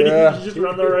first already. Yeah. You just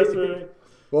run the rest of it.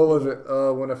 What was it?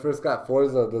 When I first got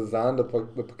Forza, the Zonda,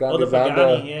 the Pagani the Zonda,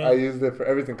 Pagani, yeah. I used it for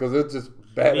everything because it was just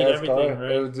Beat badass everything, car.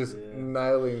 right? It was just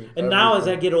annihilating. And now as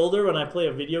I get older, when I play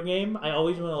a video game, I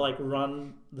always want to like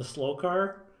run the slow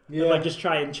car. Yeah. And like just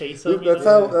try and chase them. Dude,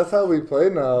 that's how we play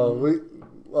now. We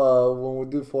when we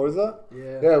do Forza,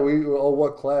 we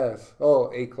what class? Oh,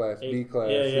 A class, B class.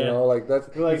 Yeah. Like that's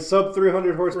We're like sub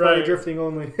 300 horsepower Right. drifting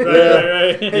only.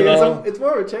 Right. It's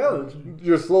more of a challenge.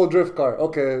 your slow drift car.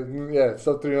 Okay,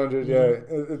 sub 300. Yeah,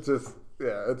 it's just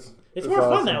It's more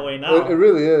fun that way now. It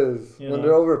really is. You When know?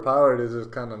 they're overpowered, it's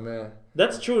just kind of meh.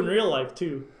 That's true in real life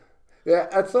too. Yeah,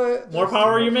 that's why. More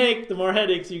power you make, the more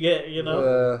headaches you get.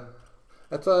 Yeah,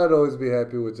 that's why I'd always be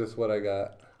happy with just what I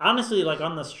got. Honestly, like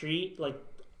on the street, like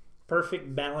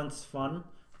perfect balanced fun,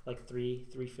 like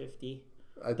 350.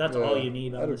 That's all you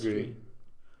need on the street.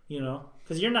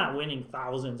 Because you're not winning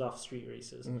thousands off street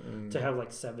races to have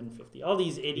like 750. All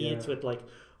these idiots with like,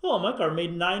 oh, my car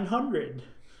made 900.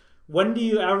 When do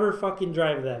you ever fucking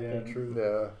drive that thing? Yeah, true.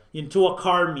 Yeah. Into a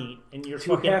car meet and you're To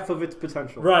fucking half of its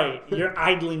potential. right. You're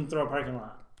idling through a parking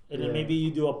lot, and then maybe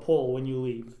you do a pull when you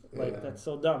leave. Like that's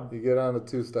so dumb. You get on the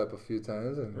two-step a few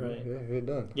times, and you're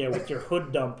done. Yeah, with your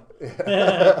hood dump.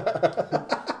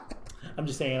 I'm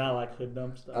just saying, I like hood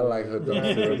dump stuff. I like hood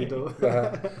dumps too.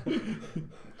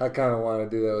 I kind of want to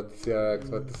do that with the CRX,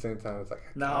 but at the same time, it's like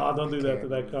No, don't do that to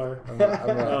that car. I'm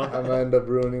gonna end up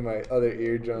ruining my other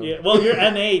eardrum. Yeah, well, you're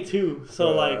NA too,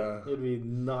 so like It'd be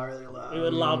gnarly loud. it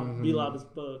would be loud as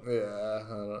fuck. Yeah, I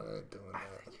ain't doing that.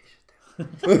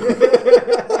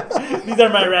 These are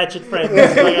my ratchet friends. I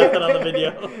got that on the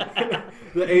video.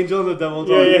 The angel and the devil.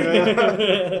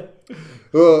 Yeah.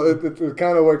 Well, it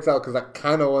kind of works out because I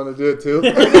kind of want to do it too.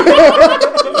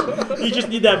 You just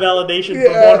need that validation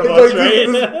from one of us, right?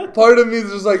 This part of me is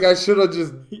just like I should have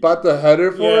just bought the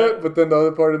header for it, but then the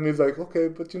other part of me is like, okay,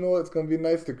 but you know what? It's gonna be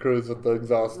nice to cruise with the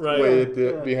exhaust way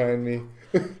behind me.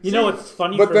 You know what's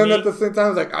funny? But for then me, at the same time,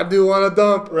 it's like I do want to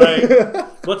dump. Right.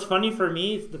 What's funny for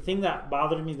me is the thing that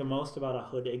bothered me the most about a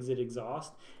hood exit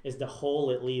exhaust is the hole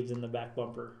it leaves in the back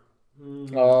bumper.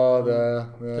 Oh,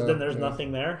 Because then there's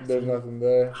nothing there. There's nothing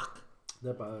there.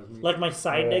 That bothers me. Like my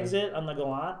side exit on the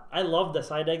Galant, I love the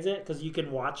side exit because you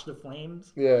can watch the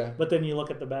flames. Yeah. But then you look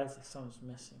at the back, it's like something's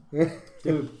missing.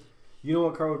 Dude, you know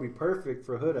what car would be perfect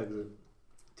for a hood exit?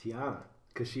 Tiana.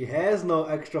 Because she has no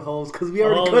extra holes because we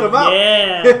already cut them out.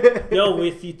 Yeah. Yo,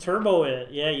 if you turbo it,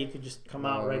 you could just come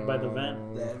out right by the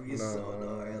vent. That'd be so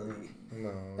gnarly.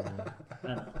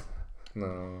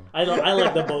 No. I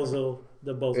like the Bozo.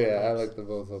 The Bozo. Yeah, I pipes. like the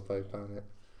Bozo pipe on it.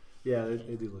 Yeah,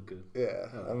 they do look good. Yeah,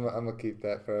 I'm gonna keep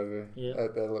that forever. Yeah.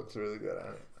 That looks really good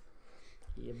on it.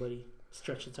 Yeah, buddy.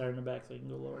 Stretch the tire in the back so you can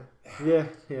go lower. Yeah.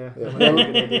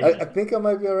 I think I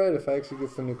might be alright if I actually get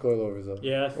some new coilovers though.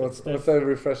 Yeah. Once I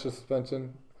refresh the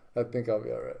suspension, I think I'll be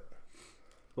alright.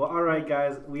 Well, all right,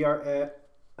 guys. We are at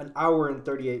an hour and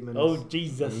 38 minutes. Oh,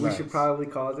 Jesus. We should probably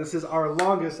call it. This is our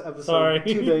longest episode. Sorry.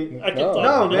 To date. I can talk.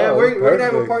 No, man. We're going to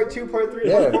have a part 2, part 3,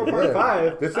 part 4, part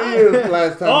 5. This is your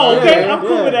last time. Oh, okay. Yeah, I'm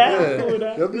cool with that. yeah. I'm cool with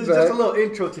that. This is just a little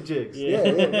intro to Jigs. Yeah.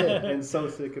 And So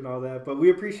Sick and all that. But we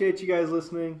appreciate you guys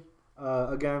listening.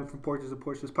 Again, from Porches to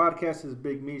Porches podcast, this is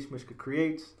Big Mish, Mishka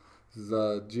Creates. This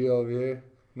is G over here,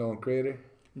 known creator.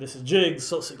 This is Jigs,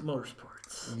 So Sick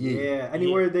Motorsports. Yeah.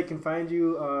 Anywhere they can find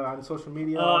you on social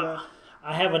media and all that?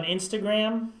 I have an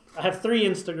Instagram. I have 3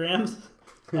 Instagrams.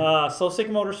 So Sick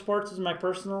Motorsports is my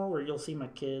personal, where you'll see my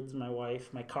kids, my wife,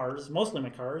 my cars, mostly my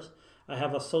cars. I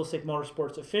have a So Sick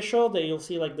Motorsports official that you'll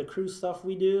see like the cruise stuff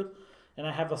we do, and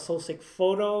I have a So Sick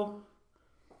photo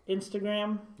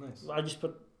Instagram. Nice. I just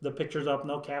put the pictures up,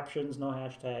 no captions, no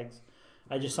hashtags.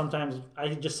 I just sometimes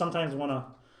want to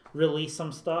release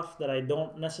some stuff that I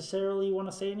don't necessarily want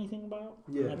to say anything about.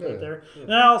 Yeah. And I put it there. Yeah.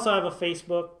 And I also have a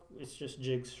Facebook. It's just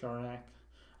Jigs Sharnak.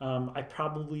 I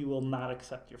probably will not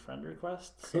accept your friend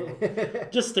request, so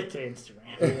just stick to Instagram.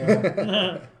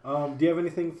 Yeah. Do you have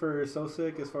anything for So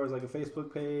Sick as far as like a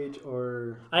Facebook page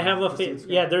or? I have a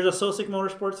Instagram? there's a So Sick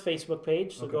Motorsports Facebook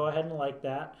page, so Okay. go ahead and like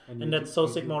that, And and YouTube- that's So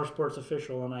Sick Motorsports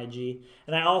official on IG,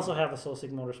 and I also have a So Sick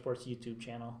Motorsports YouTube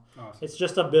channel. Awesome. It's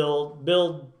just a build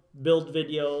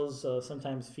videos,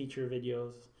 sometimes feature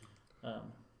videos.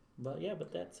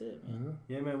 But that's it, man.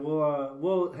 Yeah, man.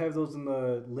 We'll have those in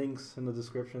the links in the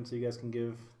description so you guys can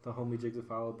give the homie Jigs a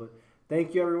follow. But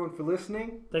thank you everyone for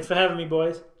listening. Thanks for having me,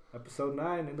 boys. Episode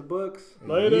 9 in the books.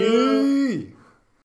 Later. Yee.